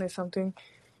 500 something,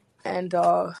 and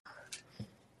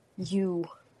you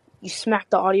smack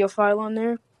the audio file on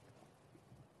there,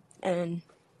 and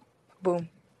boom.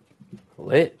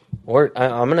 Lit. Or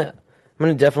I'm gonna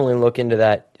definitely look into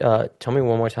that. Tell me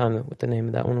one more time what the name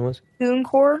of that one was.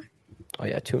 TuneCore. Oh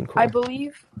yeah, TuneCore. I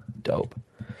believe. Dope.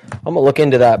 I'm gonna look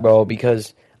into that, bro,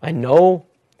 because I know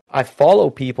I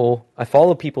follow people that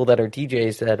are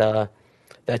DJs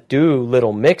that do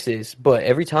little mixes, but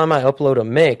every time I upload a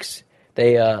mix,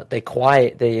 they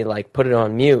like put it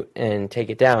on mute and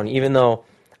take it down, even though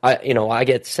I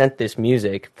get sent this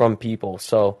music from people,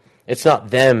 so it's not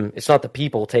the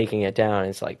people taking it down,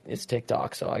 it's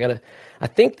TikTok. So I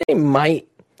think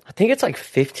it's like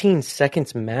 15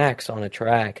 seconds max on a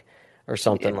track or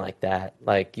something like that.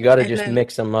 Like you gotta just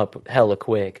mix them up hella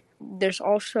quick. There's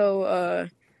also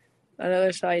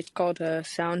another site called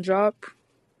SoundDrop.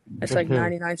 It's like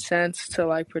 99 cents to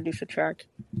like produce a track,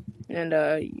 and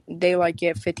they like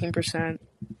get 15%.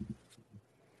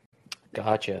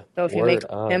 Gotcha. So if you make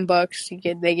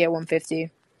 $10, they get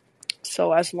 150.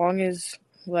 So as long as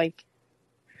like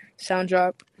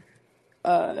SoundDrop,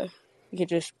 you can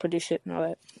just produce it and all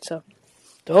that. So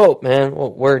dope, man.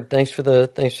 Well, word. Thanks for the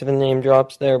name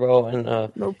drops there, bro. And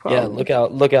no problem. Yeah, look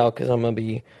out, because I'm gonna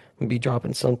be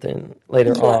dropping something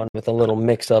later on with a little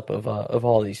mix up of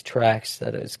all these tracks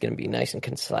that is gonna be nice and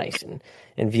concise and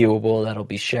viewable. That'll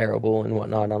be shareable and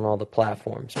whatnot on all the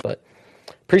platforms. But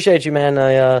appreciate you,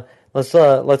 man. Let's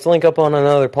link up on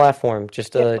another platform.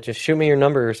 Just shoot me your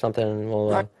number or something, and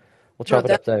we'll chop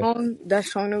it up there. That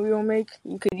song that we will make,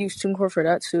 you could use TuneCore for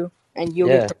that too, and you'll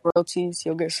get the royalties.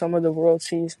 You'll get some of the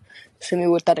royalties. Send me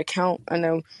with that account, and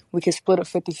then we can split it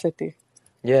 50-50.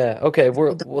 Yeah. Okay.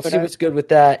 We'll see what's good with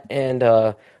that, and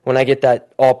when I get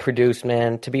that all produced,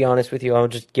 man. To be honest with you, I'll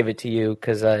just give it to you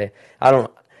because I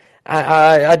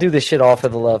do this shit all for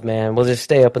the love, man. We'll just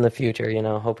stay up in the future,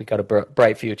 Hope we got a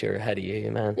bright future ahead of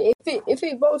you, man. If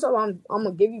it blows up, I'm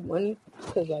gonna give you money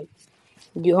because like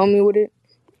you help me with it,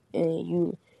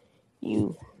 and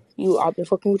I've been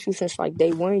fucking with you since like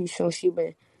day one. Since you've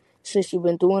been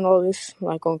doing all this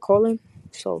like on calling,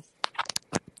 so.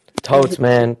 Totes,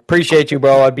 man. Appreciate you,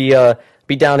 bro. I'd be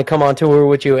down to come on tour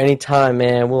with you anytime,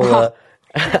 man. We'll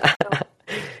you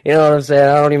know what I'm saying?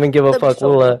 I don't even give a fuck.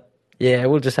 We'll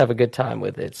just have a good time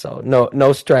with it. So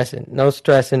no stressing. This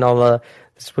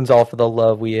one's all for the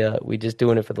love. We just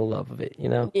doing it for the love of it,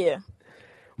 Yeah.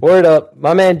 Word up,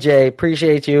 my man Jay.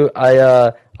 Appreciate you.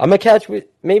 I'm gonna catch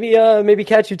maybe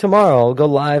catch you tomorrow. I'll go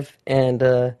live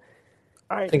and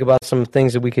think about some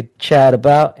things that we could chat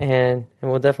about, and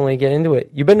we'll definitely get into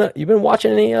it. You've been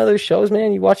watching any other shows,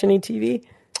 man? You watch any TV?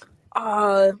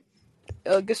 A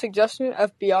good suggestion,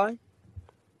 FBI.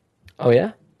 Oh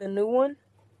yeah? The new one.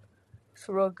 It's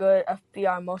real good.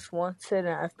 FBI Most Wanted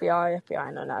and FBI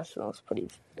International.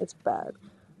 It's bad.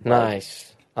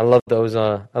 Nice. I love those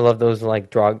like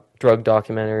drug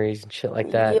documentaries and shit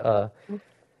like that. Yeah.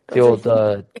 The old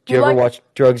do you ever watch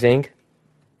Drugs Inc.?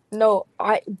 No,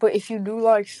 but if you do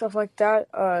like stuff like that,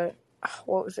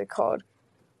 what was it called?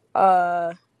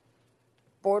 Border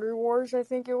Wars, I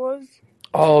think it was.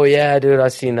 Oh yeah, dude,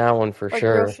 I've seen that one for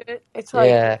sure. Real shit. It's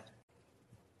like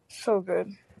so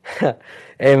good.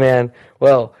 Hey man,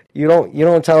 well you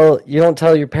don't tell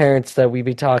your parents that we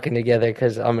be talking together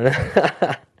because I'm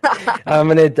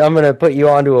gonna put you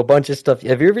onto a bunch of stuff.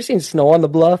 Have you ever seen Snow on the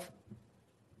Bluff?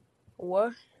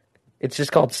 What? It's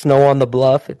just called Snow on the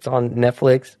Bluff. It's on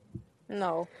Netflix.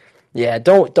 No. Yeah,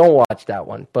 don't watch that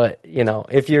one. But, you know,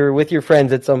 if you're with your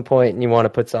friends at some point and you want to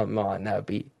put something on, that would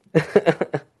be...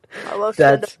 I love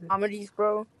stand-up comedies,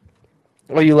 bro.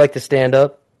 Oh, you like to stand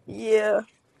up? Yeah.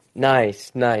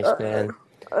 Nice, man.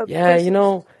 Yeah, you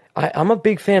know, I'm a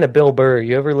big fan of Bill Burr.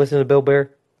 You ever listen to Bill Burr?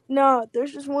 No,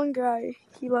 there's this one guy.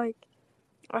 He, like...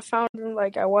 I found him,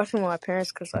 like, I watched him with my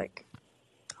parents because, like,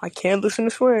 I can't listen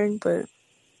to swearing, but...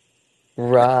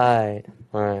 Right.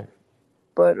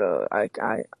 But,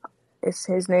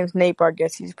 his name's Nate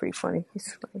Bargatze. He's pretty funny.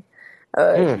 He's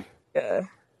funny.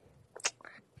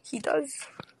 He does...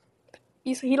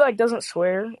 He, like, doesn't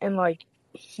swear, and, like,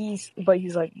 he's,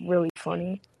 like, really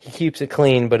funny. He keeps it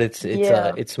clean, but it's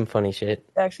some funny shit.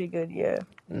 Actually good, yeah.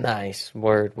 Nice.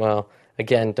 Word. Well...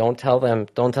 Again, don't tell them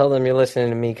you're listening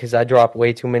to me because I drop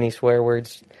way too many swear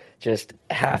words just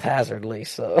haphazardly.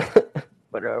 So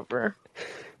whatever.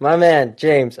 My man,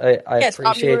 James, I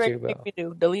appreciate you,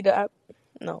 bro. Delete the app?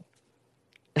 No.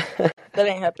 That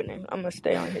ain't happening. I'm gonna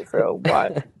stay on here for a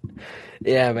while.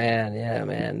 Yeah,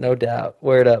 man. No doubt.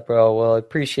 Word up, bro. Well, I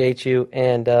appreciate you,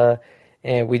 and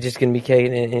we just gonna be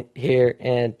kicking it here.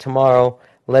 And tomorrow,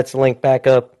 let's link back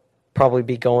up. Probably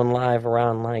be going live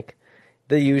around like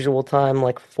the usual time,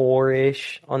 like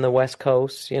 4-ish on the West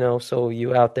Coast, you know, so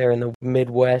you out there in the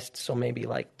Midwest, so maybe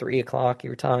like 3 o'clock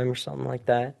your time or something like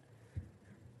that.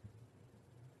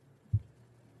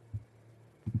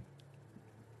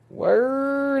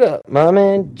 Word up, my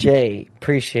man Jay.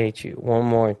 Appreciate you one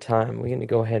more time. We're going to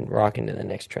go ahead and rock into the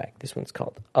next track. This one's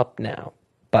called Up Now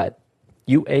by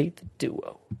UA the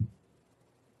Duo.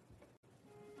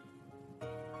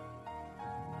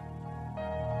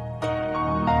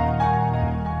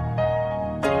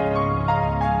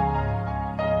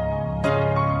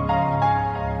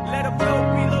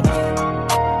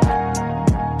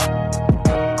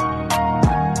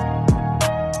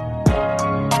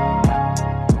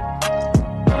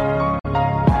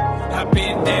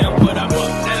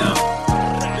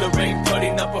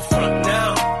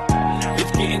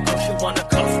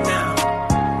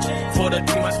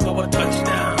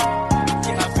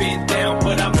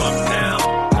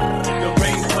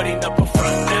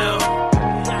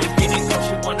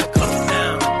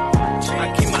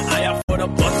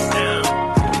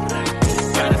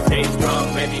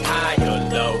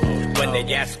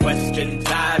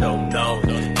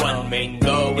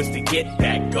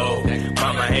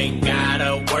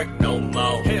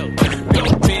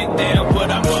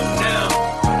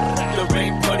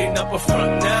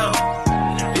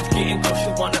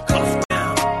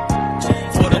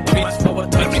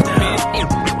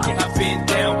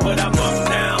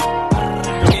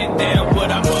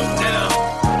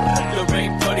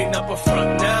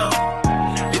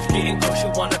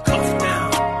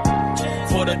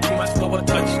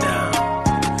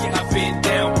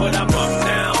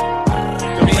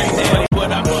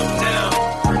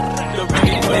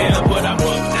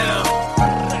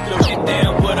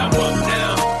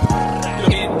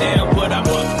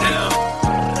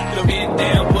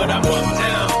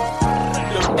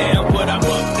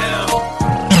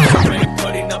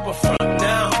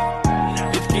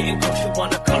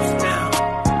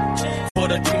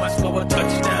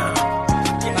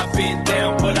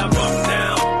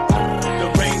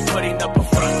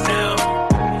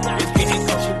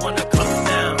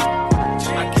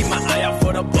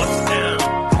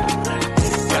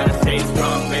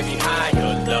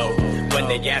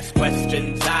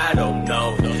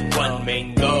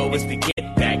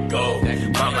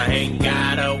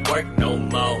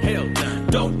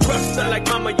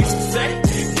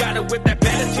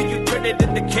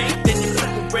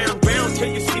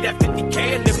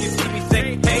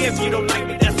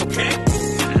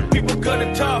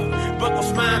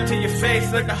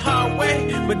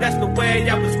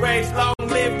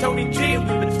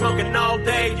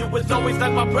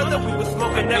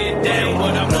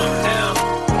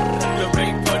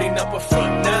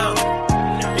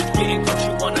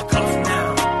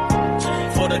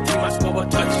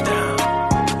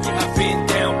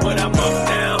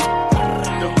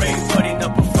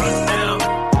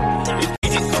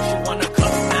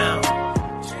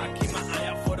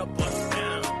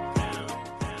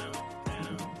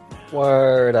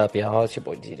 Word up, y'all. It's your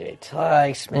boy DJ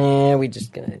Tykes, man. We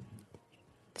just gonna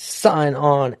sign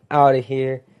on out of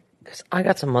here because I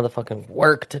got some motherfucking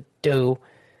work to do.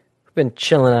 We've been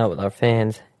chilling out with our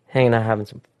fans, hanging out, having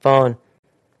some fun,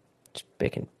 just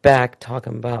picking back,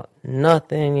 talking about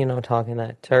nothing, you know, talking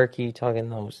that turkey, talking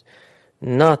those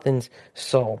nothings.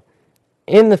 So,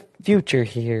 in the future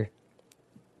here,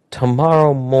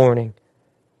 tomorrow morning,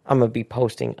 I'm going to be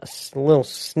posting a little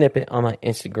snippet on my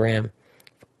Instagram.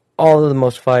 All of the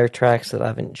most fire tracks that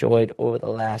I've enjoyed over the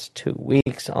last 2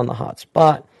 weeks on the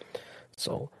hotspot.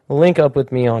 So link up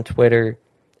with me on Twitter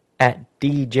at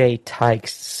DJ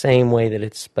Tykes, same way that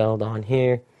it's spelled on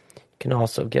here. You can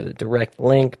also get a direct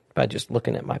link by just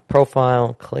looking at my profile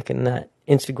and clicking that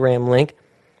Instagram link.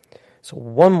 So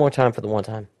one more time for the one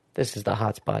time. This is the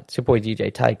hotspot. It's your boy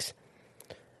DJ Tykes.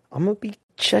 I'm going to be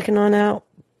checking on out,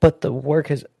 but the work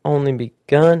has only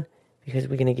begun because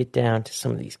we're going to get down to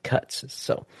some of these cuts.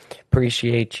 So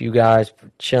appreciate you guys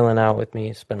for chilling out with me.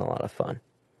 It's been a lot of fun.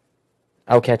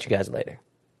 I'll catch you guys later.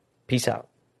 Peace out.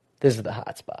 This is the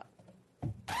hotspot.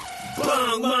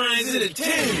 Bong Minds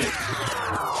Entertainment,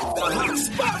 the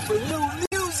hotspot for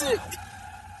new music.